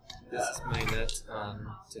 This is my net on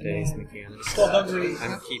today's mechanics. Skullduggery.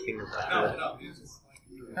 I'm keeping a record.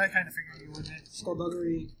 I kind of figured you would.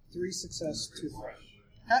 Skullduggery, 3 success, 2 threat.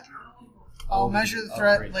 Okay. I'll measure the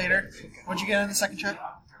threat later. What'd you get on the second check?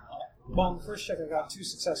 Well, on the first check I got 2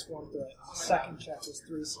 success, 1 threat. The second check was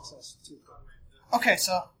 3 success, 2 threat. Okay,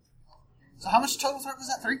 so how much total threat was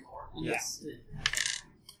that? 3? Yes.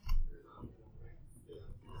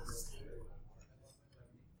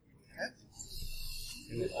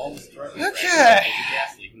 Okay.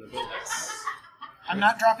 Gas leak in the building. I'm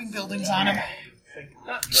not dropping buildings on him.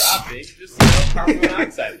 Not dropping, just carbon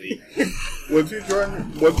monoxide leak. What's he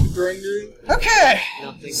trying to do? Okay.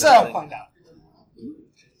 So Find out.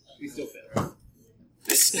 We still fit, right?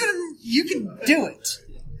 this is gonna, you can do it.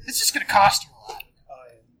 It's just gonna cost you a lot.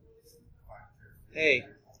 Hey,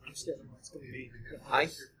 I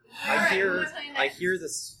hear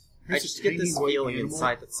this. I just get this feeling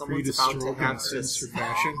inside that someone's about to have this.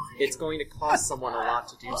 It's going to cost someone a lot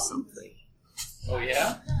to do something. Oh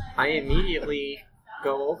yeah? I immediately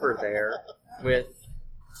go over there with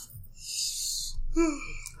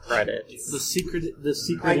credits. The secret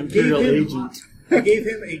Imperial agent I gave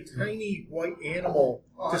him a tiny white animal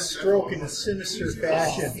to stroke in a sinister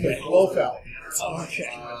fashion with Blofeld.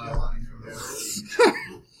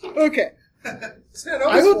 Okay. It's not I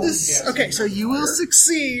always will full dis- gas. Okay, so you will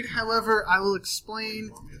succeed. However, I will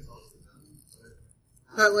explain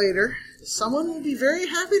that later. Someone will be very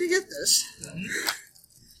happy to get this.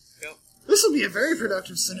 This will be a very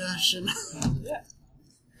productive session.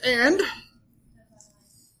 And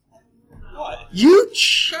you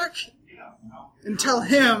check and tell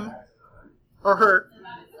him or her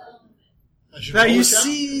that you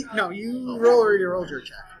see. No, you rolled your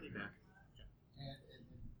check.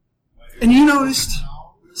 And you noticed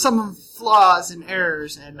some flaws and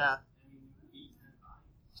errors and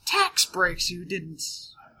tax breaks you didn't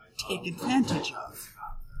take advantage of.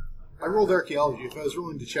 I rolled archaeology. If I was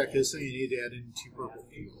willing to check his thing, you need to add in 2 purple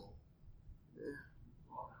people.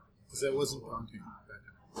 Because that wasn't daunting.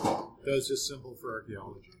 That was just simple for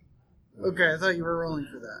archaeology. Okay, I thought you were rolling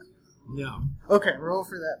for that. No. Okay, roll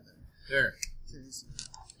for that then. There.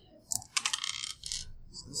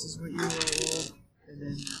 So this is what you rolled, and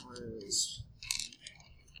then that was.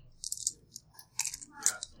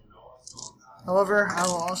 However, I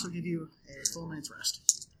will also give you a full night's rest.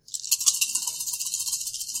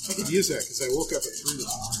 I could use that because I woke up at 3 this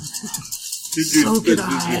morning. Did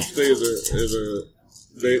you stay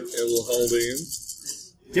at a Holiday Inn?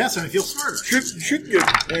 Yes, I feel smarter. Should get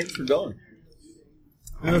points for done.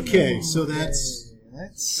 Okay, so that's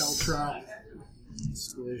Caltrop,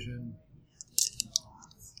 Exclusion.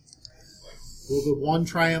 Will the one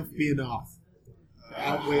triumph be enough to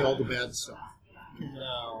outweigh all the bad stuff?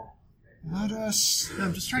 No. Let us. No,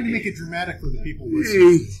 I'm just trying to make it dramatic for the people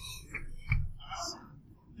listening.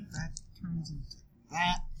 That turns into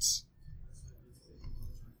that.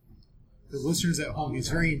 The listeners at home, he's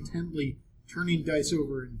very intently turning dice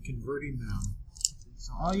over and converting them.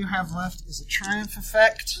 So all you have left is a triumph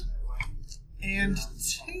effect and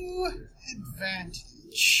 2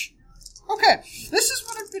 advantage. Okay, this is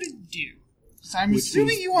what I'm going to do. So I'm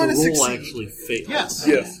assuming you want to the roll succeed. actually failed. Yes.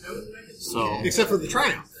 So, except for the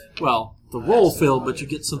triumph. Well, the roll failed, but you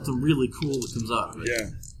get something really cool that comes out of it.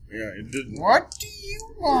 Yeah, it didn't. What do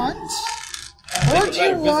you want? Or do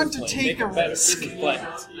you want to take a risk?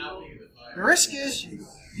 The risk is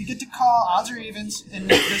you get to call odds or evens,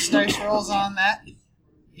 and if this dice rolls on that,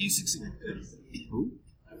 you succeed. Ooh.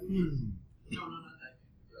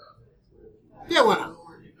 Yeah, why not?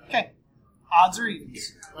 Okay. Odds or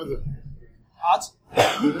evens? Odds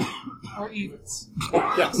or evens?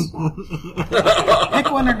 Yes.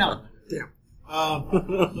 Pick one or none. Damn.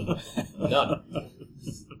 None.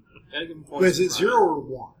 Is it 0 or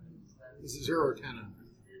 1? Is it 0 or 10?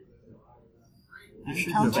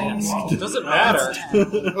 It doesn't matter.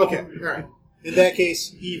 Okay, alright. In that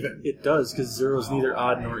case, even. It does, because 0 is neither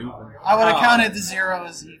odd nor even. I would have counted the 0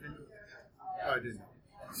 as even. I didn't.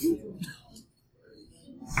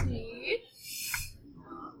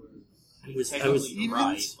 I was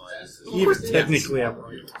right. Even technically, I'm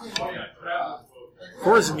right.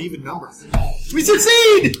 4 is an even number. We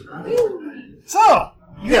succeed! So,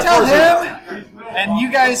 you tell him, and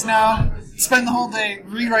you guys now spend the whole day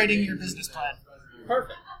rewriting your business plan.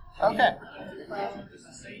 Perfect. Okay.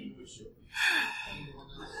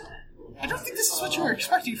 I don't think this is what you were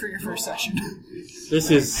expecting for your first session.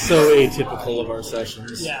 This is so atypical of our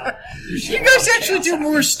sessions. Yeah. You guys actually do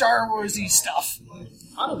more Star Wars-y stuff.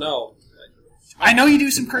 I don't know. I know you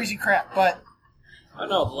do some crazy crap, but I don't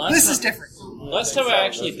know. This is different. Last time I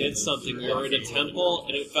actually did something, we were in a temple,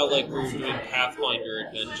 and it felt like we were doing Pathfinder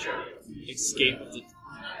Adventure. Escape of the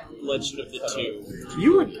Legend of the Two.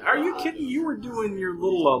 Are you kidding? You were doing your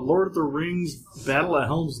little Lord of the Rings Battle of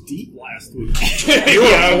Helm's Deep last week.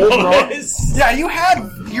 Yeah, you had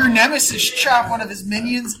your nemesis chop one of his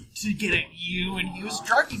minions to get at you, and he was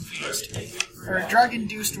drug-infused. Or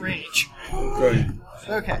drug-induced rage.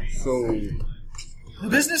 Okay. So, the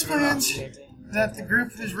business plans that the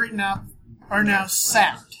group has written out are now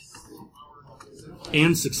sound.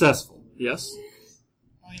 And successful, yes?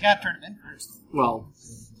 Well, you got to turn them in first. Well,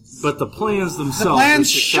 but the plans themselves The plans are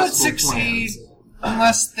should successful succeed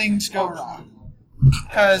unless things go wrong.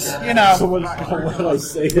 Because, you know... So what I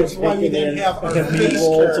say is making in and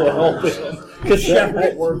roll to help him. Because that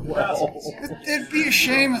might work well. It'd be a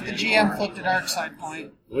shame if the GM flipped a dark side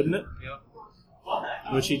point. Wouldn't it?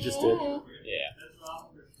 Which he just did. Yeah.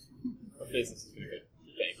 Our business is going to get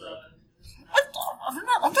bankrupt. I'm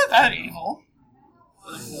not that evil.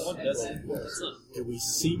 Did we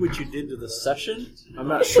see what you did to the session? I'm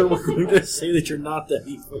not sure we're going to say that you're not that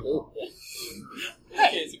evil.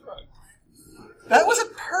 Hey, that was a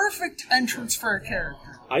perfect entrance for a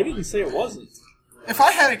character. I didn't say it wasn't. If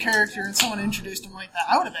I had a character and someone introduced him like that,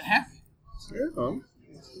 I would have been happy. Yeah.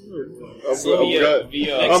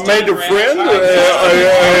 I made a friend.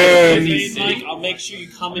 I'll make sure you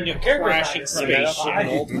come in a crashing spaceship,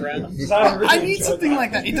 old friend. I need something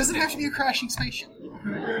like that. It doesn't have to be a crashing spaceship.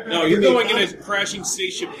 No, you're going in a crashing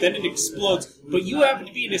spaceship, then it explodes, but you happen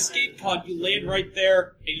to be an escape pod, you land right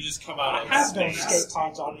there, and you just come out I have no escape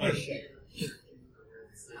pods on my ship.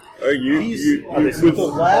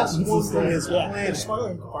 The last one from his planet,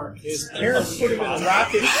 smuggling part. his parents put him in a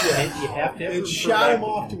rocket ship and shot him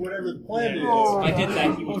off to whatever the planet is. I did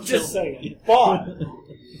that, he would Just saying. But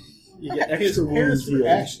You get his extra parents wounds were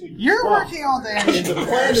healed. actually You're fine. working all day. And the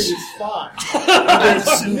planet is fine. And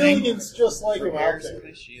there's millions just like him out there.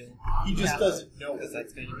 He just doesn't know it.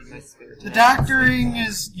 That's going to be my spirit. The doctoring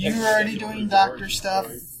is you already doing doctor stuff.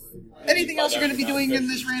 Anything else you're going to be doing in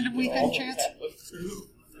this random weekend, Chance?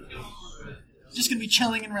 Just going to be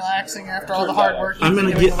chilling and relaxing after all the hard work. I'm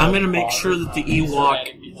gonna make sure that the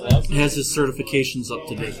Ewok has his certifications up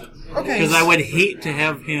to date. Okay. Because I would hate to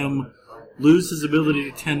have him lose his ability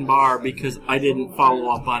to 10 bar because I didn't follow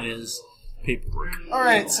up on his paperwork.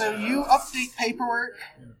 Alright, so you update paperwork.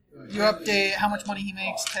 You update how much money he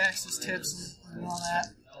makes, taxes, tips, and all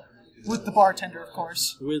that. With the bartender, of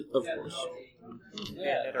course. Of course.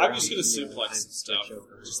 I'm just gonna suplex some stuff,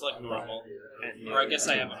 just like normal. Or I guess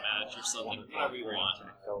I have a match or something, whatever you want.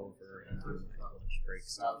 Go over and do my lunch break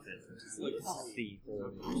stuff and the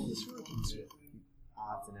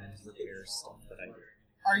odds and ends repair stuff that I do.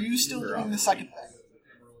 Are you still doing the second thing? I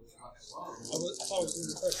thought I was doing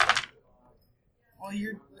the first one. Well,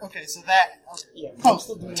 you're... Okay, so that... Yeah,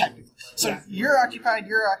 Post, technically. So you're occupied,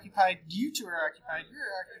 you two are occupied, you're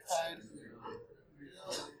occupied.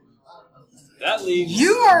 That leaves...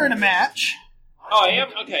 You are in a match. Oh, I am?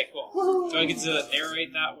 Okay, cool. Do I get to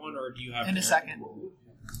narrate that one, or do you have... In a second.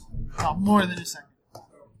 Well, more than a second.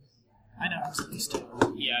 I know, I'm supposed to.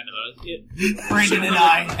 Yeah, I know. Brandon and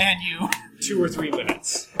I, and you. 2 or 3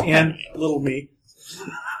 minutes. And little me.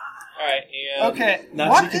 Alright, and... Okay,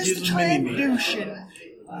 what is the Transduction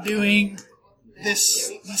doing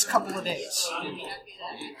these couple of days?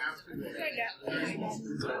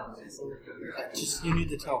 Just, you need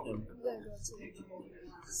to tell him.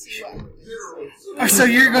 Oh, so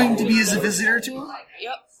you're going to be as a visitor to him?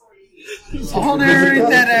 Yep. I'll narrate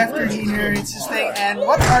that after he narrates his thing. And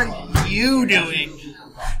what are you doing?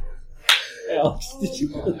 Alex, did you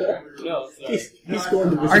put that? No, sorry. He's going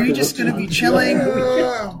to visit Are you just going to be chilling?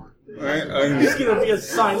 He's going to be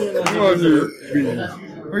assigned in Or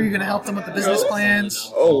are you going to help them with the business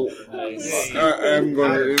plans? Oh, I'm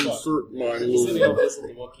going to insert my little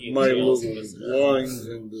lines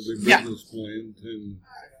into the business plans, and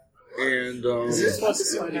in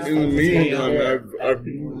the meantime, I've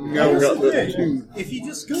now got the two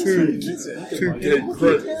K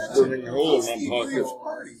credits burning a hole in my pocket.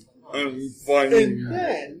 I'm finding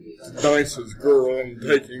Dice's girl and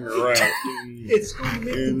taking her out,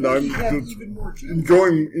 and I'm just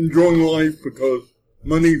enjoying life because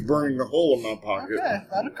money's burning a hole in my pocket. Okay,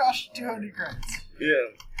 that'll cost you 200 credits. Yeah.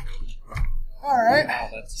 Alright. Wow,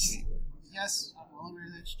 that's cheap. Yes, I'm well aware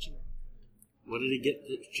that's cheap. What did he get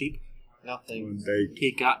that's cheap? Nothing.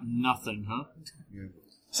 He got nothing, huh? Yeah.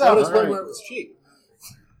 So, That's why it was cheap.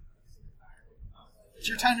 it's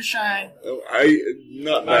your time to shine.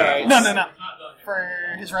 Not that. No.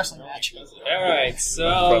 For his wrestling match. Alright,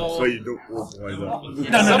 so... So you don't work like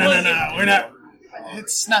that. No. We're not.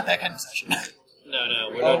 It's not that kind of session. No,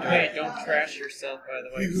 we're not doing Hey, don't trash yourself, by the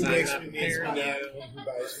way. He who 'cause I'm makes not me needs me prepared. now, and who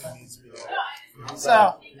buys me needs me now.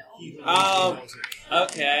 So,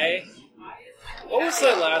 okay. What was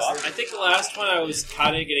that last? I think the last one I was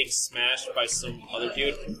kind of getting smashed by some other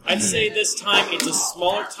dude. I'd say this time it's a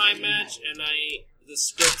smaller time match, and the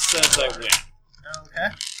script says I win. okay.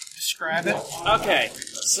 Describe it. Okay,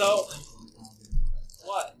 so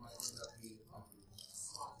what?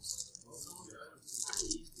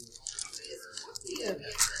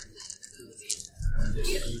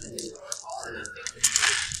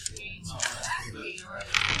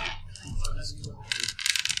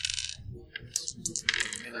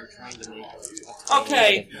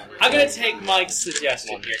 Okay, I'm gonna take Mike's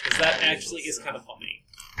suggestion here because that actually is kind of funny.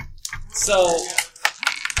 So,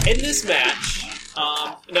 in this match,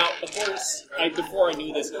 now of course, before I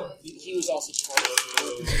knew this, he was also trying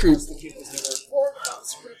to the kid was never informed about the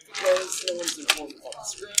script because no one's informed about the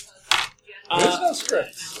script. There's no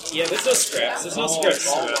script. Yeah, there's no scripts. There's no scripts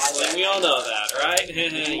to wrestling. We all know that, right?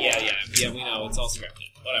 yeah, we know it's all scripted.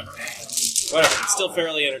 Whatever. It's still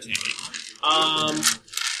fairly entertaining.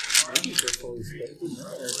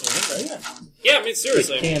 Yeah, I mean,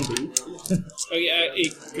 seriously. It can be. Oh, yeah,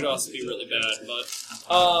 it could also be really bad, but...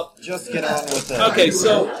 Just get on with it. Okay,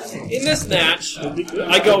 so, in this match,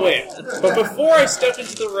 I go in. But before I step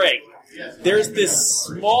into the ring, there's this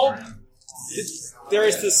small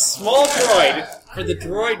droid for the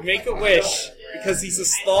droid Make-A-Wish, because he's a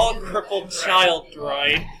small, crippled child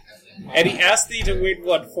droid, and he asked me to win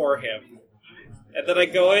one for him. And then I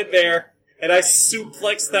go in there, and I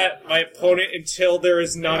suplex my opponent until there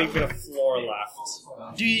is not even a floor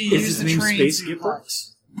left. Do you use the train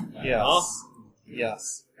suplex? Yes. Huh?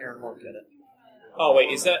 Yes. Aaron won't get it. Oh, wait,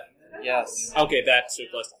 is that... Yes. Okay, that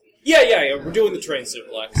suplex. Yeah, we're doing the train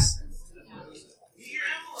suplex.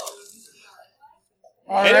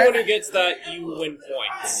 Anyone who gets that, you win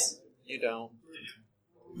points. You don't.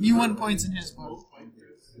 You win points in his book. I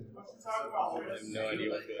have no idea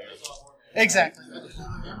what going on. Exactly.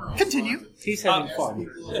 Continue. He's having fun.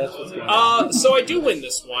 That's what's going on. So I do win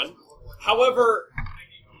this one. However,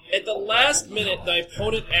 at the last minute, the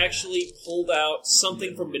opponent actually pulled out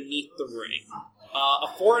something from beneath the ring. A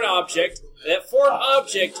foreign object. That foreign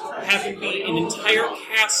object happened to be an entire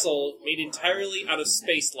castle made entirely out of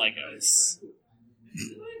space Legos.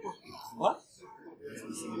 What?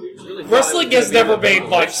 Wrestling has never made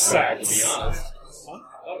much sense.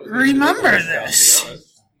 Remember this.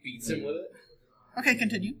 Beats him with it. Okay,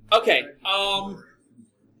 continue. Okay,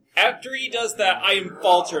 after he does that, I am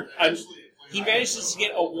faltered. He manages to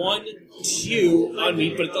get a 1-2 on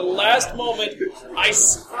me, but at the last moment, I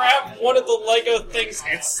scrap one of the Lego things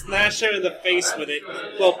and smash him in the face with it.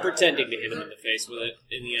 Well, pretending to hit him in the face with it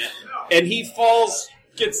in the end. And he falls,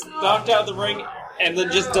 gets knocked out of the ring, and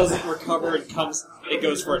then just doesn't recover and it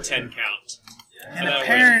goes for a 10 count. And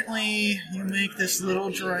apparently, you make this little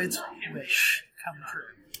droid's wish come true.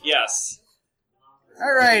 Yes.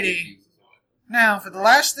 Alrighty. Now, for the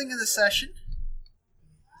last thing of the session,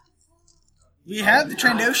 we have the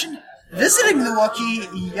Trandoshan visiting the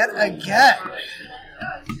Wookiee yet again.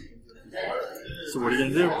 So what are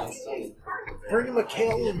you going to do? Bring him a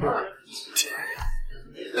calendar.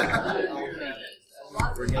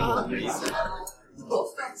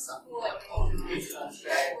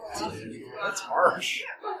 That's harsh.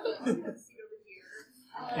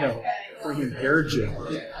 No, bring hair gel.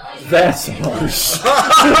 That's harsh.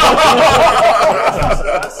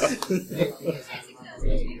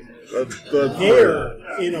 That's hair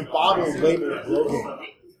in a bottle labeled Logan.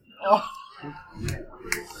 Oh.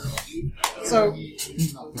 So,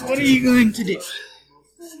 what are you going to do?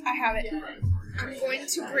 I have it. I'm going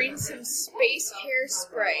to bring some space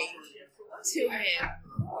hairspray to him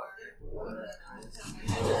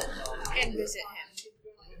and visit him.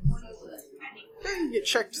 You get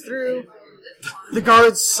checked through. The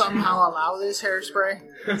guards somehow allow this hairspray.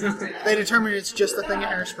 They determine it's just a thing of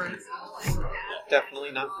hairspray.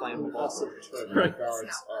 Definitely not flammable.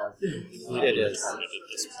 Guards are. It is. At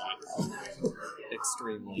this point.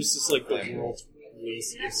 Extremely. This is like the world's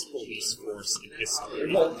laziest police force in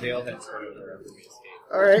history. They'll head turnover.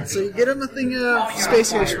 Alright, so you get him a thing of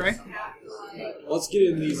space hairspray. Let's get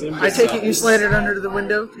in these imbeciles. I take it you slide it under the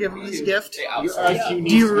window to give him his gift. Your IQ Do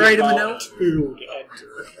needs you to write be him a about note? 2 to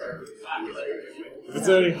enter. If it's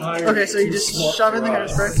any higher... Okay, so you just shove in the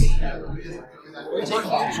hairspray.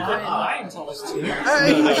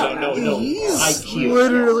 He's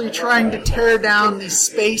literally trying to tear down the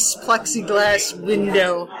space plexiglass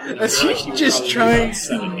window as he's just trying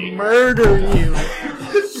to murder you.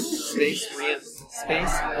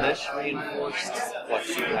 Space mesh reinforced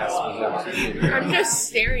plexiglass window to you. I'm just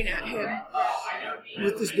staring at him.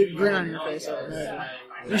 With this big grin on your face, I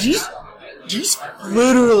imagine. He's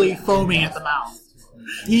literally foaming at the mouth.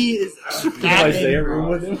 He is that room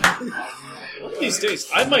with him? One of these days,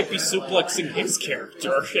 I might be suplexing his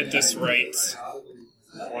character at this rate.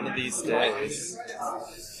 One of these days,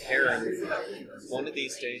 Aaron, one of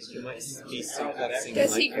these days you might be suplexing.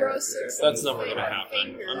 Does he grow 6? That's never going to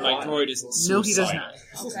happen. My droid isn't suicidal. No, he does not.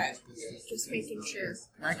 Okay. Just making sure.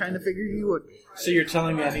 I kind of figured you would. So you're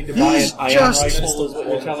telling me I need to buy an ion rifle is what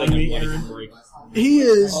you're telling me, Aaron? He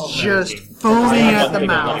is just foaming at the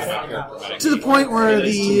mouth. To the point where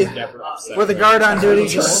the guard on duty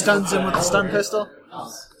just stuns him with a stun pistol.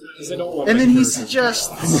 And then he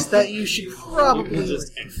suggests that you should probably...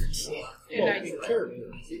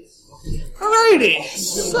 Alrighty,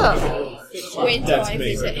 so... Wait until I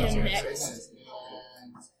visit him next.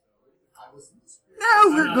 Now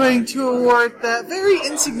we're going to award that very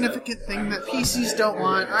insignificant thing that PCs don't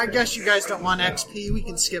want. I guess you guys don't want XP. We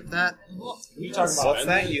can skip that. What's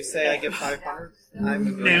that? You say I get 500? No,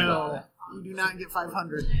 you do not get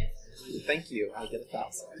 500. Thank you. I get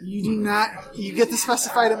 1,000. You do not. You get the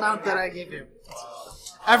specified amount that I gave you.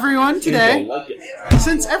 Everyone today,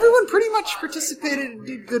 since everyone pretty much participated and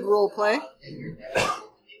did good role play,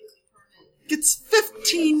 gets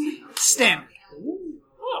 15 standard.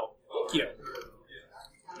 Oh, thank you.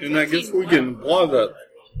 And I guess we can apply that.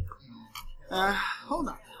 Hold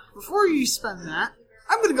on. Before you spend that,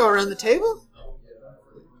 I'm going to go around the table,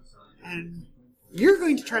 and you're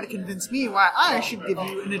going to try to convince me why I should give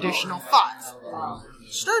you an additional 5.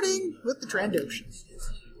 Starting with the Trandoshan.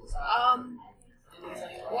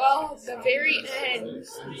 Well, the very end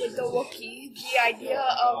with the Wookiee, the idea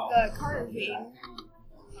of the carving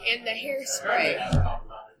and the hairspray.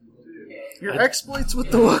 Your exploits with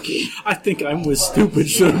the Wookiee. I think I'm with stupid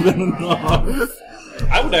should have been enough.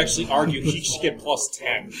 I would actually argue he should get plus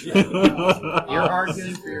 10. You're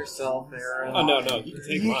arguing for yourself, Aaron. Oh, no, you can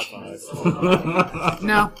take my 5.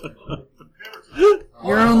 No.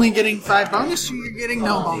 You're only getting 5 bonus, or you're getting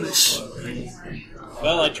no bonus.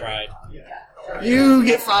 Well, I tried. You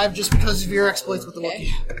get 5 just because of your exploits with the Wookiee.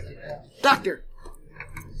 Doctor.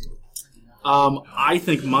 I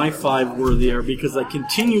think my 5 were there because I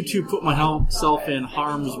continue to put myself in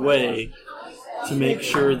harm's way to make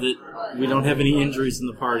sure that we don't have any injuries in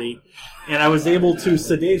the party. And I was able to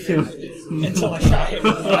sedate him until I shot him.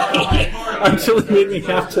 Until he made me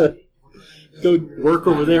have to go work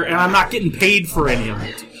over there. And I'm not getting paid for any of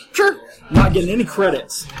it. Sure. I'm not getting any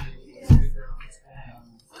credits.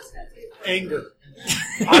 Anger.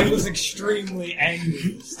 I was extremely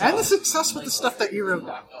angry. And the success with the stuff that you wrote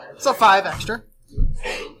down. So 5 extra.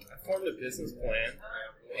 I formed a business plan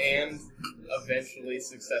and eventually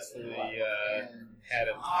successfully had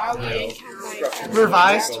it structured.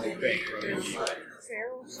 Revised.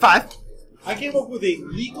 5. I came up with a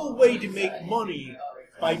legal way to make money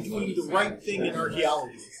by doing the right thing in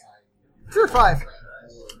archaeology. Sure, 5.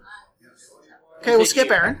 Okay, we'll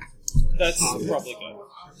skip Aaron. That's probably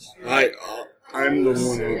good. I'm the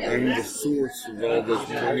the source of all this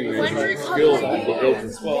money and my skills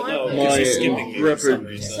because my intrepid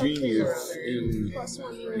genius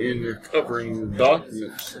in recovering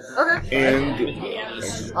documents. Okay.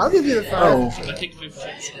 And I'll give you the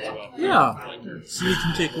 5. Yeah. So you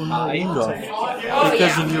can take one more wound off.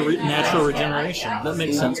 Because of your natural regeneration. That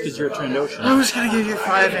makes sense because you're a Trandoshan. I was going to give you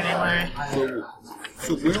 5 anyway.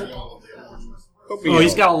 So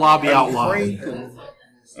he's got a lobby outlaw.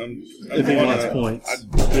 If he wants points. I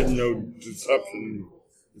didn't know deception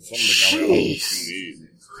is something I always need.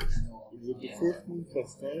 With the first one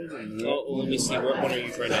plus 5? Well, let me see. What one are you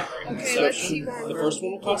trying to... Okay, let's see. The first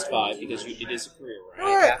one will cost 5 because it is a career, right?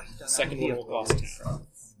 Alright. The second one will cost 10.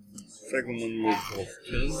 Second one will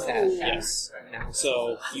cost 10? Yes.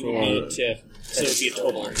 So you need to... So it would be a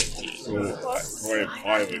total of 15. So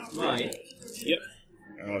I have 5. Yep.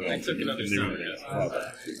 I took another stone. Oh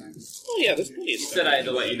yeah, there's plenty of stuff. Said I had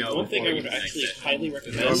to let you know. One thing I would actually highly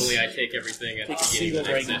recommend. Normally I take everything at the beginning of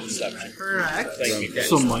the next session. Correct. Thank you.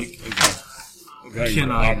 So, Mike,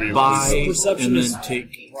 can I buy and then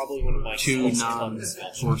take probably one of my 2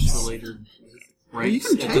 non-force related rights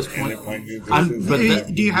You can at this point?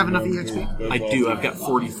 Do you have enough EXP? I do. I've got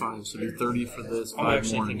 45, so do 30 for this,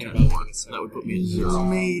 5 more, and 10 more. That would put me at 0. You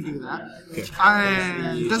may do that.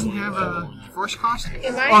 Okay. It doesn't have a force cost?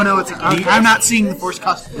 Am I- Oh, no, it's I'm not seeing the force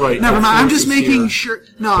cost. Right. Never mind. I'm just Force is making 0. sure.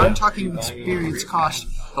 No, I'm talking experience cost.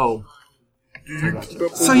 Oh.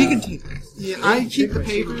 So you can take it. Yeah, I keep the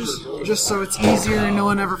papers just so it's easier and no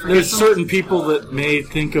one ever forgets There's them. certain people that may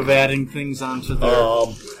think of adding things onto their...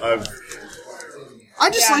 I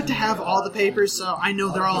just like to have all the papers so I know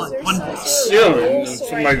they're all in one place. Yeah, if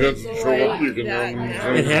somebody doesn't show up, you can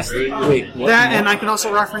It has to... Wait, what? That, and I can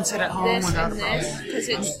also reference it at home This without a and problem. this, because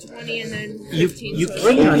it's 20 and then You 15.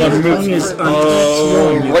 can, as long as on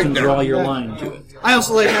each one you can draw your line to it. I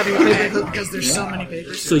also like having a paper clip because there's so many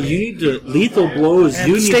papers. So you need to... Lethal blows, And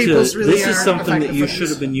you need to... staples really This is are something that you effective should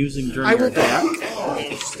have been using I during your will-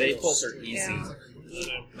 attack. Staples are easy.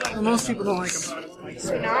 Well, most people don't like them.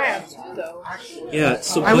 So now I have 2 though. Yeah,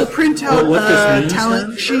 so I will but- print but out what this a means talent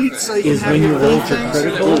then sheet so you can is have when you your roll full your things.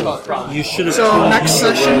 critical, you should have... So next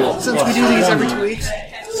told me session, to roll since we do these every 2 weeks.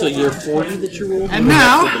 So your 40 that you rolled... And would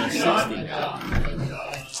now- have been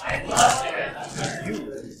 60.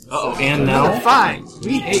 Uh-oh, and now... Number 5,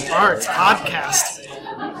 We Hate Bards podcast.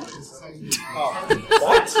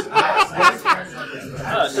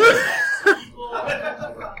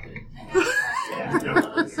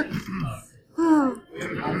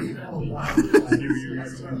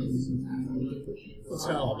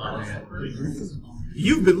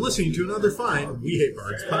 You've been listening to another fine We Hate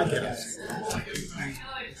Bards podcast.